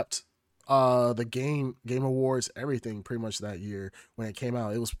swept the game awards, everything pretty much that year when it came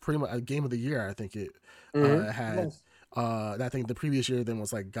out. It was pretty much a game of the year. I think it had. Yes. I think the previous year then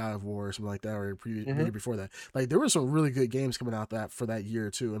was like God of War or something like that, or the year before that. Like there were some really good games coming out for that year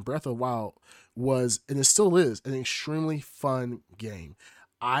too. And Breath of the Wild was, and it still is, an extremely fun game.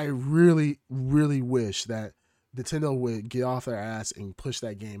 I really, really wish that Nintendo would get off their ass and push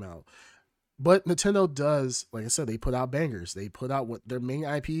that game out. But Nintendo does, like I said, they put out bangers. They put out what their main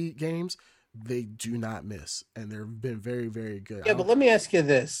IP games, they do not miss, and they've been very, very good. Yeah, but let me ask you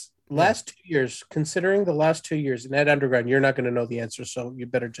this. Last 2 years, considering the last 2 years in Ed Underground, you're not going to know the answer, so you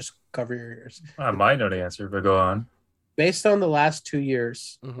better just cover your ears. I might know the answer, but go on. Based on the last 2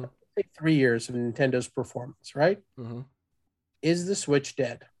 years, 3 years of Nintendo's performance, right? Is the Switch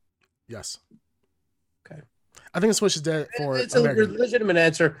dead? Yes. Okay. I think the Switch is dead for It's a legitimate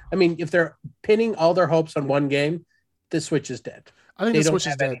answer. I mean, if they're pinning all their hopes on one game, the Switch is dead. I think the Switch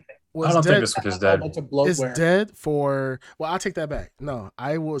is dead. I don't think the Switch is dead. It's dead for... Well, I'll take that back. No,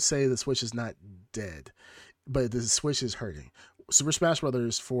 I will say the Switch is not dead, but the Switch is hurting. Super Smash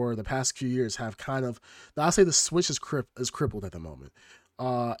Brothers for the past few years have kind of... I'll say the Switch is crippled at the moment.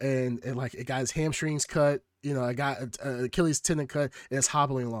 And like it got its hamstrings cut. You know, it got Achilles tendon cut, and it's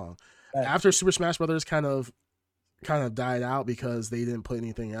hobbling along. Right. After Super Smash Brothers kind of died out because they didn't put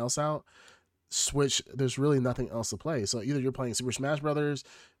anything else out, Switch, there's really nothing else to play. So either you're playing Super Smash Brothers,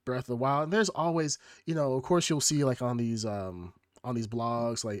 Breath of the Wild, and there's always, you know, of course you'll see like on these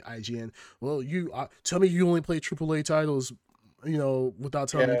blogs like IGN, well, you tell me you only play AAA titles, you know, without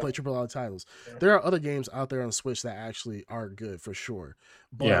telling me you play AAA titles. Yeah. There are other games out there on the Switch that actually are good for sure.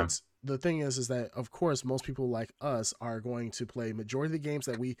 But the thing is that of course most people like us are going to play majority of the games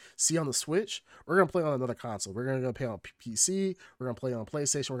that we see on the Switch. We're gonna play on another console. We're gonna play on PC. We're gonna play on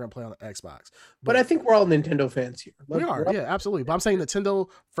PlayStation. We're gonna play on the Xbox. But I think we're all Nintendo fans here. We are, yeah, absolutely. But I'm saying Nintendo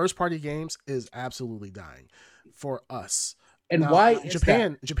first party games is absolutely dying for us. And now, why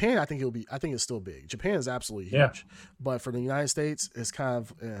Japan? Japan, I think it's still big. Japan is absolutely huge. But for the United States, it's kind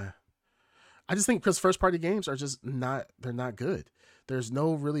of. I just think because first party games are just not. They're not good. There's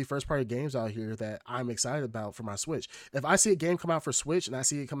no really first party games out here that I'm excited about for my Switch. If I see a game come out for Switch and I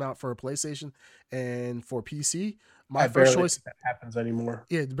see it come out for a PlayStation and for PC, my first choice that happens anymore.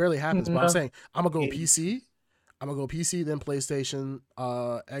 Yeah, it barely happens. But I'm saying I'm gonna go PC. I'm gonna go PC, then PlayStation,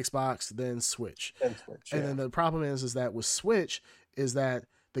 Xbox, then Switch. And then the problem is that with Switch is that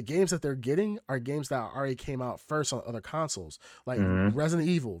the games that they're getting are games that already came out first on other consoles. Like Resident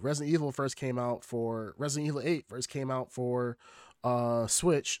Evil. Resident Evil 8 first came out for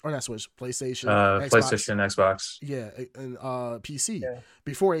Switch, or not Switch, PlayStation, Xbox. Yeah, and PC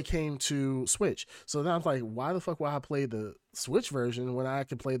before it came to Switch. So now I'm like, why the fuck would I play the Switch version when I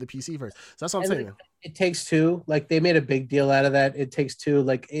could play the PC version? So that's what I'm saying. It Takes Two, like they made a big deal out of that. It Takes Two,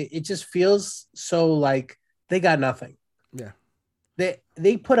 like it just feels so like they got nothing. Yeah.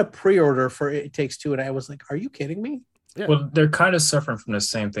 They put a pre-order for It Takes Two, and I was like, are you kidding me? Yeah. Well, they're kind of suffering from the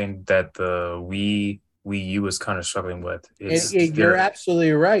same thing that the Wii U was kind of struggling with. You're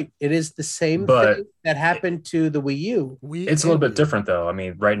absolutely right. It is the same thing that happened to the Wii U. It's a little bit different, though. I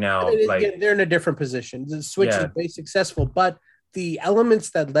mean, right now, they're in a different position. The Switch is very successful, but the elements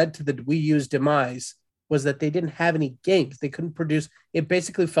that led to the Wii U's demise was that they didn't have any games. They couldn't produce. It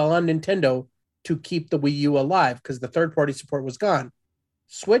basically fell on Nintendo to keep the Wii U alive because the third-party support was gone.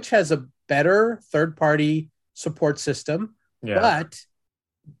 Switch has a better third-party support system, but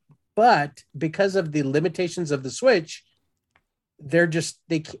because of the limitations of the Switch,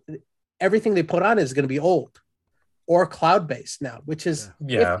 everything they put on is going to be old or cloud-based now, which is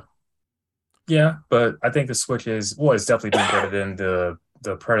but I think the Switch is definitely doing better than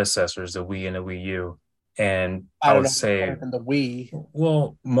the predecessors, the Wii and the Wii U. And I would say the Wii.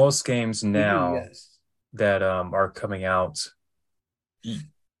 Well, most games now that are coming out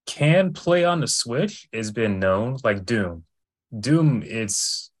can play on the Switch. It's been known, like Doom.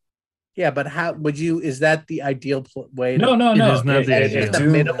 It's but how would you? Is that the ideal way? No. It's not the ideal. It's the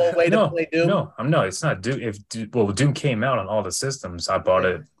minimal way to play Doom. No, it's not Doom. Doom came out on all the systems, I bought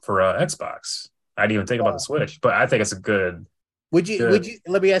it for Xbox. I didn't even think about the Switch, but I think it's a good. Would you?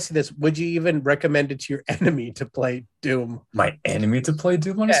 Let me ask you this: would you even recommend it to your enemy to play Doom? My enemy to play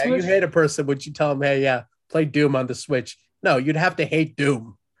Doom on the Switch? You hate a person. Would you tell him, "Hey, play Doom on the Switch"? No, you'd have to hate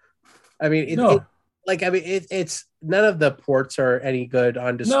Doom. I mean, like, I mean, it's none of the ports are any good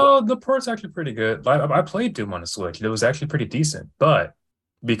on display. No, the port's actually pretty good. I played Doom on the Switch. It was actually pretty decent, but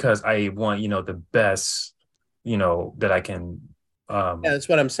because I want, the best, that I can. Yeah, that's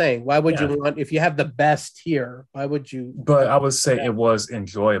what I'm saying. Why would Yeah. you want, if you have the best here, why would you? But I would say it was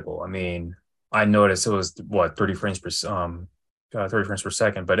enjoyable. I mean, I noticed it was 30 frames per 30 frames per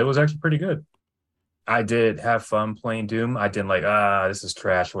second, but it was actually pretty good. I did have fun playing Doom. I didn't like, this is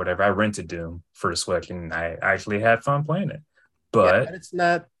trash or whatever. I rented Doom for the Switch and I actually had fun playing it. Yeah, But it's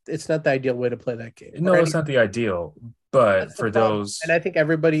not the ideal way to play that game. no, it's not the ideal. But That's the for problem. those, And I think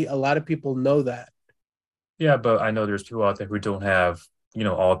a lot of people know that. yeah, but I know there's people out there who don't have,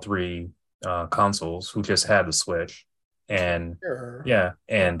 all three consoles, who just have the Switch. And Sure. yeah,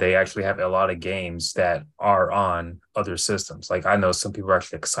 and they actually have a lot of games that are on other systems. Like I know some people are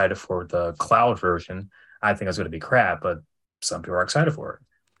actually excited for the cloud version. I think it's going to be crap, but some people are excited for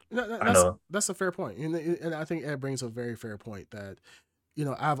it. I know. That's a fair point, and I think Ed brings a very fair point that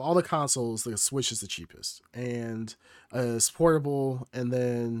out of all the consoles, the Switch is the cheapest and it's portable, and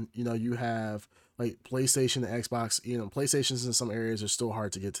then you have like PlayStation and Xbox. PlayStations in some areas are still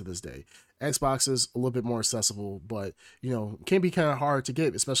hard to get to this day. Xbox is a little bit more accessible, but can be kind of hard to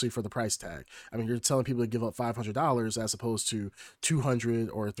get, especially for the price tag. I mean, you're telling people to give up $500 as opposed to $200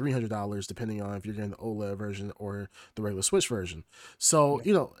 or $300, depending on if you're getting the OLED version or the regular Switch version. So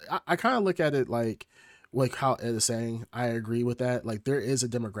I kind of look at it like how Ed is saying. I agree with that. Like there is a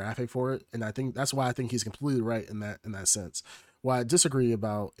demographic for it, and I think that's why I think he's completely right in that sense. What I disagree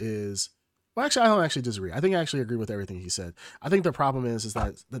about is. Well, actually, I don't actually disagree. I think I actually agree with everything he said. I think the problem is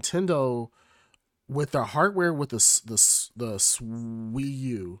that Nintendo, with their hardware, with the Wii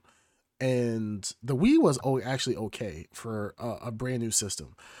U, and the Wii was actually okay for a brand new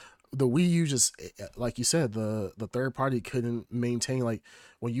system. The Wii U just, like you said, the third party couldn't maintain, like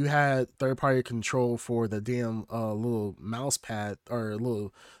when you had third party control for the damn little mouse pad or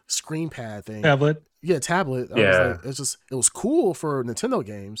little screen pad thing. Tablet. Yeah, tablet. Yeah. It was cool for Nintendo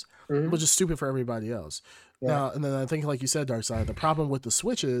games, Mhm. but just stupid for everybody else. Yeah. Now, and then I think, like you said, Darkside, the problem with the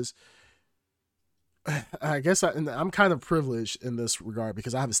Switch is, I guess I'm kind of privileged in this regard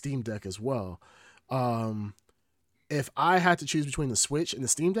because I have a Steam Deck as well. If I had to choose between the Switch and the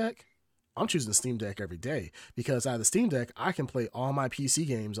Steam Deck, I'm choosing the Steam Deck every day because out of the Steam Deck, I can play all my PC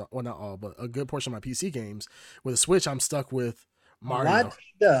games. Well, not all, but a good portion of my PC games. With a Switch, I'm stuck with Mario. What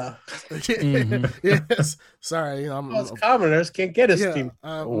the? Yes. Sorry, Most commoners can't get a Steam.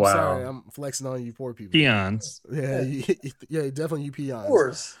 I'm Wow. sorry. I'm flexing on you poor people. Peons. Yeah, definitely you peons. Of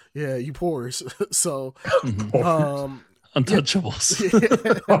course. Yeah, you poors. So, Mhm. Untouchables.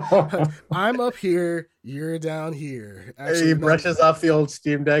 I'm up here, you're down here. He no. brushes off the old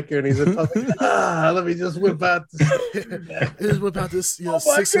Steam Deck and he's in public. Let me just whip out the Steam Deck. Here's what about this, Oh my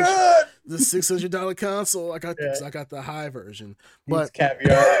 $600 god! the $600 console. I got Yeah. I got the high version, But but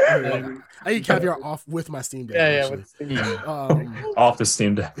caviar. I eat caviar off with my Steam Deck. Yeah, actually. with Steam Deck. Off the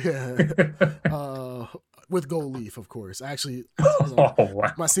Steam Deck. Yeah, with gold leaf, of course. Actually, Oh,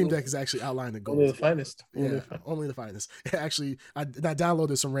 wow. my Steam Deck is actually outlined in gold. Only the finest. Yeah, only the finest. Actually, I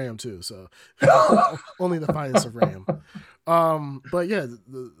downloaded some RAM too, so only the finest of RAM. But yeah,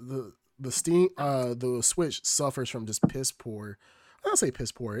 the Steam, the Switch suffers from just piss poor. I don't say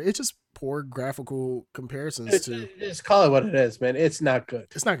piss poor. It's just poor graphical comparisons to. Just call it what it is, man. It's not good.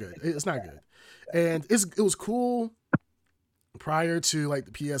 It's not good. It's not good, and it was cool prior to like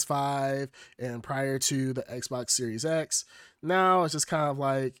the PS5 and prior to the Xbox Series X. Now it's just kind of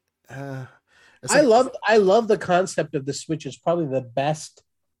like. It's I like love the concept of the Switch. It's probably the best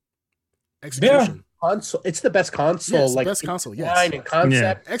execution. console. It's the best console. Yes, like best console. Yes, design and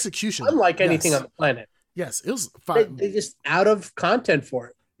concept. execution. Unlike anything Yes. on the planet. Yes, it was They, fine. they just out of content for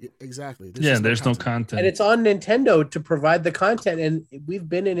it. Exactly. Yeah, just there's no And content. it's on Nintendo to provide the content. And we've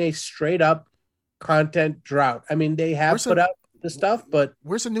been in a straight up content drought. I mean, they have Where's put the- out the stuff, but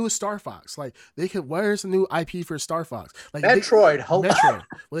Where's the newest Star Fox? Like they could. Where's the new IP for Star Fox? Like Metroid. Hold on. Metroid.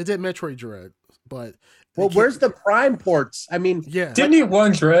 Well, they did Metroid Dread, but Well, they where's can't- the Prime ports? I mean, Yeah. Didn't you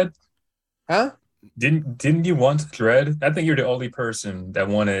want Dread? huh? Didn't you want Dread? I think you're the only person that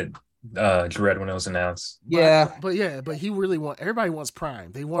wanted Dread when it was announced. But he really everybody wants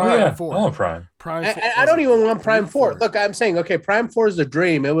Prime. They want Oh, yeah. Prime 4. I want Prime. Prime. I don't even want Prime 4. 4. Look, I'm saying, okay, Prime 4 is a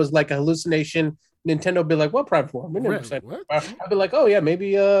dream. It was like a hallucination. Nintendo would be like, what Prime 4? We never Really? said. What? I'd be like, oh yeah,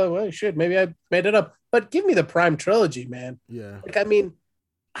 maybe well shit, maybe I made it up. But give me the Prime trilogy, man. Yeah. Like, I mean,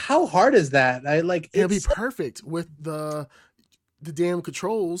 how hard is that? I like It'll be it's, perfect with the damn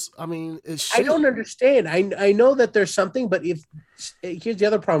controls. I mean, it's. I shitty. don't understand. I know that there's something, but if here's the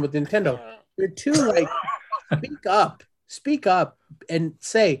other problem with Nintendo. They're too like speak up and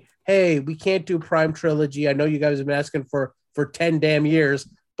say, hey, we can't do Prime Trilogy. I know you guys have been asking for 10 damn years,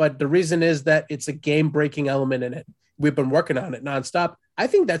 but the reason is that it's a game-breaking element in it. We've been working on it nonstop. I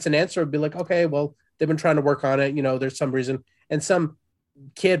think that's an answer. Would be like, okay, well, they've been trying to work on it. There's some reason. And some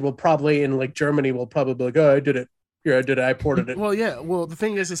kid will probably, in like Germany, will probably be like, oh, I did it. Yeah, I did it. I ported it. Well, yeah. Well, the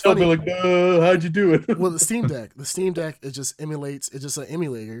thing is, it's They'll funny. be like, how'd you do it? Well, the Steam Deck, it just emulates. It's just an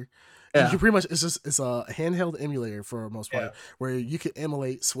emulator. Yeah. You pretty much it's a handheld emulator for the most part, Yeah. where you can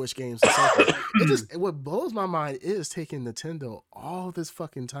emulate Switch games and so forth. What blows my mind is taking Nintendo all this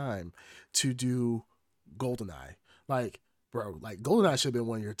fucking time to do GoldenEye. Like, bro, like GoldenEye should have been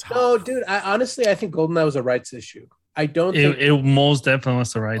one of your top. No, dude. I think GoldenEye was a rights issue. I don't think It most definitely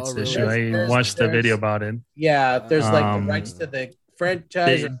was the rights Oh, really? issue. I There's- watched the there's- video about it. Yeah, there's like the Um, rights to the franchise,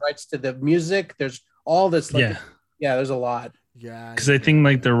 they- there's rights to the music. There's all this. Like, Yeah. there's a lot. Yeah, Because I think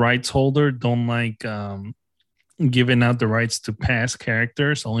like the rights holder don't like giving out the rights to past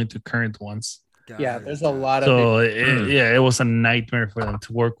characters, only to current ones. Yeah, there's a lot of. So it was a nightmare for them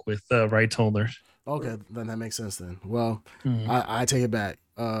to work with rights holders. Okay, then that makes sense. Then, well, Mhm. I take it back.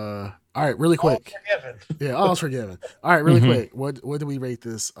 All right, really quick. Forgiven. Yeah, all's forgiven. All right, really Mhm. quick. What do we rate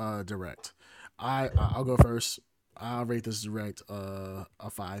this direct? I'll go first. I'll rate this direct a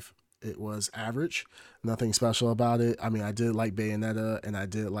 5. It was average. Nothing special about it. I mean, I did like Bayonetta, and I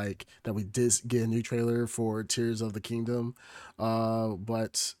did like that we did get a new trailer for Tears of the Kingdom.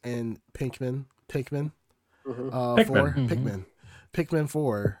 And Pikmin Mhm. Pikmin. 4. Mhm. Pikmin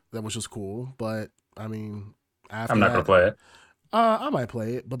 4, that was just cool. But I mean, after I'm not that, gonna play it. I might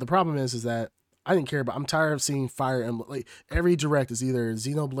play it, but the problem is that I didn't care about. I'm tired of seeing Fire Emblem. Like every direct is either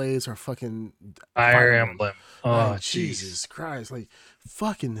Xenoblades or fucking Fire Emblem. Oh, Like, Jesus. Jesus Christ! Like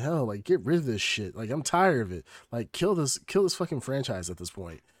fucking hell! Like get rid of this shit. Like I'm tired of it. Like kill this fucking franchise at this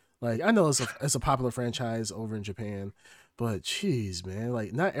point. Like I know it's a popular franchise over in Japan, but jeez, man,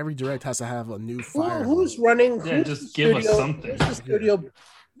 like not every direct has to have a new Fire. Who's running? Yeah, who's just the give us studio- something. Who's the studio?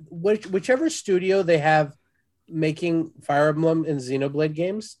 Whichever studio they have making Fire Emblem and Xenoblade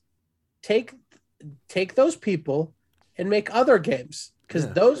games, take those people and make other games because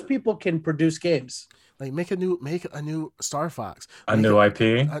Yeah. those people can produce games. Like make a new Star Fox. A Make new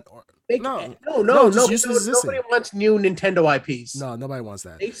IP. Make, No. no, just use existing. nobody wants new Nintendo IPs. No, nobody wants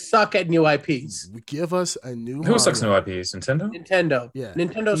that. They suck at new IPs. Give us a new. Who sucks new Mario. IPs? Nintendo? Nintendo, Yeah.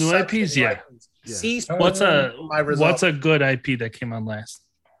 Nintendo New sucks IPs, at new yeah. IPs. Yeah. See, What's my result. what's a good IP that came out last?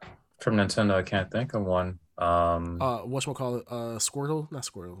 From Nintendo, I can't think of one. Whatchamacallit, Squirtle? Not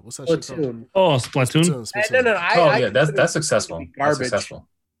Squirtle. What's that shit called? Platoon? Oh, Splatoon. No. oh yeah, that's consider successful. it to be That's Garbage. successful.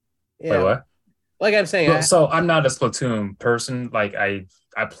 Yeah. Wait, what? Like I'm saying, Well, so I'm not a Splatoon person. Like I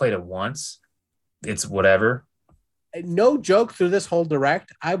played it once. It's whatever. no joke. Through this whole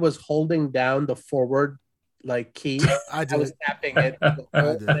direct, I was holding down the forward like key. I I was did. tapping it the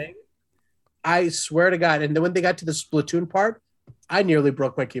whole did. thing. I swear to God. And then when they got to the Splatoon part, I nearly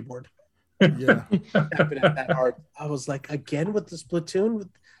broke my keyboard. Yeah. Tapping it that hard. I was like, again with the Splatoon? With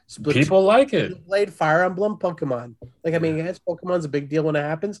Splatoon, People like it. you played Fire Emblem, Pokemon. Like, I mean, yes, Pokemon's a big deal when it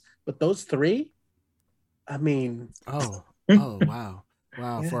happens, but those three, I mean, Oh. Wow.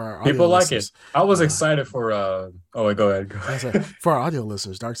 Wow. Yeah. For our audio People like it. listeners, I was Uh, excited for. Oh wait, go ahead. Go that's ahead. right. For our audio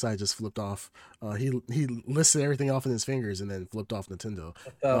listeners, Darkseid just flipped off. He listed everything off in his fingers and then flipped off Nintendo.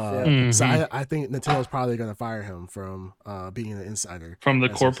 yeah. Mhm. So I think Nintendo's probably going to fire him from being an insider. From the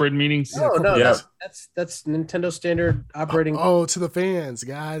That's corporate meetings. Yeah, No, Yeah. that's Nintendo standard operating Oh, to the fans,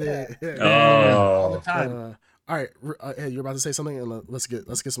 got it. all the Oh, time. All right, hey, you're about to say something, and let's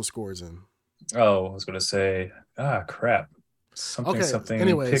get some scores in. oh, I was gonna say. Crap. Something. Okay, Something.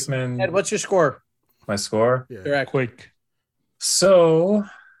 anyways. Pikmin. Ed, what's your score? My score. Yeah, Correct. Quick. So,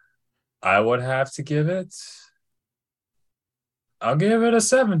 I would have to give it. I'll give it a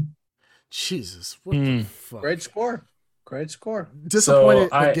 7. Jesus, what the fuck? Great score. Great score. Disappointed,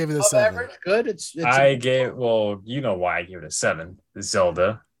 So I- but gave it a Above 7. average, good. It's I gave. Well, you know why I gave it a 7.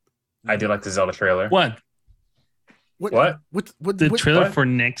 Zelda. I did like the Zelda trailer. What? What? The trailer what? for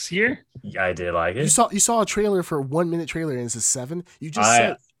next year? Yeah, I did like it. You saw a trailer for 1 minute trailer and it's a 7. You just I-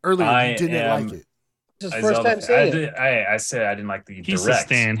 said earlier I you didn't am- like it. his I first Zelda- time seeing it. did- I said I didn't like the He's direct. a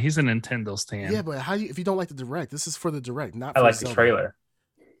stan. He's a Nintendo stan. Yeah, but if you don't like the direct, this is for the direct, not. I for like the Zelda. trailer.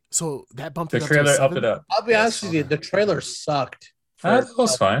 So that bumped The it up trailer to a 7? upped it up. I'll be honest with you, the trailer sucked. That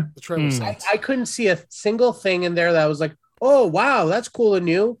was fine. The trailer Hmm. sucked. I couldn't see a single thing in there that was like, oh wow, that's cool and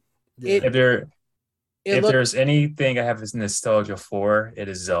new. Yeah. If It looked there's anything I have this nostalgia for, it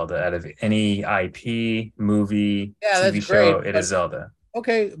is Zelda. Out of any IP, movie, Yeah, TV that's show, great, it but- is Zelda.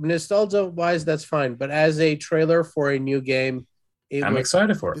 okay, nostalgia wise, that's fine. But as a trailer for a new game, I'm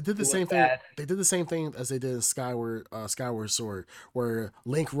excited for They it. did the It same was thing. bad. They did the same thing as they did in Skyward Sword, where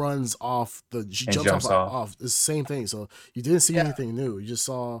Link runs off jumps jumps off. off. It's the same thing. So you didn't see Yeah. anything new. You just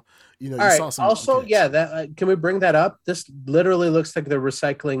saw, All you right. saw some. Also, mechanics. yeah, that can we bring that up? This literally looks like they're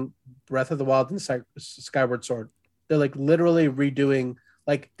recycling Breath of the Wild and Skyward Sword. They're like literally redoing.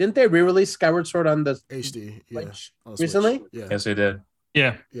 Like, didn't they re-release Skyward Sword on the HD, yeah, Switch on the Switch. recently? Yeah, Yes, they did.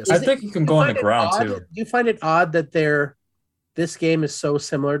 Yeah. yeah. I Is it- think you can do go on find the it ground odd- too. Do you find it odd that this game is so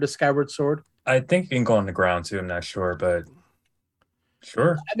similar to Skyward Sword? I think you can go on the ground too. I'm not sure, but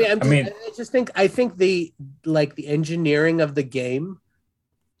sure. I think the engineering of the game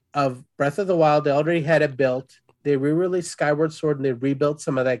of Breath of the Wild, they already had it built. They re-released Skyward Sword and they rebuilt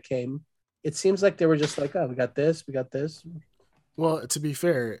some of that game. It seems like they were just like, oh, we got this. Well, to be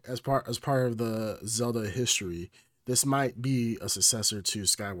fair, as part of the Zelda history, this might be a successor to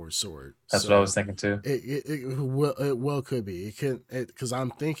Skyward Sword. That's what I was thinking too. It well could be. It can because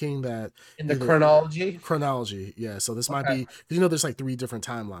I'm thinking that In the either- chronology, yeah. So this might Okay. be because there's like 3 different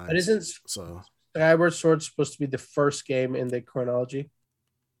timelines. but isn't So Skyward Sword supposed to be the first game in the chronology?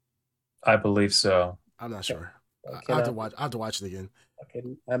 I believe so. I'm not sure. Okay, I have to watch. I have to watch it again. Okay,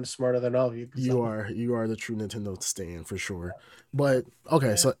 I'm smarter than all of you. You are the true Nintendo stan for sure. But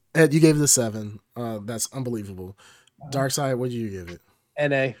okay, so Ed, you gave it a 7. That's unbelievable. Dark Side, what did you give it?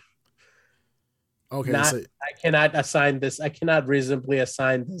 NA. Okay, Not- so I cannot assign this. I cannot reasonably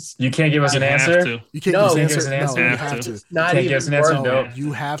assign this. You can't give us an You have answer. to. you can't No, give give us us an an answer. No, answer. you Have have to. to. Not Can't even give us an answer. worth- No.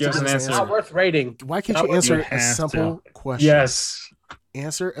 You have Give to us give an us an answer. Not worth rating. Why can't Not you worth- answer You a have simple question? Yes.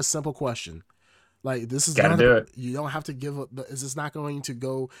 Answer a simple question. Like this is Gotta not do it. You don't have to give up. Is this not going to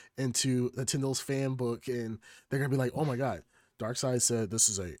go into Nintendo's fan book and they're gonna be like, oh my god, Darkseid said this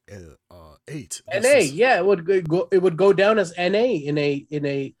is a 8. This NA, is- yeah, it would go down as NA in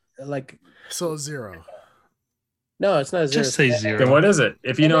a like. So 0. No, it's not a 0. Just say It's zero. Then what is it?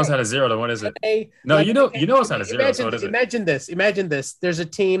 If you know NA. it's not a 0, then what is it? NA. No, Like, you know it's not a 0. So what is it? Imagine this. There's a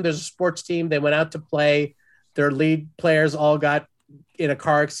team. There's a sports team. They went out to play. Their lead players all got in a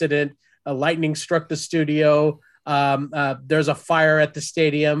car accident. A lightning struck the studio. There's a fire at the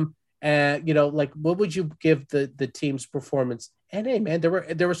stadium. And like, what would you give the team's performance? NA, man, there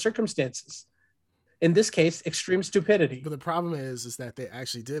were circumstances. In this case, extreme stupidity. But the problem is that they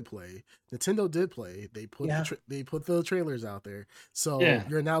actually did play. Nintendo did play. They put Yeah. they put the trailers out there. So Yeah.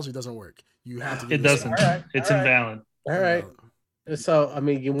 your analogy doesn't work. You have to. It give this doesn't. one. All right, It's all right. invalid. All right. So, I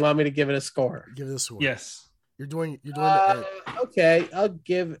mean, you want me to give it a score? Give this one. Yes. You're doing the Okay, I'll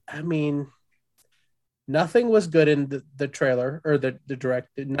give. I mean, nothing was good in the trailer or the direct.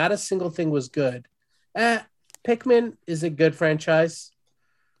 Not a single thing was good. Pikmin is a good franchise.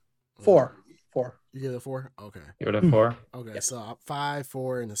 4. You give it a 4. Okay. Give it a 4. Okay. So 5,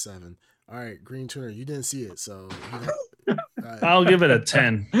 4, and a 7. All right, Green Tuner. You didn't see it, so I'll give it a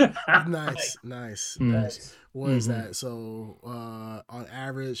 10. nice. Mm. What is Mhm. that? So on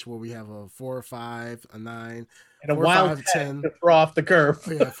average, where we have a 4, 5, a 9, And a 4, wild 5, 10 to throw off the curve.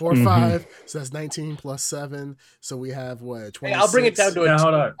 Oh, yeah, 4, Mhm. 5. So that's 19 plus 7. So we have what? Hey, 26. I'll bring it down to a Now, 2.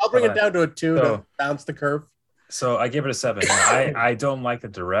 hold on. I'll bring Hold it down to a 2 to So- bounce the curve. So I give it a 7. I don't like the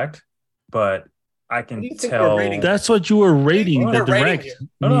direct, but I What can do you think we're tell. rating? That's what you were rating Hold the on, direct,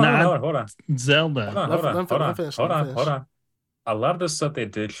 Hold on, not hold on. Zelda. Hold on, Let- hold on, let him hold on, finish, hold let him on, finish. hold on. A lot of the stuff they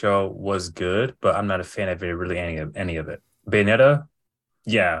did show was good, but I'm not a fan of really any of it. Bayonetta,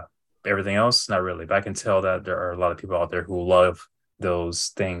 yeah. Everything else, not really. But I can tell that there are a lot of people out there who love those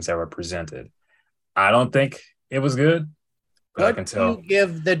things that were presented. I don't think it was good, but I What can do tell. you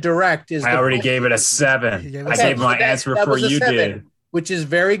give the direct? I already gave it a 7. He gave it I a gave 7. my So that- answer that before was a you 7, did. which is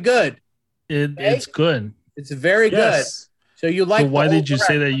very good. It's good. It's very Yes, good. So you like? So why the whole did you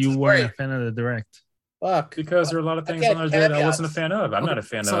say direct, that which you is weren't great. a fan of the direct? Fuck. because there are a lot of things Again, on there that I caveats. wasn't a fan of. I'm not a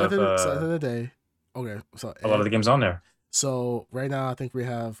fan so of at the end of the day, okay. So a lot of the games on there. So right now, I think we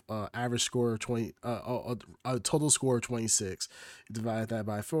have average score of 20, a total score of 26. Divide that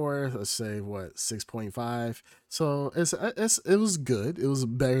by 4. Let's say what 6.5. So it was good. It was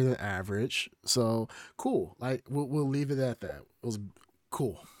better than average. So cool. Like we'll leave it at that. It was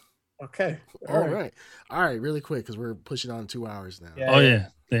cool. Okay. All right. Really quick because we're pushing on 2 hours now. Yeah. Oh yeah,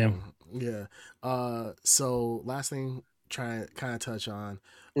 damn. Yeah. So last thing, try to kind of touch on.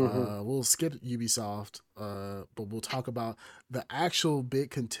 Mhm. We'll skip Ubisoft, but we'll talk about the actual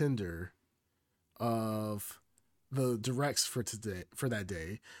big contender of the directs for that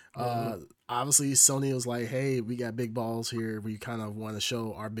day. Obviously, Sony was like, "Hey, we got big balls here. We kind of want to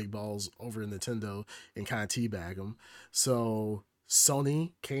show our big balls over in Nintendo and kind of teabag them." So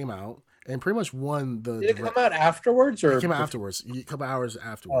Sony came out and pretty much won the. Did it come out afterwards, or it came out afterwards? A couple hours Oh,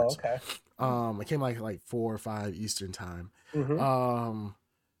 afterwards. okay. It came like 4 or 5 Eastern time. Mhm.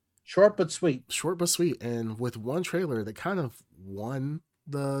 Short but sweet. Short but sweet, and with one trailer that kind of won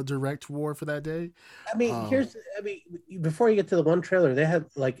the direct war for that day. I mean, before you get to the one trailer, they had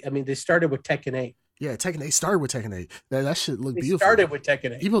they started with Tekken 8. Yeah, Tekken 8 started with Tekken 8. That shit looked beautiful. Started with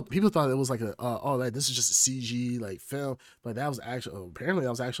Tekken 8. People thought it was like this is just a CG like film, but that was actually apparently that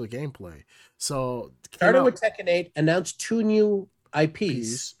was actually gameplay. So started with Tekken 8, announced 2 new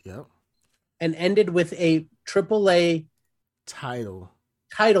IPs. Yep. And ended with a AAA title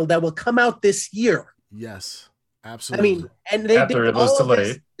that will come out this year. Yes, absolutely. I mean, and they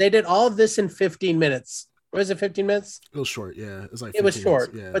did all of this in 15 minutes. Was it 15 minutes? It was short, yeah. It was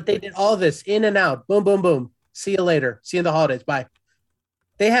short, yeah. But they did all this in and out. Boom, boom, boom. See you later. See you in the holidays. Bye.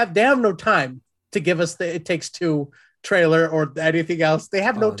 They have no time to give us the It Takes Two trailer or anything else. They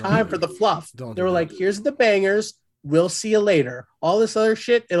have no time for the fluff. They were like, here's the bangers. We'll see you later. All this other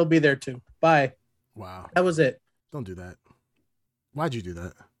shit, it'll be there too. Bye. Wow. That was it. Don't do that. Why'd you do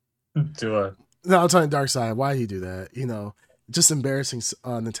that? Do I? No, I'm talking Dark Side. Why'd you do that? Just embarrassing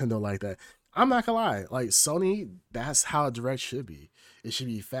Nintendo like that. I'm not gonna lie. Like Sony, that's how a direct should be. It should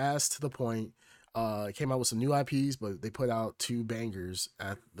be fast to the point. It came out with some new IPs, but they put out 2 bangers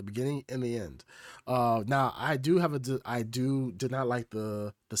at the beginning and the end. Now I did not like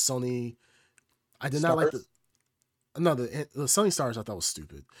the Sony. I did not like the Sony Stars. I thought was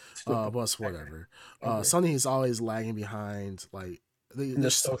stupid. But whatever. Sony is always lagging behind. Like their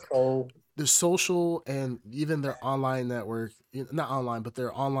social and even their online network, not online, but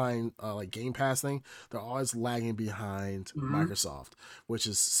their online like Game Pass thing, they're always lagging behind Microsoft, which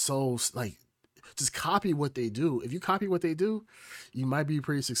is so like, just copy what they do. If you copy what they do, you might be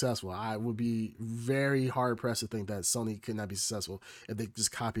pretty successful. I would be very hard pressed to think that Sony could not be successful if they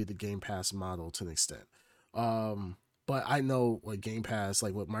just copied the Game Pass model to an extent. But I know like Game Pass,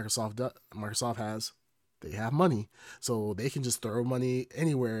 like what Microsoft has, they have money, so they can just throw money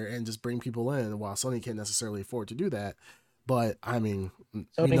anywhere and just bring people in, while Sony can't necessarily afford to do that. But I mean,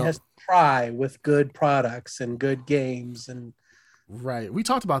 Sony has to try with good products and good games, and right. We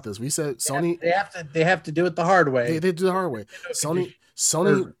talked about this. We said Sony they have to do it the hard way. They do the hard way. Sony.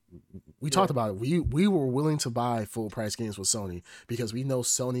 We talked about it. We were willing to buy full price games with Sony because we know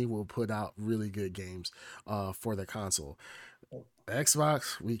Sony will put out really good games for their console.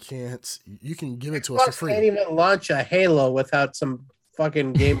 Xbox, we can't. You can give it to us for free. Can't even launch a Halo without some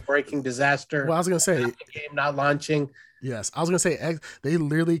fucking game-breaking disaster. Well, I was gonna say game not launching. Yes, I was gonna say they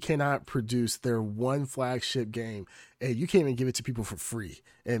literally cannot produce their one flagship game, and you can't even give it to people for free.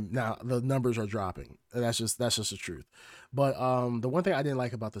 And now the numbers are dropping. And that's just the truth. But the one thing I didn't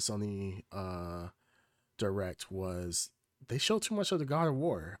like about the Sony Direct was they showed too much of the God of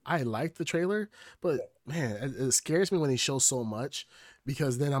War. I liked the trailer, but man, it scares me when they show so much,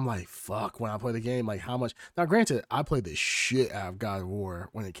 because then I'm like, fuck, when I play the game, like how much. Now, granted, I played the shit out of God of War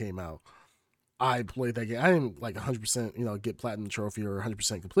when it came out. I played that game. I didn't like 100%, get platinum trophy or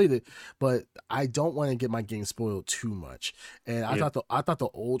 100% completed, but I don't want to get my game spoiled too much. And I thought the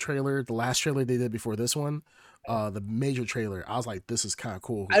old trailer, the last trailer they did before this one, the major trailer, I was like, this is kind of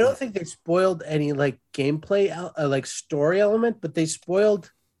cool. I don't think they spoiled any like gameplay, like story element, but they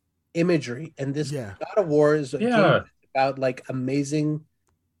spoiled imagery. And this God of War is a game about like amazing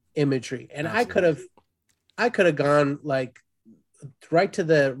imagery. And absolutely. I could have gone like right to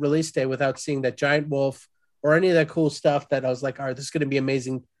the release day without seeing that giant wolf or any of that cool stuff that I was like, all right, this is going to be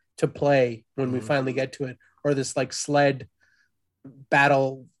amazing to play when we finally get to it, or this like sled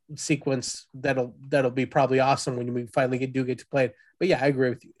battle sequence that'll be probably awesome when we finally get to play it. But yeah, I agree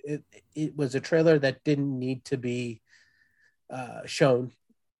with you. It was a trailer that didn't need to be shown,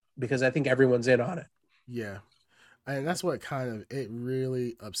 because I think everyone's in on it. Yeah. And that's what it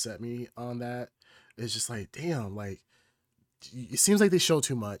really upset me on that. It's just like, damn, like, it seems like they show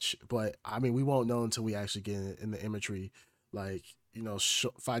too much, but I mean, we won't know until we actually get in the imagery, like,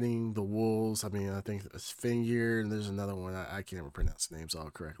 fighting the wolves. I mean, I think it's Fenrir, and there's another one. I can't even pronounce the names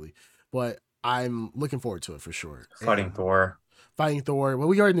all correctly, but I'm looking forward to it for sure. Fighting Thor. Well,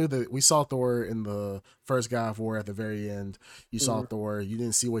 we already knew that. We saw Thor in the first God of War at the very end. You saw Thor. You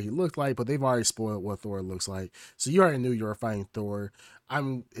didn't see what he looked like, but they've already spoiled what Thor looks like. So you already knew you were fighting Thor. I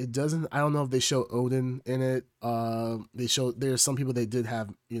don't know if they show Odin in it. There's some people they did have,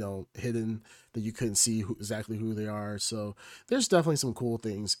 hidden that you couldn't see exactly who they are. So there's definitely some cool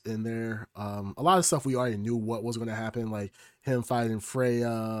things in there. A lot of stuff we already knew what was going to happen, like him fighting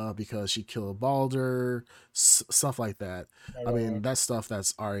Freya because she killed Baldur, stuff like that. I mean, that's stuff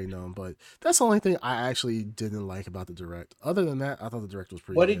that's already known, but that's the only thing I actually didn't like about the direct. Other than that, I thought the direct was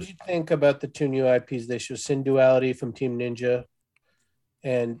pretty What good. did you think about the 2 new IPs they showed? Sin Duality from Team Ninja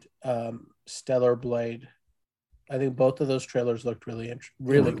and Stellar Blade. I think both of those trailers looked really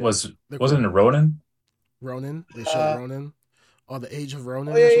good. Wasn't it Ronin? Ronin? They showed Ronin? Oh, the Age of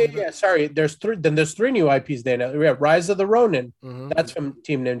Ronin? Oh, yeah. Sorry, there's 3. Then there's 3 new IPs there now. We have Rise of the Ronin. Mm-hmm. That's from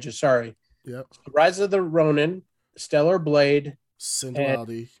Team Ninja. Sorry. Yep. Rise of the Ronin, Stellar Blade, Sin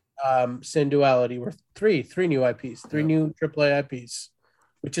Duality. Sin Duality were 3 new IPs, 3 new AAA IPs,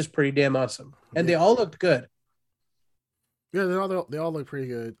 which is pretty damn awesome. And they all looked good. Yeah, they all look pretty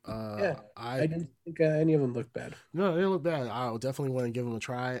good. I didn't think any of them looked bad. No, they didn't look bad. I definitely want to give them a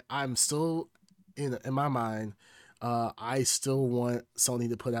try. I'm still in my mind. I still want Sony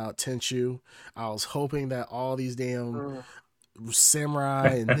to put out Tenchu. I was hoping that all these damn samurai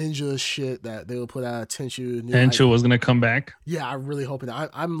and ninja shit that they will put out Tenchu. Tenchu was gonna come back. Yeah, I really hoping.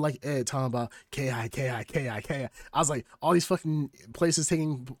 I'm like Ed talking about KI. I was like, all these fucking places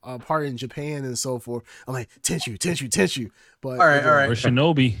taking part in Japan and so forth. I'm like Tenchu. But all right. Or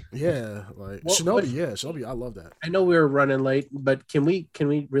Shinobi. Yeah, like Shinobi. I love that. I know we were running late, but can we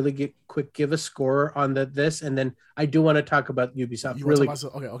really give a score on this, and then I do want to talk about Ubisoft.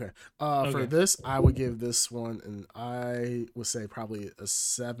 Okay. For this, I would give this one, and I would say probably a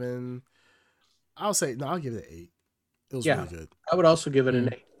 7. I'll give it an 8. It was really good. I would also give it an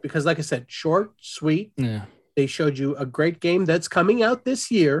 8 because, like I said, short, sweet. Yeah. They showed you a great game that's coming out this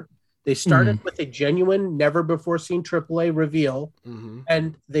year. They started with a genuine, never before seen AAA reveal,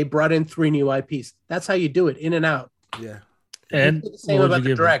 and they brought in 3 new IPs. That's how you do it, in and out. Yeah. And the same about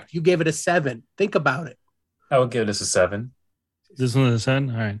the direct. You gave it a 7. Think about it. I would give this a 7. This one is a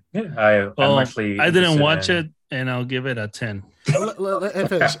 7? All right. Yeah, I didn't watch it, and I'll give it a 10. Let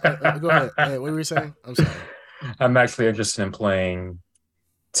finish. Go ahead. Hey, what were you saying? I'm sorry. I'm actually interested in playing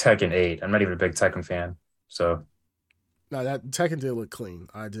Tekken 8. I'm not even a big Tekken fan, so. No, that Tekken did look clean.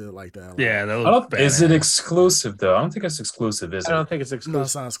 I did like that. Yeah, that looked bad. Is it exclusive though? I don't think it's exclusive, is it? I don't think it's exclusive. No,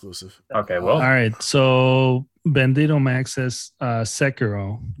 it's not exclusive. Okay, well. All right. So Bandito Max says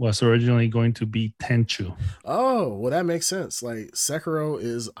Sekiro was originally going to be Tenchu. Oh, well, that makes sense. Like Sekiro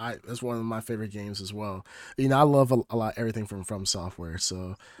is one of my favorite games as well. You know, I love a lot everything from Software.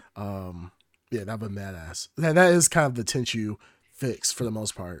 So, yeah, that'd be badass. That is kind of the Tenchu fix for the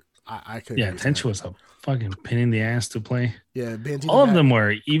most part. I could. Yeah, Tenchu was a fucking pain in the ass to play. Yeah, all of them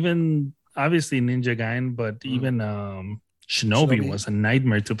were. Even obviously Ninja Gaiden, but even Shinobi was a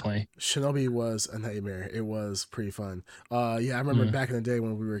nightmare to play. Shinobi was a nightmare. It was pretty fun. Yeah, I remember back in the day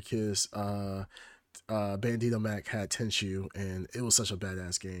when we were kids, Bandito Mac had Tenchu, and it was such a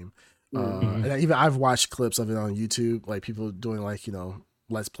badass game. And I've watched clips of it on YouTube, like people doing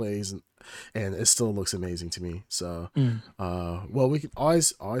Let's Plays, and it still looks amazing to me. So, well, we can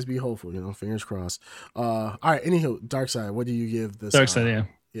always be hopeful, fingers crossed. All right, anywho, Dark Side, what do you give this? Dark Side,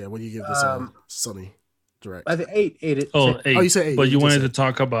 yeah. What do you give this Sony Direct? I think 8. 8. Oh, you said 8. But you wanted to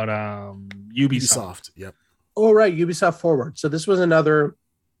talk about Ubisoft. Yep. Oh, right, Ubisoft Forward. So this was another.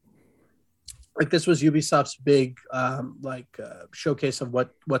 This was Ubisoft's big showcase of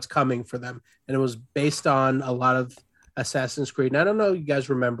what's coming for them, and it was based on a lot of Assassin's Creed. And I don't know if you guys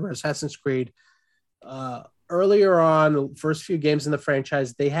remember Assassin's Creed. Earlier on, first few games in the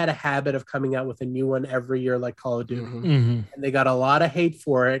franchise, they had a habit of coming out with a new one every year, like Call of Duty, and they got a lot of hate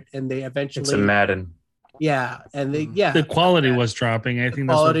for it. And they eventually, it's a Madden. Yeah, and the quality was dropping. I think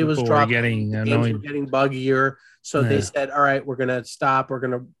that's what people were getting annoying. Games were getting buggier. So they said, all right, we're going to stop. We're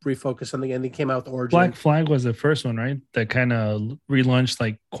going to refocus on the game. They came out with Origin. Black Flag was the first one, right? That kind of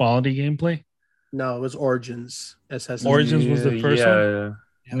relaunched quality gameplay. No, it was Origins. Origins was the first one?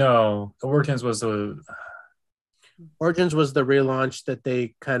 Yeah. No, Origins was the relaunch that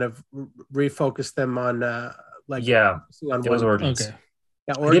they kind of refocused them on. On it was Origins. Okay.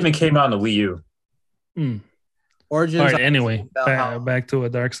 Yeah, Origins. It even came out on the Wii U. Origins. All right, anyway, back to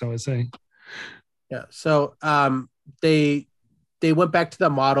what Dark Side was saying. Yeah, so they went back to the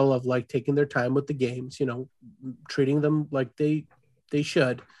model of taking their time with the games, treating them like they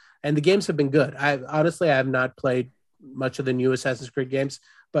should. And the games have been good. I have not played much of the new Assassin's Creed games,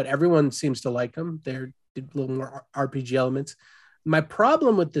 but everyone seems to like them. They're a little more RPG elements. My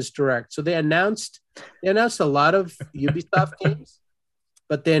problem with this direct, so they announced a lot of Ubisoft games,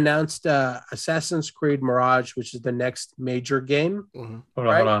 but they announced Assassin's Creed Mirage, which is the next major game. Hold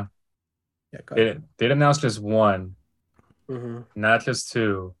on. Yeah, they announced just one, not just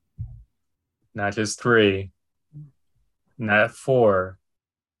 2, not just 3, not 4.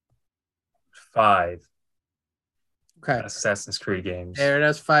 5. Okay. Assassin's Creed games.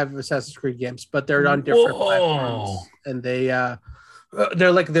 That's 5 Assassin's Creed games, but they're on different platforms, and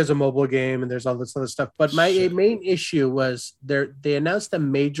they're like there's a mobile game and there's all this other stuff. But my main issue was they announced a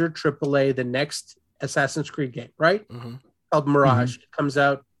major AAA, the next Assassin's Creed game, right? Mm-hmm. Called Mirage. It comes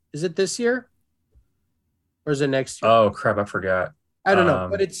out. Is it this year? Or is it next year? Oh crap, I forgot. I don't know,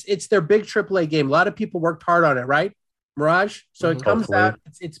 but it's their big AAA game. A lot of people worked hard on it, right? Mirage. So it comes out.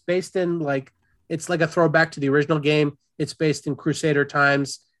 It's based in it's like a throwback to the original game. It's based in Crusader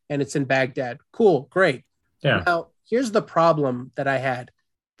times, and it's in Baghdad. Cool, great. Yeah. Now here's the problem that I had.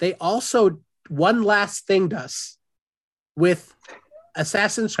 They also one last thinged us with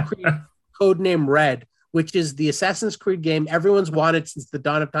Assassin's Creed Codename Red, which is the Assassin's Creed game everyone's wanted since the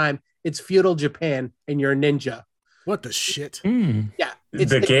dawn of time. It's feudal Japan, and you're a ninja. What the shit? Yeah.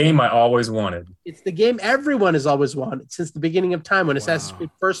 It's the game I always wanted. It's the game everyone has always wanted since the beginning of time when Assassin's Creed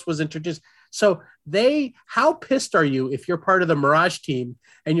first was introduced. So how pissed are you if you're part of the Mirage team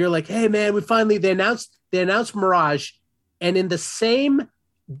and you're like, hey man, they announced Mirage, and in the same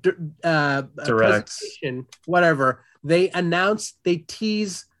presentation, whatever, they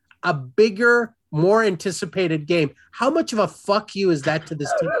tease a bigger, more anticipated game. How much of a fuck you is that to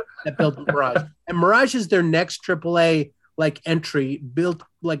this team that built Mirage? And Mirage is their next AAA entry, built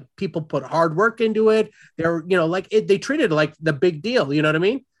like people put hard work into it. They're they treated it like the big deal. You know what I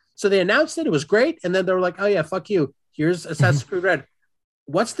mean? So they announced it was great, and then they were like, oh yeah, fuck you. Here's Assassin's Creed Red.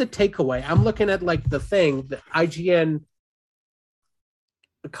 What's the takeaway? I'm looking at the IGN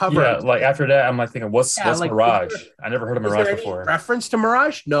cover. Yeah, after that, I'm thinking, what's Mirage? I never heard of Mirage before. Reference to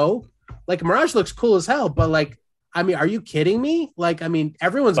Mirage? No. Mirage looks cool as hell, but are you kidding me?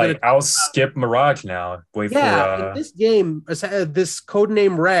 Everyone's I'll skip Mirage now. Wait for this game, this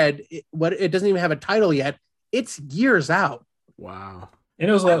Codename Red. It doesn't even have a title yet. It's years out. Wow. And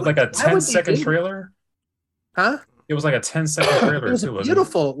it was like a 10-second trailer. Huh? It was like a 10-second trailer. It was a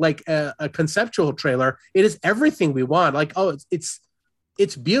beautiful, a conceptual trailer. It is everything we want.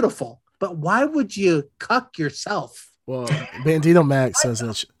 It's beautiful. But why would you cuck yourself? Well, Bandito Max says in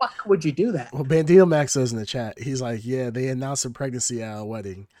the fuck would you do that? Well, Bandito Max says in the chat, he's like, yeah, they announced a pregnancy at a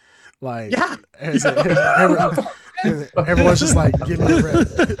wedding. Everyone's just like, give me the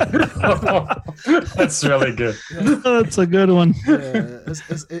red. That's really good. That's a good one. Yeah,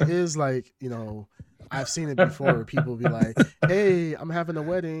 it is I've seen it before where people be like, hey, I'm having a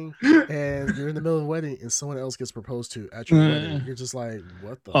wedding, and you're in the middle of a wedding and someone else gets proposed to at your wedding. You're just like,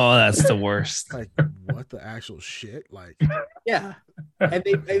 what the that's the worst. What the actual shit? Yeah. And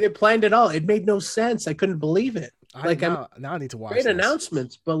they planned it all. It made no sense. I couldn't believe it. Now I need to watch great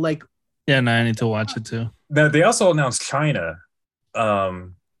announcements, but now I need to watch it too. They also announced China.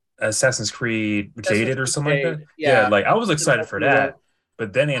 Assassin's Creed Jaded or something like that. Yeah, I was excited for that.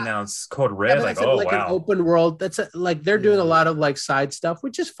 But then they announced Code Red, wow. An open world. That's they're doing a lot of side stuff,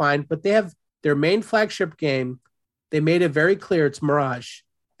 which is fine. But they have their main flagship game. They made it very clear it's Mirage,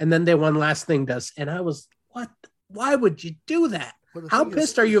 and then they one last thing does. And I was, what? Why would you do that? How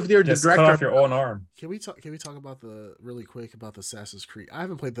pissed are you if you're the director? Cut off your own arm. Can we talk about really quick about the Assassin's Creed? I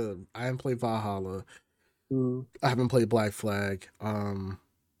haven't played Valhalla. I haven't played Black Flag. You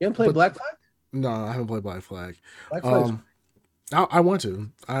haven't played Black Flag? No, I haven't played Black Flag. Black Flag. I want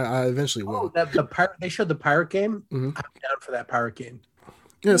to. I eventually will. They showed the pirate game. Mm-hmm. I'm down for that pirate game.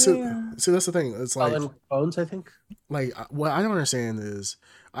 Yeah, so that's the thing. It's Bones, I think. What I don't understand is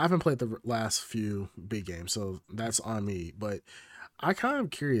I haven't played the last few big games, so that's on me. But I kind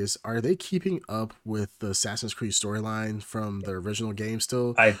of curious: are they keeping up with the Assassin's Creed storyline from the original game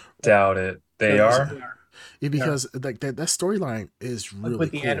still? I doubt it. They are. Yeah, because that storyline is really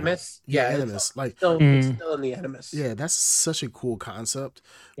with the cool. Animus. Yeah, Animus. It's still in the Animus. Yeah, that's such a cool concept.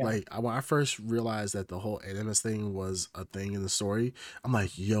 Yeah. When I first realized that the whole Animus thing was a thing in the story, I'm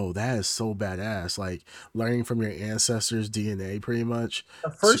like, yo, that is so badass. Learning from your ancestors' DNA, pretty much. The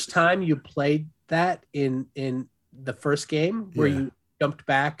first time you played that in the first game, where you jumped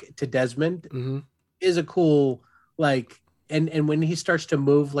back to Desmond, is a cool and when he starts to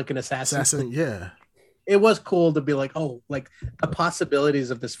move like an assassin. Yeah. It was cool to be the possibilities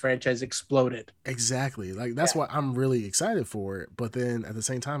of this franchise exploded. Exactly. That's why I'm really excited for it. But then at the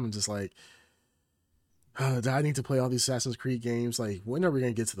same time, I'm just like, do I need to play all these Assassin's Creed games? When are we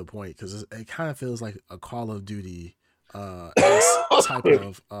going to get to the point? Because it kind of feels like a Call of Duty type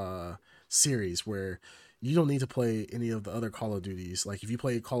of series where you don't need to play any of the other Call of Duties. If you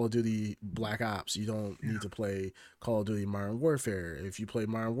play Call of Duty Black Ops, you don't need to play Call of Duty Modern Warfare. If you play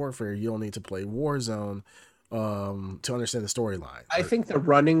Modern Warfare, you don't need to play Warzone to understand the storyline. I think the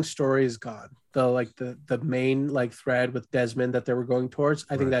running story is gone. The main thread with Desmond that they were going towards,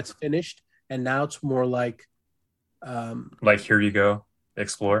 I think that's finished. And now it's more Like, here you go,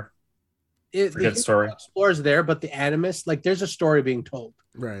 explore. The Forget story. Explorer's there, but the Animus, like, there's a story being told.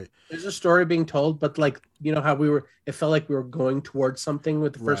 Right. There's a story being told, but like, you know how it felt like we were going towards something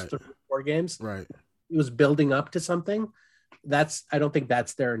with the first 4 games. Right. It was building up to something. I don't think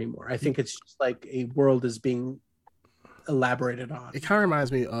that's there anymore. I think it's just like a world is being elaborated on. It kind of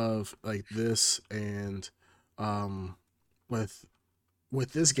reminds me of like this, and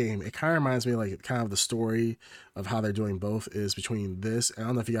with this game, it kind of reminds me like kind of the story of how they're doing both is between this. And I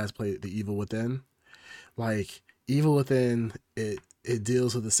don't know if you guys played The Evil Within. Like Evil Within, it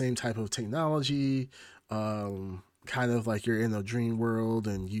deals with the same type of technology, kind of like you're in a dream world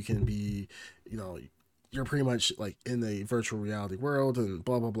and you can be, you're pretty much like in a virtual reality world and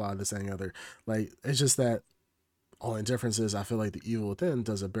blah blah blah, this and the other. Like it's just that only difference is I feel like The Evil Within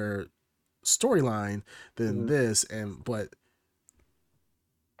does a better storyline than this, but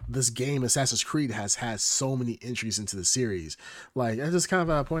this game Assassin's Creed has had so many entries into the series. Like I just kind of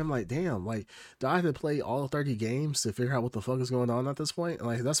at a point I'm like, damn, like do I have to play all 30 games to figure out what the fuck is going on at this point?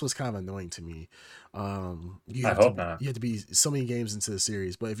 Like that's what's kind of annoying to me. You have to be so many games into the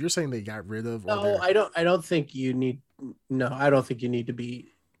series. But if you're saying they got rid of, I don't think you need. No, I don't think you need to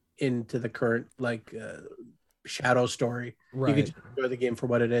be into the current like shadow story. Right. You can just enjoy the game for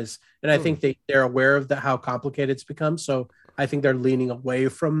what it is, and I think they're aware of how complicated it's become. So I think they're leaning away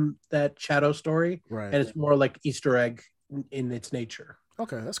from that shadow story, right? And it's more like Easter egg in its nature.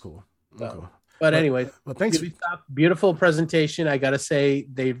 Okay, that's cool. So, but anyway, thanks. Beautiful presentation. I gotta say,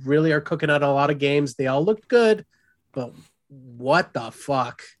 they really are cooking out a lot of games. They all look good, but what the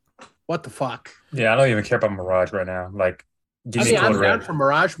fuck? What the fuck? Yeah, I don't even care about Mirage right now. Like, I'm down for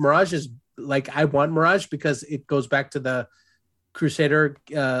Mirage. Mirage is like, I want Mirage because it goes back to the Crusader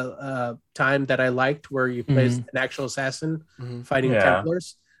time that I liked, where you play as an actual assassin fighting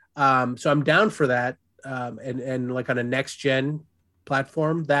Templars. So I'm down for that. And like on a next gen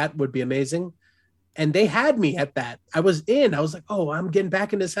platform, that would be amazing. And they had me at that. I was like, oh, I'm getting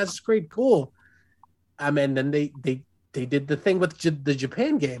back into Assassin's Creed. Cool. And then they did the thing with the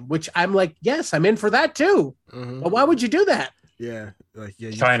Japan game, which I'm like, yes, I'm in for that too. But why would you do that? Yeah,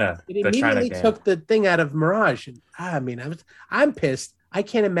 China. It immediately took the thing out of Mirage. And I'm pissed. I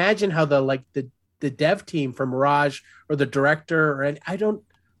can't imagine how the dev team for Mirage or the director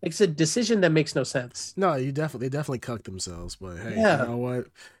it's a decision that makes no sense. No, they definitely cucked themselves. But hey, you know what?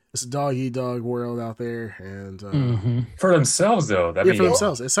 It's a dog eat dog world out there, and for themselves though. For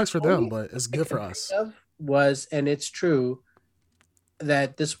themselves, it sucks for them, but it's good for us. And it's true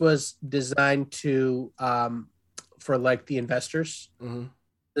that this was designed to for like the investors.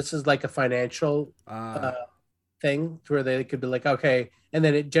 This is like a financial thing where they could be like, okay, and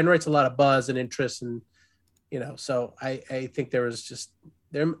then it generates a lot of buzz and interest, and so I think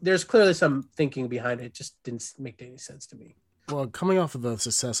there's clearly some thinking behind it. It just didn't make any sense to me. Well, coming off of the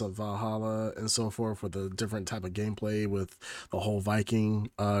success of Valhalla and so forth with the different type of gameplay with the whole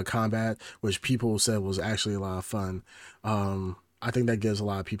Viking combat, which people said was actually a lot of fun, I think that gives a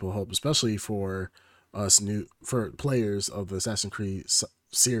lot of people hope, especially for us for players of the Assassin's Creed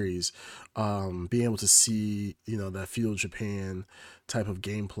series, being able to see that feudal Japan type of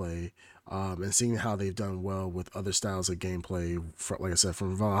gameplay, and seeing how they've done well with other styles of gameplay, like I said,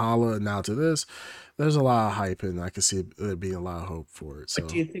 from Valhalla now to this. There's a lot of hype, and I can see there being a lot of hope for it. So,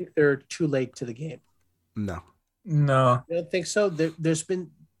 but do you think they're too late to the game? No. I don't think so.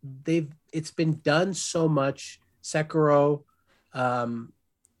 It's been done so much. Sekiro,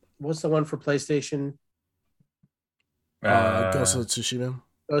 what's the one for PlayStation? Ghost of Tsushima.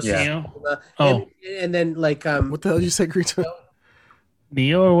 And then like what the hell did you say, Grito?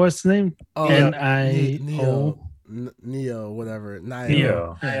 Neo, or what's the name? Neo, whatever.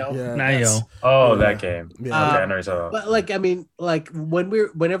 Neo. That game. Yeah. But like, I mean, like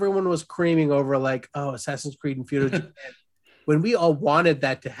when everyone was creaming over like, oh, Assassin's Creed and feudal Japan, when we all wanted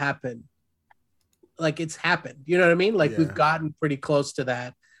that to happen, like it's happened. You know what I mean? Like we've gotten pretty close to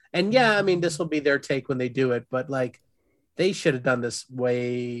that. And I mean, this will be their take when they do it, but like they should have done this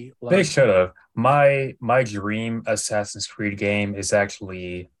way longer. They should have. My dream Assassin's Creed game is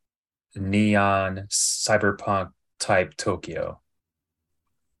actually neon cyberpunk type Tokyo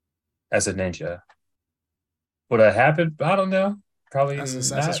as a ninja. Would that happen? I don't know. Probably not.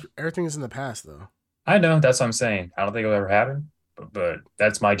 Everything is in the past, though. I know. That's what I'm saying. I don't think it'll ever happen, but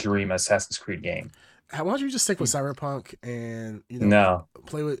that's my dream Assassin's Creed game. Why don't you just stick with Cyberpunk and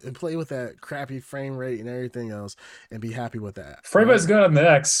play with that crappy frame rate and everything else, and be happy with that? Frame rate is good on the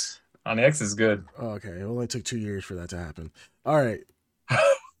X. On the X is good. Oh, okay, it only took 2 years for that to happen. All right.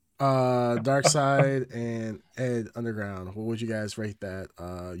 Dark Side and Ed Underground. What would you guys rate that?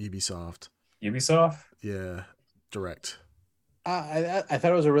 Ubisoft. Ubisoft? Yeah. direct? I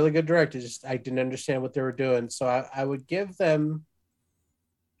thought it was a really good direct. I didn't understand what they were doing, so I would give them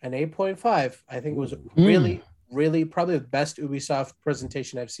an 8.5. I think it was really, really probably the best Ubisoft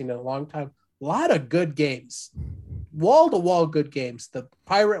presentation I've seen in a long time. A lot of good games, wall to wall good games. The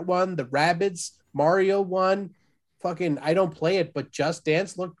Pirate one, the Rabbids, Mario one, fucking I don't play it, but Just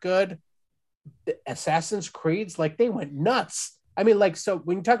Dance looked good. The Assassin's Creeds, like they went nuts. I mean, like, so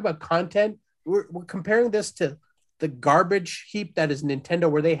when you talk about content, we're comparing this to the garbage heap that is Nintendo,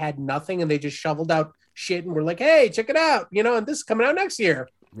 where they had nothing and they just shoveled out shit and we're like, hey, check it out, and this is coming out next year.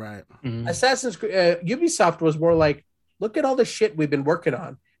 Right. Mhm. Assassin's Creed, Ubisoft was more like, look at all the shit we've been working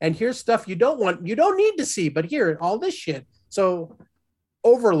on, and here's stuff you don't need to see, but here, all this shit. So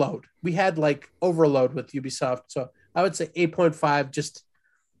overload. We had like overload with Ubisoft. So I would say 8.5, just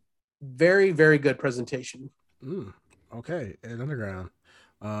very, very good presentation. Okay. And Underground,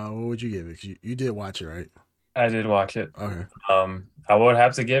 what would you give it? 'Cause you did watch it, right? I did watch it. Okay. I would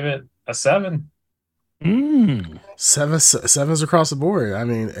have to give it a 7. Sevens across the board. I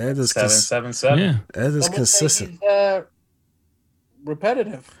mean, Ed is 7. Yeah. Ed is Some would say consistent. he's,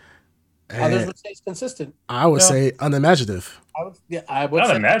 repetitive. Others And would say it's consistent. I would No. say unimaginative. I would Not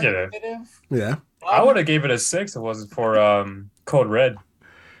say imaginative. Yeah. I would have gave it a 6 if it wasn't for Code Red.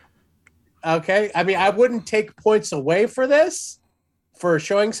 Okay. I mean, I wouldn't take points away for this, for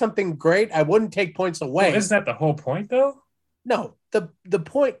showing something great. I wouldn't take points away. Well, isn't that the whole point, though? No, the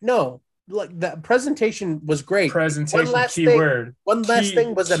point, no. Like the presentation was great. Presentation, One last keyword. One last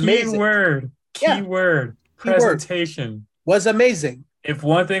thing was amazing. Keyword. Yeah. Keyword. Presentation. Was amazing. If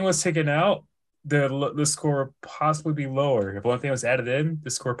one thing was taken out, the score would possibly be lower. If one thing was added in, the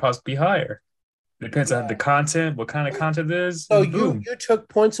score would possibly be higher. Depends on the content, what kind of content it is. So and boom. you took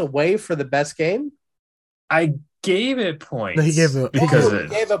points away for the best game? I gave it points. No, he gave it- because You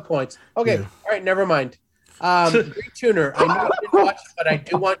gave it points. Okay. Yeah. All right. Never mind. Green Tuner, I know you didn't watch it, but I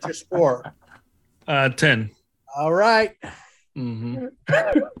do want your score. 10. All right. Mm-hmm.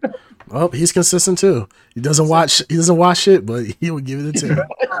 Well, he's consistent too. He doesn't watch it, but he would give it a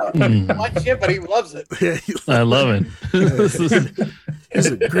 10. Watch it, but he loves it. Yeah, I love it. he's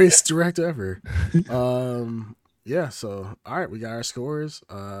the greatest director ever. Yeah, so all right, we got our scores.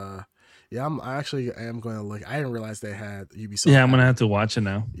 Yeah, I actually am going to look. I didn't realize they had Ubisoft. Yeah, I'm gonna have to watch it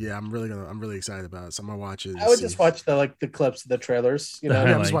now. Yeah, I'm really excited about it. So I'm gonna watch it. I would just watch the clips of the trailers. The Yeah, I'm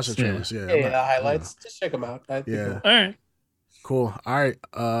highlights, just watching the trailers. Yeah, Yeah, the highlights. Just check them out. I think Yeah. All right. Cool. All right.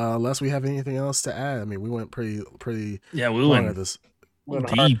 Unless we have anything else to add. I mean, we went pretty Yeah, we long at went this.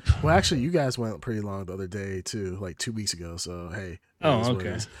 deep. Well, actually, you guys went pretty long the other day too, like 2 weeks ago. So hey. it Oh, is what it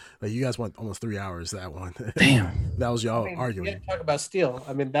okay. is. Like you guys went almost 3 hours that one. Damn. That was y'all You arguing. didn't talk about Steel.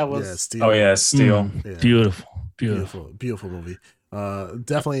 I mean, that was Yeah, Steel. Oh, yeah, Steel. Yeah. Beautiful. Beautiful movie.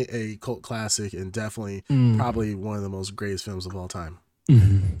 Definitely a cult classic and definitely probably one of the most greatest films of all time.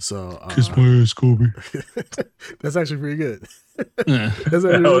 So Kiss my ass, Kobe. that's actually pretty good. Yeah. That's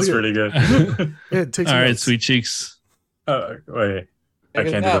actually That was really pretty good. Yeah, it takes All right, notes. sweet cheeks. Wait. I Check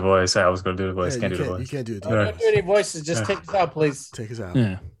us can't do the out. voice. I was going to do the voice. Yeah, Can't you do the can't, you voice. can't do it. Don't do any voices. Just take us out, please. Take us out.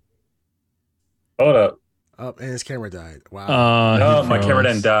 Yeah. Hold up. Oh, and his camera died. Wow. No, he my camera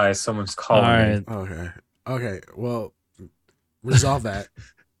froze. didn't die. Someone's calling All me. right. Okay. Okay. Well, resolve that.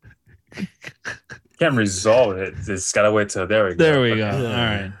 Can't resolve it. It's got to wait till there we go. There we go. Okay. All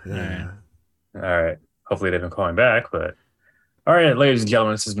right. Yeah. All right. Hopefully they've been calling back, but all right, ladies and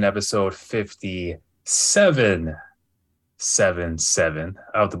gentlemen, this has been episode 57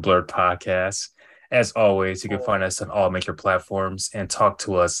 of the Blurred Podcast. As always, you can find us on all major platforms and talk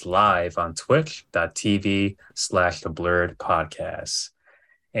to us live on twitch.tv/the Blurred Podcast.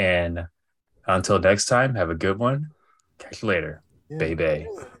 And until next time, have a good one. Catch you later. Baby.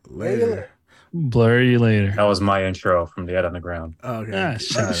 Later. Blur you later. That was my intro from the Ed Underground. Okay. Ah,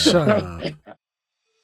 shut up. Shut up.